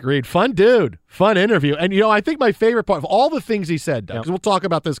 Patrick Reed. Fun dude. Fun interview. And, I think my favorite part of all the things he said, Doug, because we'll talk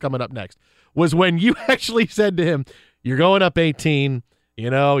about this coming up next, was when you actually said to him, you're going up 18, you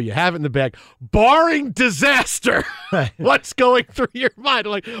have it in the bag. Barring disaster, what's going through your mind?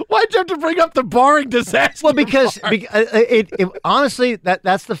 Like, why'd you have to bring up the barring disaster? Well, because honestly,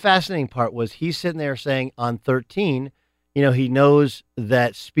 that's the fascinating part was he's sitting there saying on 13, he knows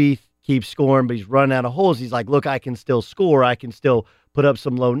that Spieth keeps scoring, but he's running out of holes. He's like, look, I can still score. I can still put up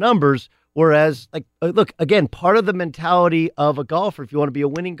some low numbers. Whereas, look, again, part of the mentality of a golfer, if you want to be a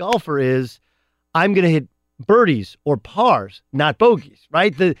winning golfer, is I'm going to hit birdies or pars, not bogeys,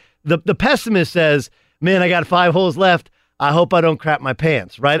 right? The pessimist says, man, I got 5 holes left. I hope I don't crap my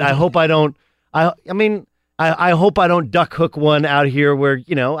pants, right? I hope I don't, I hope I don't duck hook one out here where,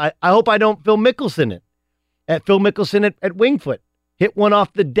 I hope I don't Phil Mickelson at Winged Foot, hit one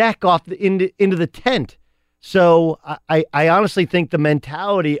off the deck, into the tent. So I honestly think the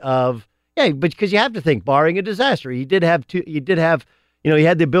mentality of, but because you have to think, barring a disaster, he had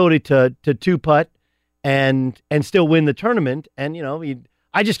the ability to 2-putt, and still win the tournament. And,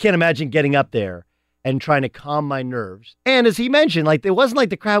 I just can't imagine getting up there and trying to calm my nerves. And as he mentioned, it wasn't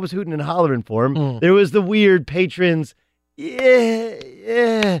like the crowd was hooting and hollering for him. There was the weird patrons,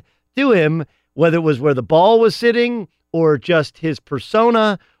 to him, whether it was where the ball was sitting or just his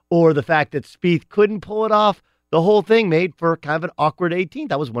persona or the fact that Spieth couldn't pull it off. The whole thing made for kind of an awkward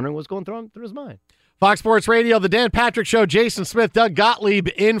 18th. I was wondering what was going through his mind. Fox Sports Radio, The Dan Patrick Show, Jason Smith, Doug Gottlieb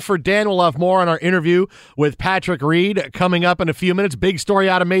in for Dan. We'll have more on our interview with Patrick Reed coming up in a few minutes. Big story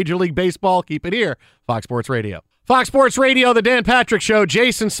out of Major League Baseball. Keep it here, Fox Sports Radio. Fox Sports Radio, The Dan Patrick Show,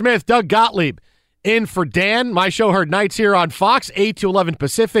 Jason Smith, Doug Gottlieb in for Dan. My show heard nights here on Fox, 8 to 11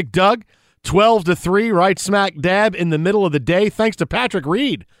 Pacific. Doug, 12 to 3, right smack dab in the middle of the day. Thanks to Patrick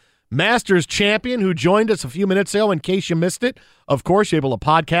Reed, Masters champion, who joined us a few minutes ago. In case you missed it, of course, you're able to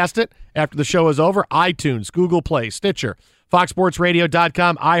podcast it after the show is over. iTunes, Google Play, Stitcher,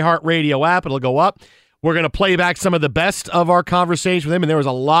 foxsportsradio.com, iHeartRadio app. It'll go up. We're going to play back some of the best of our conversation with him, and there was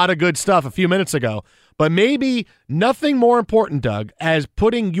a lot of good stuff a few minutes ago. But maybe nothing more important, Doug, as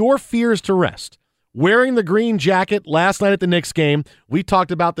putting your fears to rest. Wearing the green jacket last night at the Knicks game, we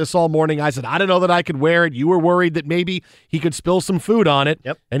talked about this all morning. I said, I don't know that I could wear it. You were worried that maybe he could spill some food on it.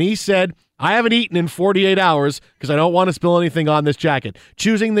 Yep. And he said, I haven't eaten in 48 hours because I don't want to spill anything on this jacket.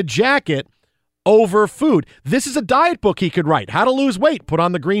 Choosing the jacket over food. This is a diet book he could write. How to lose weight. Put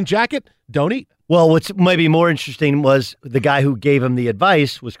on the green jacket. Don't eat. Well, what's maybe more interesting was the guy who gave him the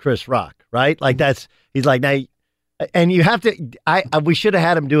advice was Chris Rock, right? He's like, now, And you have to. We should have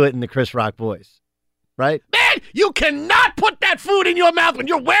had him do it in the Chris Rock voice, right? Man, you cannot put that food in your mouth when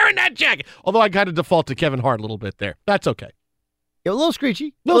you're wearing that jacket. Although I got to default to Kevin Hart a little bit there. That's okay. Yeah, a little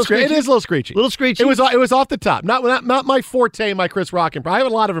screechy. It is a little screechy. Little screechy. It was off the top. Not my forte, my Chris Rock impression. I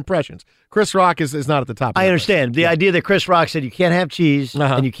have a lot of impressions. Chris Rock is not at the top. I understand. The idea that Chris Rock said you can't have cheese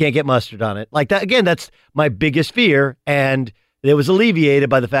and you can't get mustard on it. Like that, again, that's my biggest fear. And it was alleviated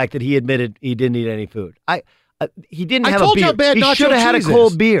by the fact that he admitted he didn't eat any food. He didn't have a beer. I told you how bad he should have had a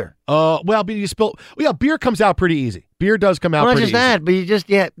cold beer. Well, but you spill. Well, yeah, beer comes out pretty easy. Beer does come out pretty easy. Not just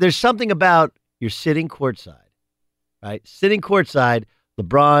that, but there's something about you're sitting courtside, right? Sitting courtside,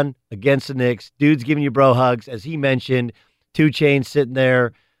 LeBron against the Knicks, dudes giving you bro hugs, as he mentioned, 2 Chainz sitting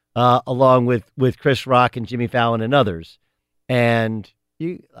there along with Chris Rock and Jimmy Fallon and others. And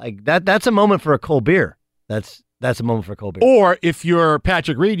you like that's a moment for a cold beer. That's a moment for a cold beer. Or if you're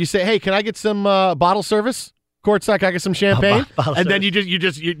Patrick Reed, you say, "Hey, can I get some bottle service? Courtside, can I get some champagne?" And then you're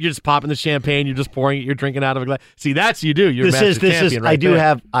just popping the champagne. You're just pouring it. You're drinking out of a glass. See, that's you do. You're master champion. Right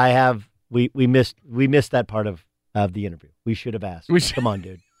We missed that part of the interview. We should have asked. Come on,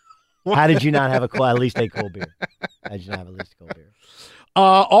 dude. How did you not have at least a cold beer? How did you not have at least a cold beer?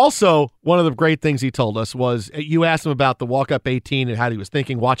 Also, one of the great things he told us was you asked him about the walk-up 18 and how he was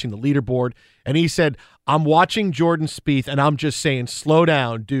thinking, watching the leaderboard, and he said, "I'm watching Jordan Spieth, and I'm just saying, slow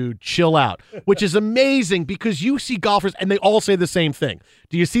down, dude, chill out," which is amazing because you see golfers, and they all say the same thing.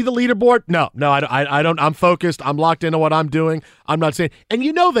 Do you see the leaderboard? No, I don't. I'm focused. I'm locked into what I'm doing. I'm not saying, and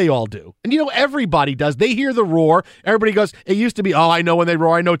they all do, and everybody does. They hear the roar. Everybody goes, it used to be, oh, I know when they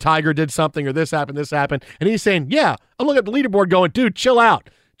roar. I know Tiger did something or this happened, and he's saying, yeah, I'm looking at the leaderboard going, dude, chill out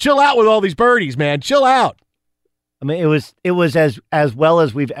with all these birdies, man, chill out. I mean, it was as well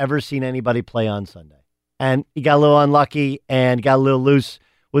as we've ever seen anybody play on Sunday. And he got a little unlucky and got a little loose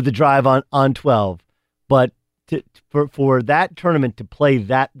with the drive on 12. But for that tournament to play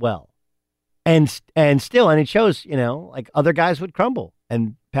that well, and still, and it shows, like other guys would crumble,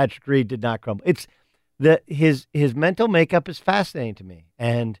 and Patrick Reed did not crumble. It's his mental makeup is fascinating to me,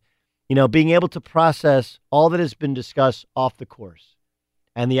 and being able to process all that has been discussed off the course,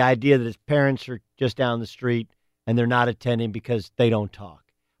 and the idea that his parents are just down the street and they're not attending because they don't talk.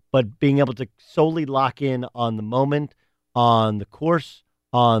 But being able to solely lock in on the moment, on the course,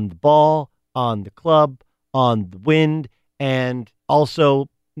 on the ball, on the club, on the wind, and also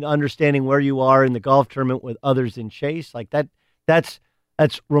understanding where you are in the golf tournament with others in chase, like that's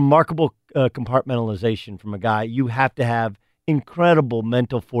remarkable compartmentalization from a guy. You have to have incredible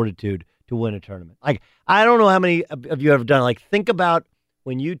mental fortitude to win a tournament. Like, I don't know how many of you have ever done it. Like, think about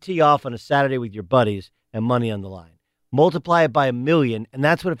when you tee off on a Saturday with your buddies and money on the line. Multiply it by 1 million, and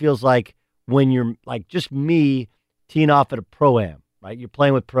that's what it feels like when you're like just me teeing off at a pro-am, right? You're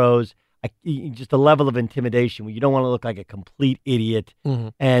playing with pros. Just a level of intimidation where you don't want to look like a complete idiot,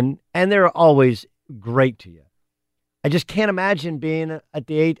 and they're always great to you. I just can't imagine being at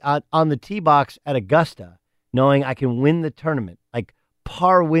the on the tee box at Augusta, knowing I can win the tournament. Like,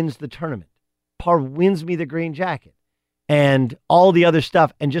 par wins the tournament. Par wins me the green jacket, and all the other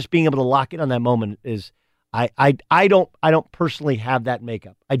stuff, and just being able to lock in on that moment is. I don't personally have that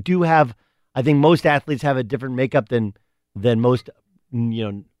makeup. I do have. I think most athletes have a different makeup than most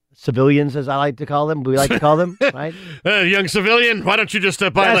civilians, as I like to call them. We like to call them, right? Young civilian, why don't you just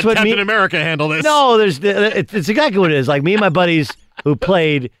let Captain America handle this? No, it's exactly what it is. Like, me and my buddies who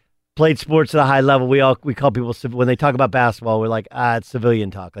played sports at a high level, we call people, when they talk about basketball, we're like, it's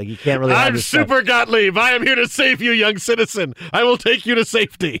civilian talk. Like, you can't really have this Super stuff. Gottlieb. I am here to save you, young citizen. I will take you to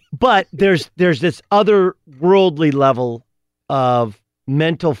safety. But there's this other worldly level of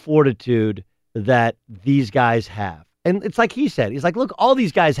mental fortitude that these guys have. And it's like he said, he's like, look, all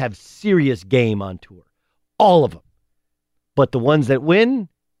these guys have serious game on tour. All of them. But the ones that win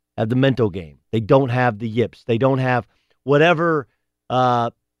have the mental game. They don't have the yips. They don't have whatever,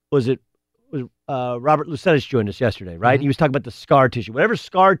 Robert Lucetis joined us yesterday, right? Mm-hmm. He was talking about the scar tissue. Whatever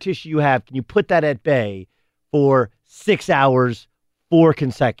scar tissue you have, can you put that at bay for 6 hours, 4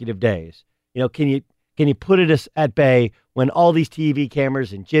 consecutive days? Can you put it at bay when all these TV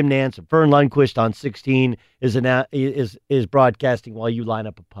cameras and Jim Nantz and Vern Lundquist on 16 is broadcasting while you line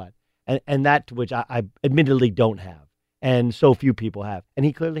up a putt? And that to which I admittedly don't have, and so few people have, and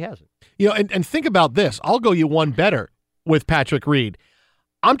he clearly hasn't. And think about this. I'll go you one better with Patrick Reed.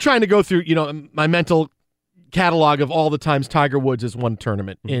 I'm trying to go through, my mental catalog of all the times Tiger Woods has won a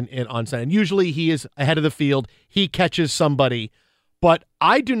tournament on Sunday. And usually he is ahead of the field. He catches somebody. But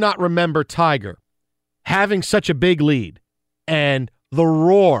I do not remember Tiger having such a big lead and the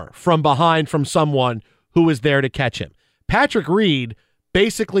roar from behind from someone who was there to catch him. Patrick Reed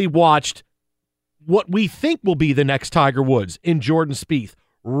basically watched what we think will be the next Tiger Woods in Jordan Spieth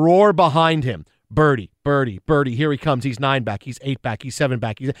roar behind him. Birdie, birdie, birdie. Here he comes. He's 9 back. He's 8 back. He's 7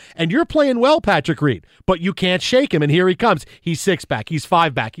 back. And you're playing well, Patrick Reed, but you can't shake him. And here he comes. He's 6 back. He's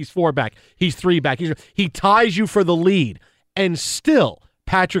 5 back. He's 4 back. He's 3 back. He ties you for the lead. And still,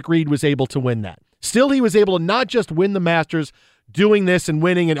 Patrick Reed was able to win that. Still, he was able to not just win the Masters, doing this and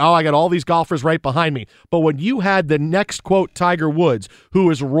winning, and I got all these golfers right behind me. But when you had the next, quote, Tiger Woods, who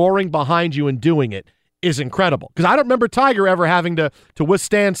is roaring behind you and doing it, is incredible. Because I don't remember Tiger ever having to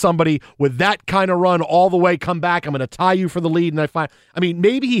withstand somebody with that kind of run all the way, come back, I'm going to tie you for the lead, and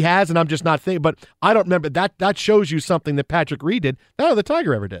maybe he has, and I'm just not thinking, but I don't remember. That shows you something that Patrick Reed did, that other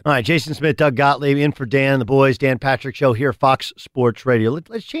Tiger ever did. All right, Jason Smith, Doug Gottlieb, in for Dan, the boys, Dan Patrick Show here, Fox Sports Radio.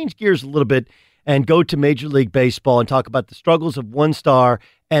 Let's change gears a little bit and go to Major League Baseball and talk about the struggles of one star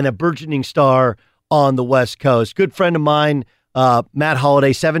and a burgeoning star on the West Coast. Good friend of mine, Matt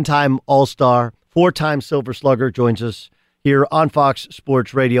Holliday, 7-time All-Star, 4-time Silver Slugger, joins us here on Fox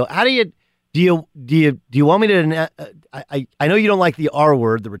Sports Radio. How do you want me to? I know you don't like the R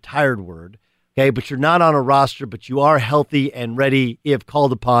word, the retired word, okay? But you're not on a roster, but you are healthy and ready if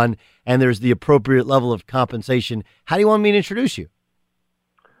called upon, and there's the appropriate level of compensation. How do you want me to introduce you?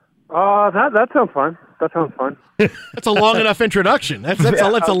 That sounds fun. That sounds fun. That's a long enough introduction. That's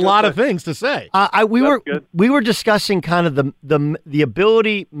a lot of things to say. We were discussing kind of the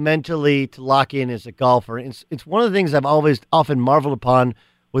ability mentally to lock in as a golfer. It's one of the things I've often marveled upon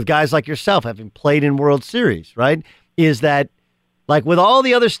with guys like yourself, having played in World Series, right? Is that, like, with all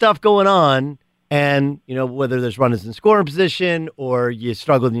the other stuff going on, and whether there's runners in scoring position or you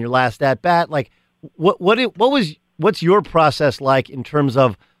struggled in your last at bat, like what's your process like in terms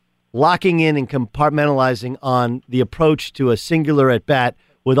of locking in and compartmentalizing on the approach to a singular at-bat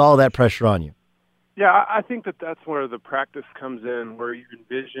with all that pressure on you? Yeah, I think that's where the practice comes in, where you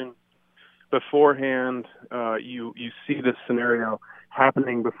envision beforehand, you see this scenario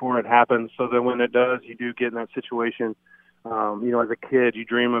happening before it happens, so that when it does, you do get in that situation. As a kid, you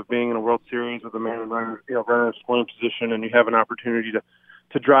dream of being in a World Series with a man runner in scoring position, and you have an opportunity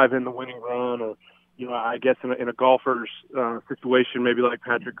to drive in the winning run, or I guess in a golfer's situation, maybe like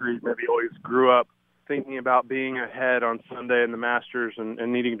Patrick Reed, maybe always grew up thinking about being ahead on Sunday in the Masters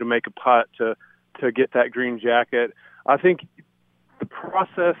and needing to make a putt to get that green jacket. I think the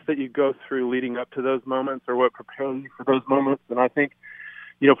process that you go through leading up to those moments are what prepares you for those moments. And I think,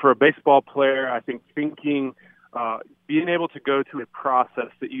 for a baseball player, I think being able to go through a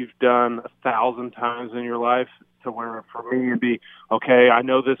process that you've done 1,000 times in your life, to where for me it'd be, okay, I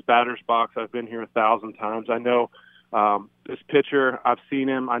know this batter's box. I've been here 1,000 times. I know this pitcher. I've seen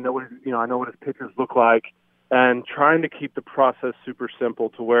him. I know what his pitchers look like, and trying to keep the process super simple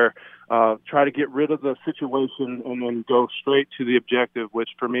to where try to get rid of the situation and then go straight to the objective. Which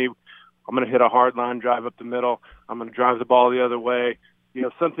for me, I'm going to hit a hard line drive up the middle. I'm going to drive the ball the other way.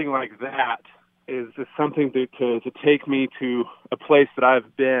 Something like that is something to take me to a place that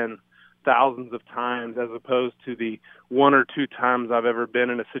I've been thousands of times, as opposed to the 1 or 2 times I've ever been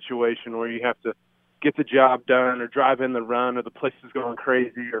in a situation where you have to get the job done or drive in the run, or the place is going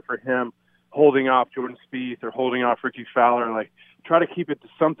crazy, or for him holding off Jordan Spieth or holding off Ricky Fowler. Like, try to keep it to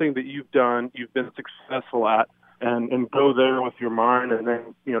something that you've been successful at, and go there with your mind, and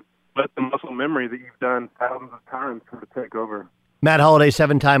then let the muscle memory that you've done thousands of times sort of take over. Matt Holliday,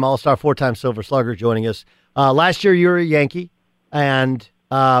 7-time All-Star, 4-time Silver Slugger, joining us. Last year you were a Yankee, and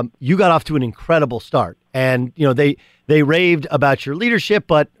you got off to an incredible start, and they raved about your leadership.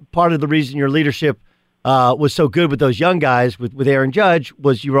 But part of the reason your leadership was so good with those young guys, with Aaron Judge,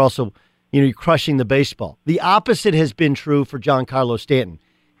 was you were also you're crushing the baseball. The opposite has been true for Giancarlo Stanton.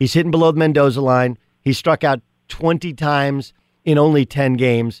 He's hitting below the Mendoza line. He struck out 20 times in only 10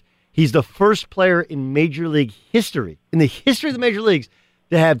 games. He's the first player in Major League history, in the history of the Major Leagues,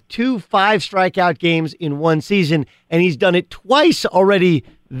 to have 2 5-strikeout games in one season, and he's done it twice already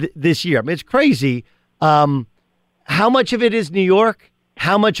this year. I mean, it's crazy. How much of it is New York?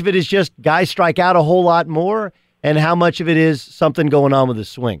 How much of it is just guys strike out a whole lot more? And how much of it is something going on with his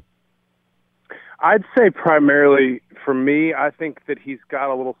swing? I'd say primarily, for me, I think that he's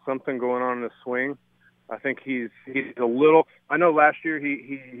got a little something going on in his swing. I think he's a little. I know last year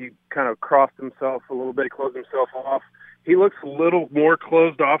he kind of crossed himself a little bit, closed himself off. He looks a little more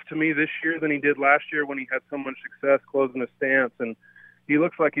closed off to me this year than he did last year when he had so much success closing his stance. And he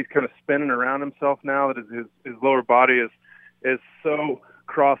looks like he's kind of spinning around himself now that his lower body is so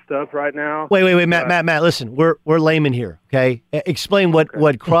crossed up right now. Wait, Matt, listen, we're laymen here, okay? Explain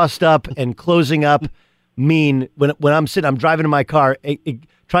what crossed up and closing up mean when I'm driving in my car.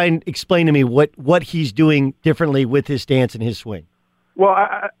 Try and explain to me what he's doing differently with his stance and his swing. Well,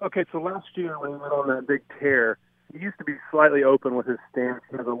 okay, so last year when he went on that big tear, he used to be slightly open with his stance.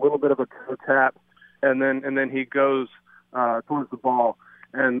 He has a little bit of a toe tap, and then he goes towards the ball.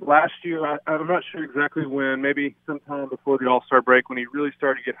 And last year, I'm not sure exactly when, maybe sometime before the All-Star break, when he really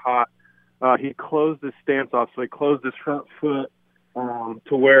started to get hot, he closed his stance off. So he closed his front foot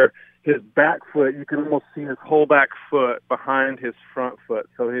to where his back foot, you can almost see his whole back foot behind his front foot.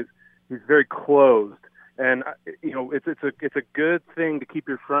 So he's very closed. And, it's a good thing to keep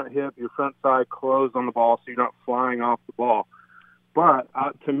your front hip, your front side closed on the ball so you're not flying off the ball. But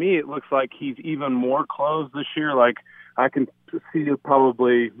to me, it looks like he's even more closed this year. Like, I can see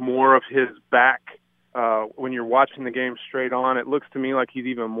probably more of his back when you're watching the game straight on. It looks to me like he's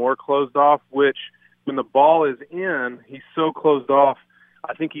even more closed off, which when the ball is in, he's so closed off,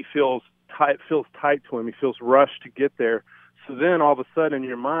 I think he feels tight to him. He feels rushed to get there. So then all of a sudden in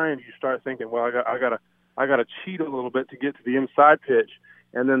your mind, you start thinking, well, I got to cheat a little bit to get to the inside pitch.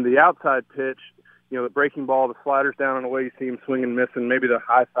 And then the outside pitch, the breaking ball, the sliders down and away, you see him swing and miss, and maybe the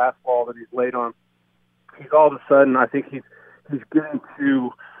high fastball that he's late on. He's all of a sudden, I think he's getting to,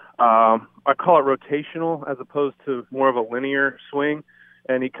 I call it rotational as opposed to more of a linear swing.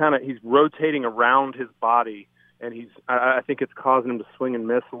 And he's rotating around his body, and I think it's causing him to swing and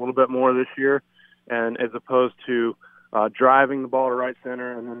miss a little bit more this year, and as opposed to driving the ball to right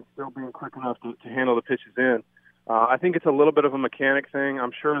center and then still being quick enough to handle the pitches in. I think it's a little bit of a mechanic thing.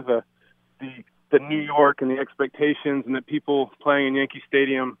 I'm sure the New York and the expectations and that people playing in Yankee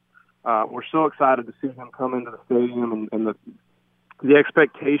Stadium, we're so excited to see him come into the stadium, and the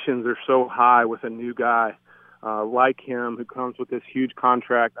expectations are so high with a new guy like him who comes with this huge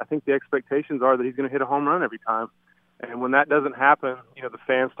contract. I think the expectations are that he's going to hit a home run every time. And when that doesn't happen, the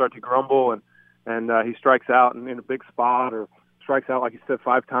fans start to grumble and he strikes out in a big spot or strikes out, like you said,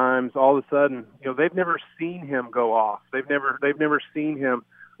 5 times. All of a sudden, they've never seen him go off. They've never seen him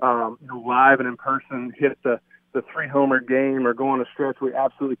live and in person hit the 3-homer game or go on a stretch where he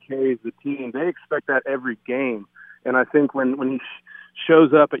absolutely carries the team. They expect that every game. And I think when he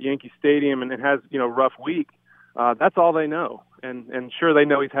shows up at Yankee Stadium and it has, rough week, that's all they know. And sure, they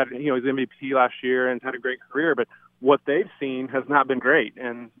know he's had, he's MVP last year and had a great career, but what they've seen has not been great.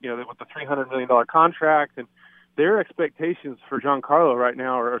 And, with the $300 million contract, and their expectations for Giancarlo right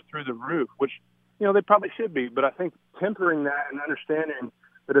now are through the roof, which, they probably should be. But I think tempering that and understanding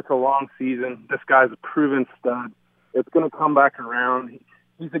that it's a long season, this guy's a proven stud. It's going to come back around.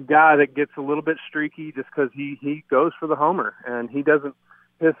 He's a guy that gets a little bit streaky just because he goes for the homer, and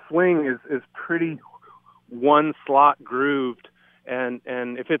his swing is pretty one slot grooved, and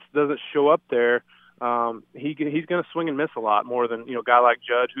if it doesn't show up there, he's going to swing and miss a lot more than a guy like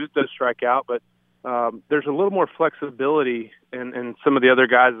Judge, who does strike out, but there's a little more flexibility in some of the other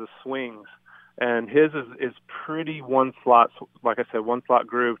guys' swings, and his is pretty one slot, like I said, one slot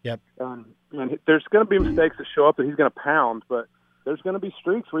grooved. Yep. And there's going to be mistakes that show up that he's going to pound, but there's going to be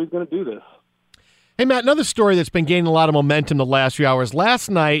streaks where he's going to do this. Hey, Matt, another story that's been gaining a lot of momentum the last few hours. Last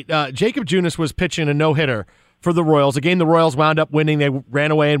night, Jacob Junis was pitching a no-hitter for the Royals, a game the Royals wound up winning. They ran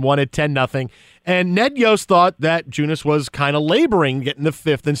away and won it 10-0. And Ned Yost thought that Junis was kind of laboring getting the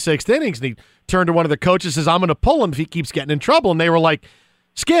 5th and 6th innings. And he turned to one of the coaches and says, I'm going to pull him if he keeps getting in trouble. And they were like,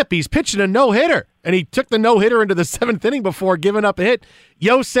 Skip, he's pitching a no-hitter. And he took the no-hitter into the 7th inning before giving up a hit.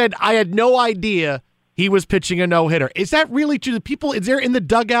 Yost said, I had no idea he was pitching a no-hitter. Is that really true? Is there in the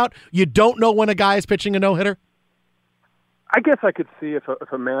dugout, you don't know when a guy is pitching a no-hitter? I guess I could see if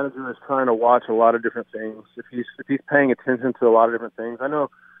a manager is trying to watch a lot of different things, if he's paying attention to a lot of different things. I know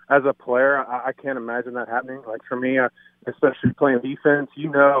as a player, I can't imagine that happening. Like for me, especially playing defense,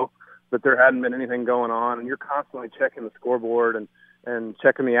 that there hadn't been anything going on, and you're constantly checking the scoreboard and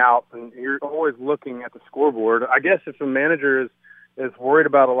checking the outs, and you're always looking at the scoreboard. I guess if a manager is worried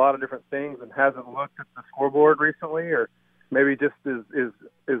about a lot of different things and hasn't looked at the scoreboard recently, or maybe just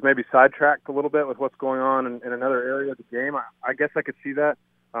is maybe sidetracked a little bit with what's going on in another area of the game, I guess I could see that.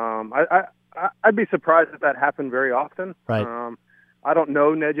 I'd be surprised if that happened very often. Right. I don't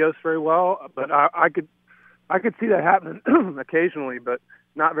know Ned Yost very well, but I could see that happening occasionally, but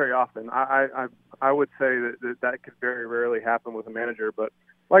not very often. I would say that could very rarely happen with a manager. But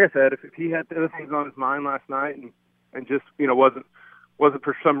like I said, if he had other things on his mind last night and just wasn't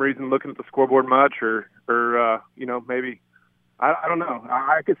for some reason looking at the scoreboard much, or maybe I don't know.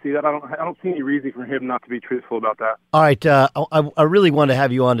 I could see that. I don't see any reason for him not to be truthful about that. All right, I really want to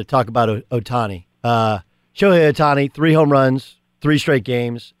have you on to talk about Ohtani. Shohei Ohtani, 3 home runs, 3 straight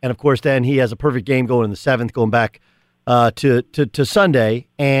games, and of course, then he has a perfect game going in the 7th, going back to Sunday.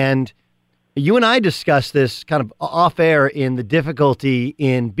 And you and I discussed this kind of off air in the difficulty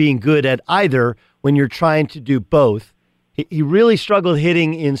in being good at either when you're trying to do both. he really struggled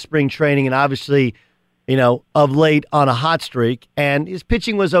hitting in spring training, and obviously, of late on a hot streak. And his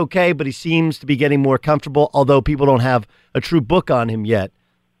pitching was okay, but he seems to be getting more comfortable, although people don't have a true book on him yet.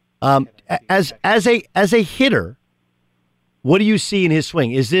 As a hitter, what do you see in his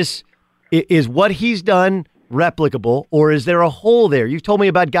swing? Is what he's done replicable, or is there a hole there? You've told me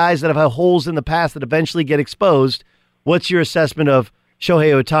about guys that have had holes in the past that eventually get exposed. What's your assessment of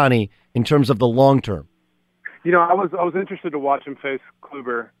Shohei Ohtani in terms of the long term? I was interested to watch him face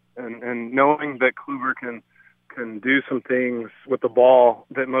Kluber, and knowing that Kluber can do some things with the ball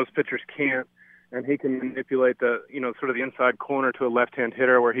that most pitchers can't, and he can manipulate the sort of the inside corner to a left-hand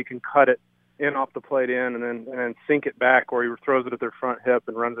hitter where he can cut it in off the plate in and then sink it back, or he throws it at their front hip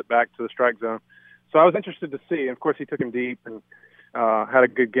and runs it back to the strike zone. So I was interested to see. And of course, he took him deep and had a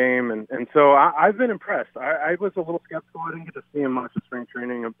good game, and so I've been impressed. I was a little skeptical. I didn't get to see him much of spring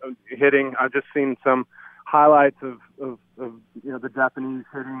training of hitting. I've just seen some highlights of the Japanese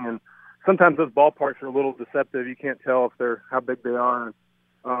hitting, and sometimes those ballparks are a little deceptive. You can't tell if they're how big they are.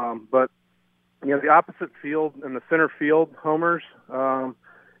 But the opposite field and the center field homers, and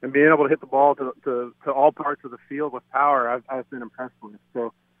being able to hit the ball to all parts of the field with power, I've been impressed with.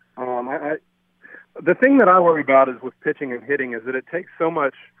 So the thing that I worry about is with pitching and hitting is that it takes so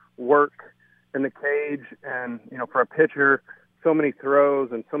much work in the cage, and for a pitcher, so many throws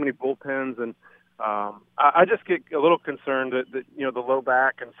and so many bullpens, and I just get a little concerned that the low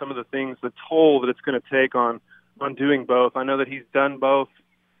back and some of the things, the toll that it's going to take on doing both. I know that he's done both,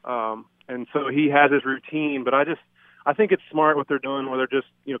 and so he has his routine. But I think it's smart what they're doing, where they're just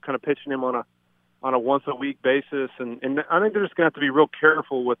kind of pitching him on a once a week basis, and I think they're just going to have to be real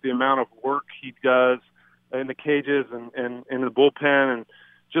careful with the amount of work he does in the cages and in the bullpen, and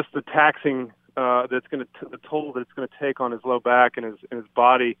just the taxing the toll that it's going to take on his low back and his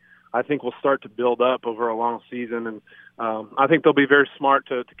body. I think will start to build up over a long season, and I think they'll be very smart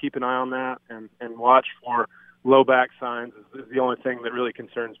to keep an eye on that and watch for low back signs is the only thing that really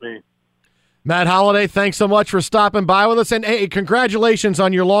concerns me. Matt Holliday, thanks so much for stopping by with us, and hey, congratulations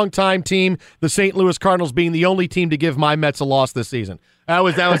on your longtime team, the St. Louis Cardinals, being the only team to give my Mets a loss this season. That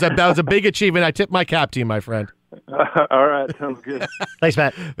was a big achievement. I tip my cap to you, my friend. All right, sounds good. Thanks,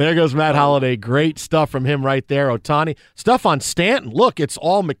 Matt. There goes Matt Holliday. Great stuff from him right there. Ohtani. Stuff on Stanton. Look, it's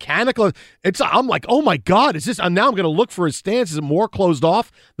all mechanical. I'm like, oh my God, is this? Now I'm going to look for his stance. Is it more closed off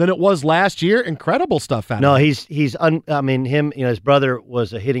than it was last year? Incredible stuff. No, his brother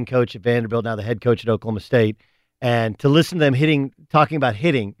was a hitting coach at Vanderbilt, now the head coach at Oklahoma State. And to listen to them talking about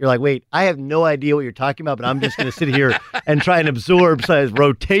hitting, you're like, wait, I have no idea what you're talking about, but I'm just going to sit here and try and absorb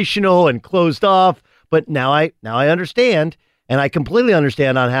rotational and closed off. But now I understand, and I completely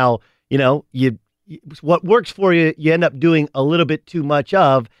understand on how, what works for you, you end up doing a little bit too much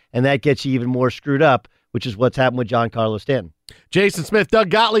of, and that gets you even more screwed up, which is what's happened with Giancarlo Stanton. Jason Smith, Doug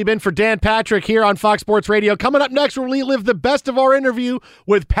Gottlieb in for Dan Patrick here on Fox Sports Radio. Coming up next, we'll relive the best of our interview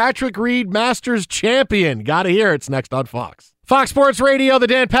with Patrick Reed, Masters champion. Got to hear it's next on Fox. Fox Sports Radio, the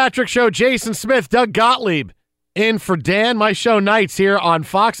Dan Patrick Show. Jason Smith, Doug Gottlieb in for Dan. My show nights here on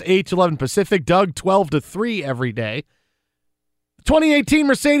Fox, 8 to 11 Pacific. Doug, 12 to 3 every day. 2018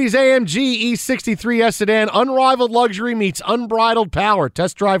 Mercedes-AMG E63S sedan, unrivaled luxury meets unbridled power.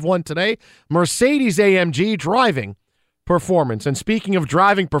 Test drive one today. Mercedes-AMG driving performance. And speaking of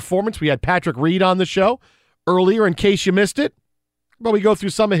driving performance, we had Patrick Reed on the show earlier in case you missed it. But we go through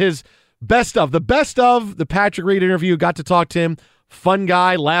some of his best of the Patrick Reed interview. Got to talk to him. Fun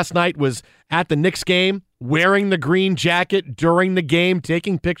guy. Last night was at the Knicks game, wearing the green jacket during the game,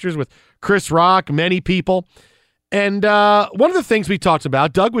 taking pictures with Chris Rock, many people. And one of the things we talked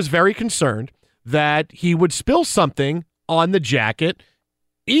about, Doug was very concerned that he would spill something on the jacket,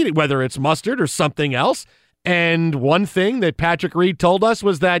 whether it's mustard or something else. And one thing that Patrick Reed told us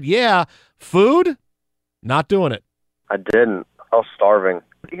was that, food, not doing it. I didn't. I was starving.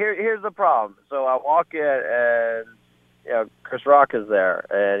 Here's the problem. So I walk in and, Chris Rock is there.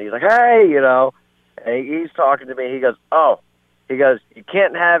 And he's like, hey, and he's talking to me. He goes, you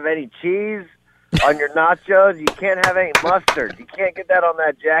can't have any cheese on your nachos. You can't have any mustard. You can't get that on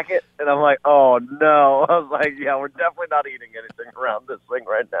that jacket. And I'm like, oh, no. I was like, we're definitely not eating anything around this thing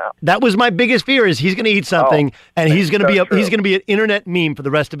right now. That was my biggest fear, is he's going to eat something, and he's going to be an internet meme for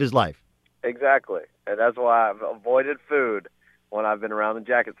the rest of his life. Exactly. And that's why I've avoided food when I've been around the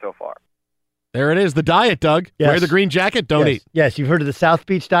jacket so far. There it is, the diet, Doug. Yes. Wear the green jacket, don't eat. Yes, you've heard of the South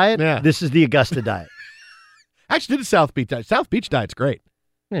Beach diet? Yeah. This is the Augusta diet. Actually did the South Beach diet. South Beach diet's great.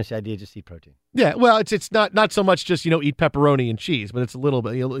 Yeah, it's the idea, just eat protein. Yeah, well, it's not so much just, eat pepperoni and cheese, but it's a little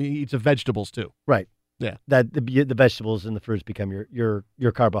bit, eat some vegetables too. Right. Yeah. That the vegetables and the fruits become your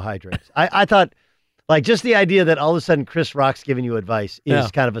carbohydrates. I thought, Like, just the idea that all of a sudden Chris Rock's giving you advice is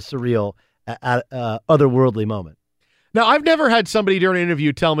kind of a surreal, otherworldly moment. Now, I've never had somebody during an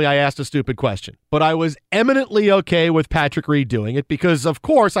interview tell me I asked a stupid question, but I was eminently okay with Patrick Reed doing it because, of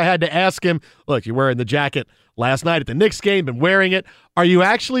course, I had to ask him, look, you're wearing the jacket last night at the Knicks game, been wearing it. Are you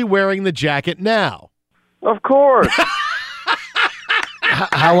actually wearing the jacket now? Of course.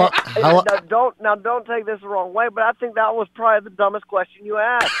 How don't take this the wrong way, but I think that was probably the dumbest question you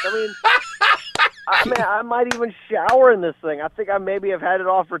asked. I mean, I might even shower in this thing. I think I maybe have had it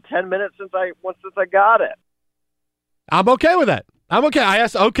off for 10 minutes since I got it. I'm okay with that. I'm okay. I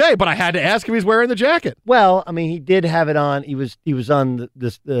asked, but I had to ask if he's wearing the jacket. Well, I mean, he did have it on. He was on the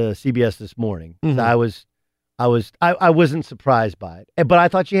CBS this morning. Mm-hmm. So I wasn't surprised by it, but I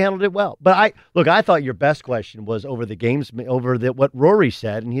thought you handled it well. But I thought your best question was over what Rory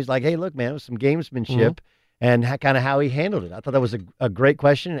said, and he's like, hey, look, man, it was some gamesmanship and kind of how he handled it. I thought that was a great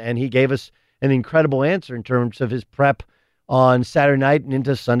question, and he gave us an incredible answer in terms of his prep on Saturday night and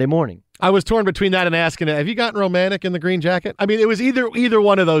into Sunday morning. I was torn between that and asking, have you gotten romantic in the green jacket? I mean, it was either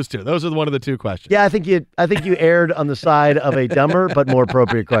one of those two. Those are one of the two questions. Yeah, I think you erred on the side of a dumber but more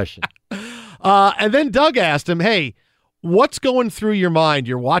appropriate question. And then Doug asked him, hey, what's going through your mind?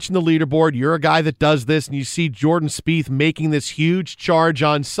 You're watching the leaderboard. You're a guy that does this, and you see Jordan Spieth making this huge charge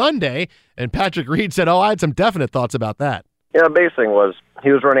on Sunday. And Patrick Reed said, I had some definite thoughts about that. Yeah, the biggest thing was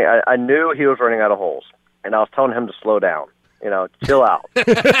he was running. I knew he was running out of holes, and I was telling him to slow down. Chill out.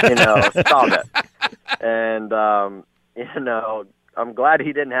 Stop it. And I'm glad he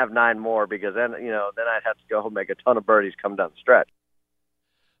didn't have 9 more because then I'd have to go make a ton of birdies come down the stretch.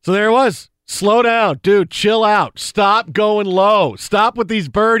 So there it was. Slow down, dude. Chill out. Stop going low. Stop with these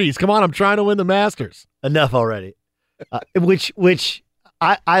birdies. Come on, I'm trying to win the Masters. Enough already. Which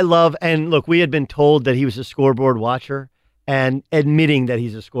I love. And look, we had been told that he was a scoreboard watcher, and admitting that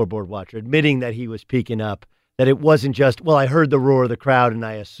he's a scoreboard watcher, admitting that he was peeking up, that it wasn't just, I heard the roar of the crowd and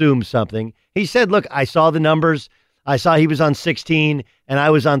I assumed something. He said, look, I saw the numbers. I saw he was on 16 and I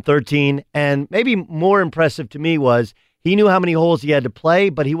was on 13. And maybe more impressive to me was he knew how many holes he had to play,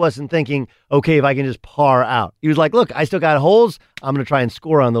 but he wasn't thinking, okay, if I can just par out. He was like, look, I still got holes. I'm going to try and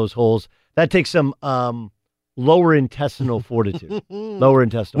score on those holes. That takes some lower intestinal fortitude.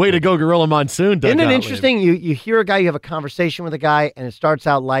 Way to go, Gorilla Monsoon, Doug Isn't it Gottlieb. interesting? You hear a guy, you have a conversation with a guy, and it starts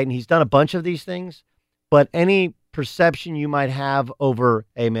out light, and he's done a bunch of these things, but any perception you might have over,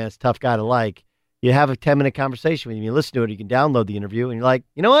 hey, man, it's a tough guy to like, you have a 10-minute conversation with him, you listen to it, you can download the interview, and you're like,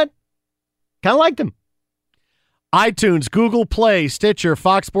 you know what? Kind of liked him. iTunes, Google Play, Stitcher,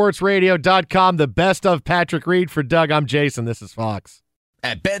 FoxSportsRadio.com, the best of Patrick Reed. For Doug, I'm Jason. This is Fox.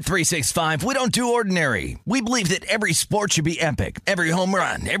 At Bet365, we don't do ordinary. We believe that every sport should be epic. Every home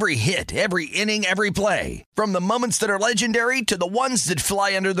run, every hit, every inning, every play. From the moments that are legendary to the ones that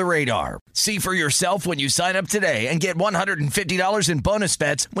fly under the radar. See for yourself when you sign up today and get $150 in bonus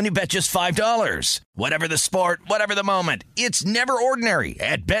bets when you bet just $5. Whatever the sport, whatever the moment, it's never ordinary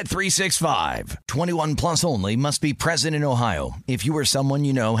at Bet365. 21 plus only. Must be present in Ohio. If you or someone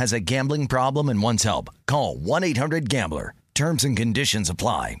you know has a gambling problem and wants help, call 1-800-GAMBLER. Terms and conditions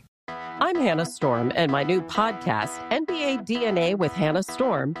apply. I'm Hannah Storm, and my new podcast, NBA DNA with Hannah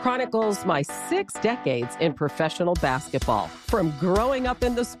Storm, chronicles my 6 decades in professional basketball. From growing up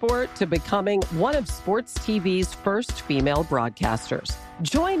in the sport to becoming one of sports TV's first female broadcasters.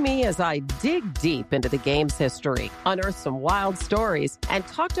 Join me as I dig deep into the game's history, unearth some wild stories, and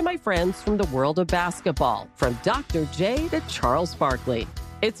talk to my friends from the world of basketball, from Dr. J to Charles Barkley.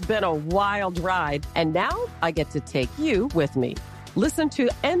 It's been a wild ride, and now I get to take you with me. Listen to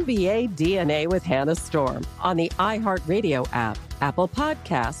NBA DNA with Hannah Storm on the iHeartRadio app, Apple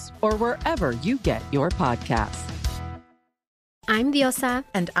Podcasts, or wherever you get your podcasts. I'm Diosa.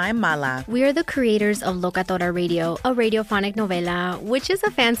 And I'm Mala. We are the creators of Locatora Radio, a radiophonic novela, which is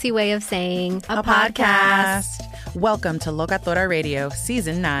a fancy way of saying a podcast. Welcome to Locatora Radio,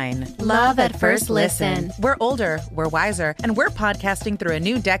 Season 9. Love at first listen. We're older, we're wiser, and we're podcasting through a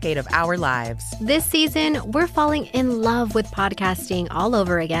new decade of our lives. This season, we're falling in love with podcasting all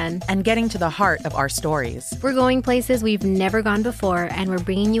over again. And getting to the heart of our stories. We're going places we've never gone before, and we're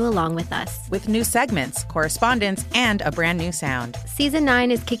bringing you along with us. With new segments, correspondence, and a brand new sound. Season 9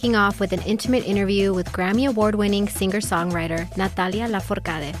 is kicking off with an intimate interview with Grammy Award-winning singer-songwriter Natalia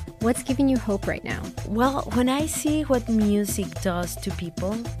Lafourcade. What's giving you hope right now? Well, when I see what music does to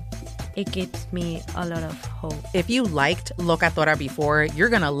people, it gives me a lot of hope. If you liked Locatora before, you're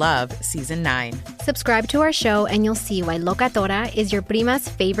going to love Season 9. Subscribe to our show and you'll see why Locatora is your prima's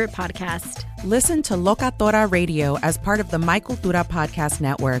favorite podcast. Listen to Locatora Radio as part of the My Cultura Podcast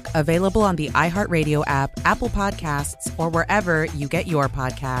Network, available on the iHeartRadio app, Apple Podcasts, or wherever you get your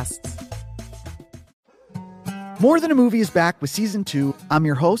podcasts. More Than a Movie is back with Season 2. I'm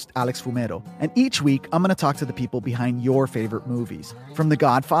your host, Alex Fumero, and each week I'm going to talk to the people behind your favorite movies. From The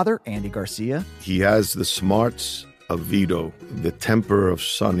Godfather, Andy Garcia. He has the smarts of Vito, the temper of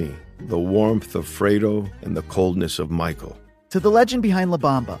Sonny, the warmth of Fredo, and the coldness of Michael. To the legend behind La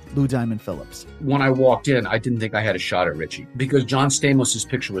Bamba, Lou Diamond Phillips. When I walked in, I didn't think I had a shot at Richie because John Stamos'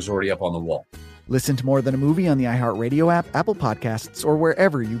 picture was already up on the wall. Listen to More Than a Movie on the iHeartRadio app, Apple Podcasts, or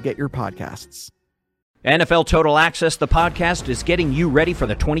wherever you get your podcasts. NFL Total Access, the podcast, is getting you ready for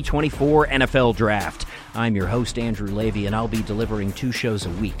the 2024 NFL Draft. I'm your host, Andrew Levy, and I'll be delivering 2 shows a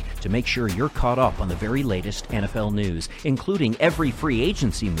week to make sure you're caught up on the very latest NFL news, including every free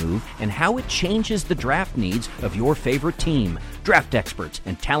agency move and how it changes the draft needs of your favorite team. Draft experts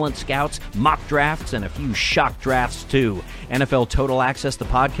and talent scouts, mock drafts, and a few shock drafts, too. NFL Total Access, the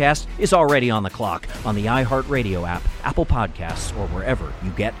podcast, is already on the clock on the iHeartRadio app, Apple Podcasts, or wherever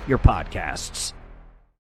you get your podcasts.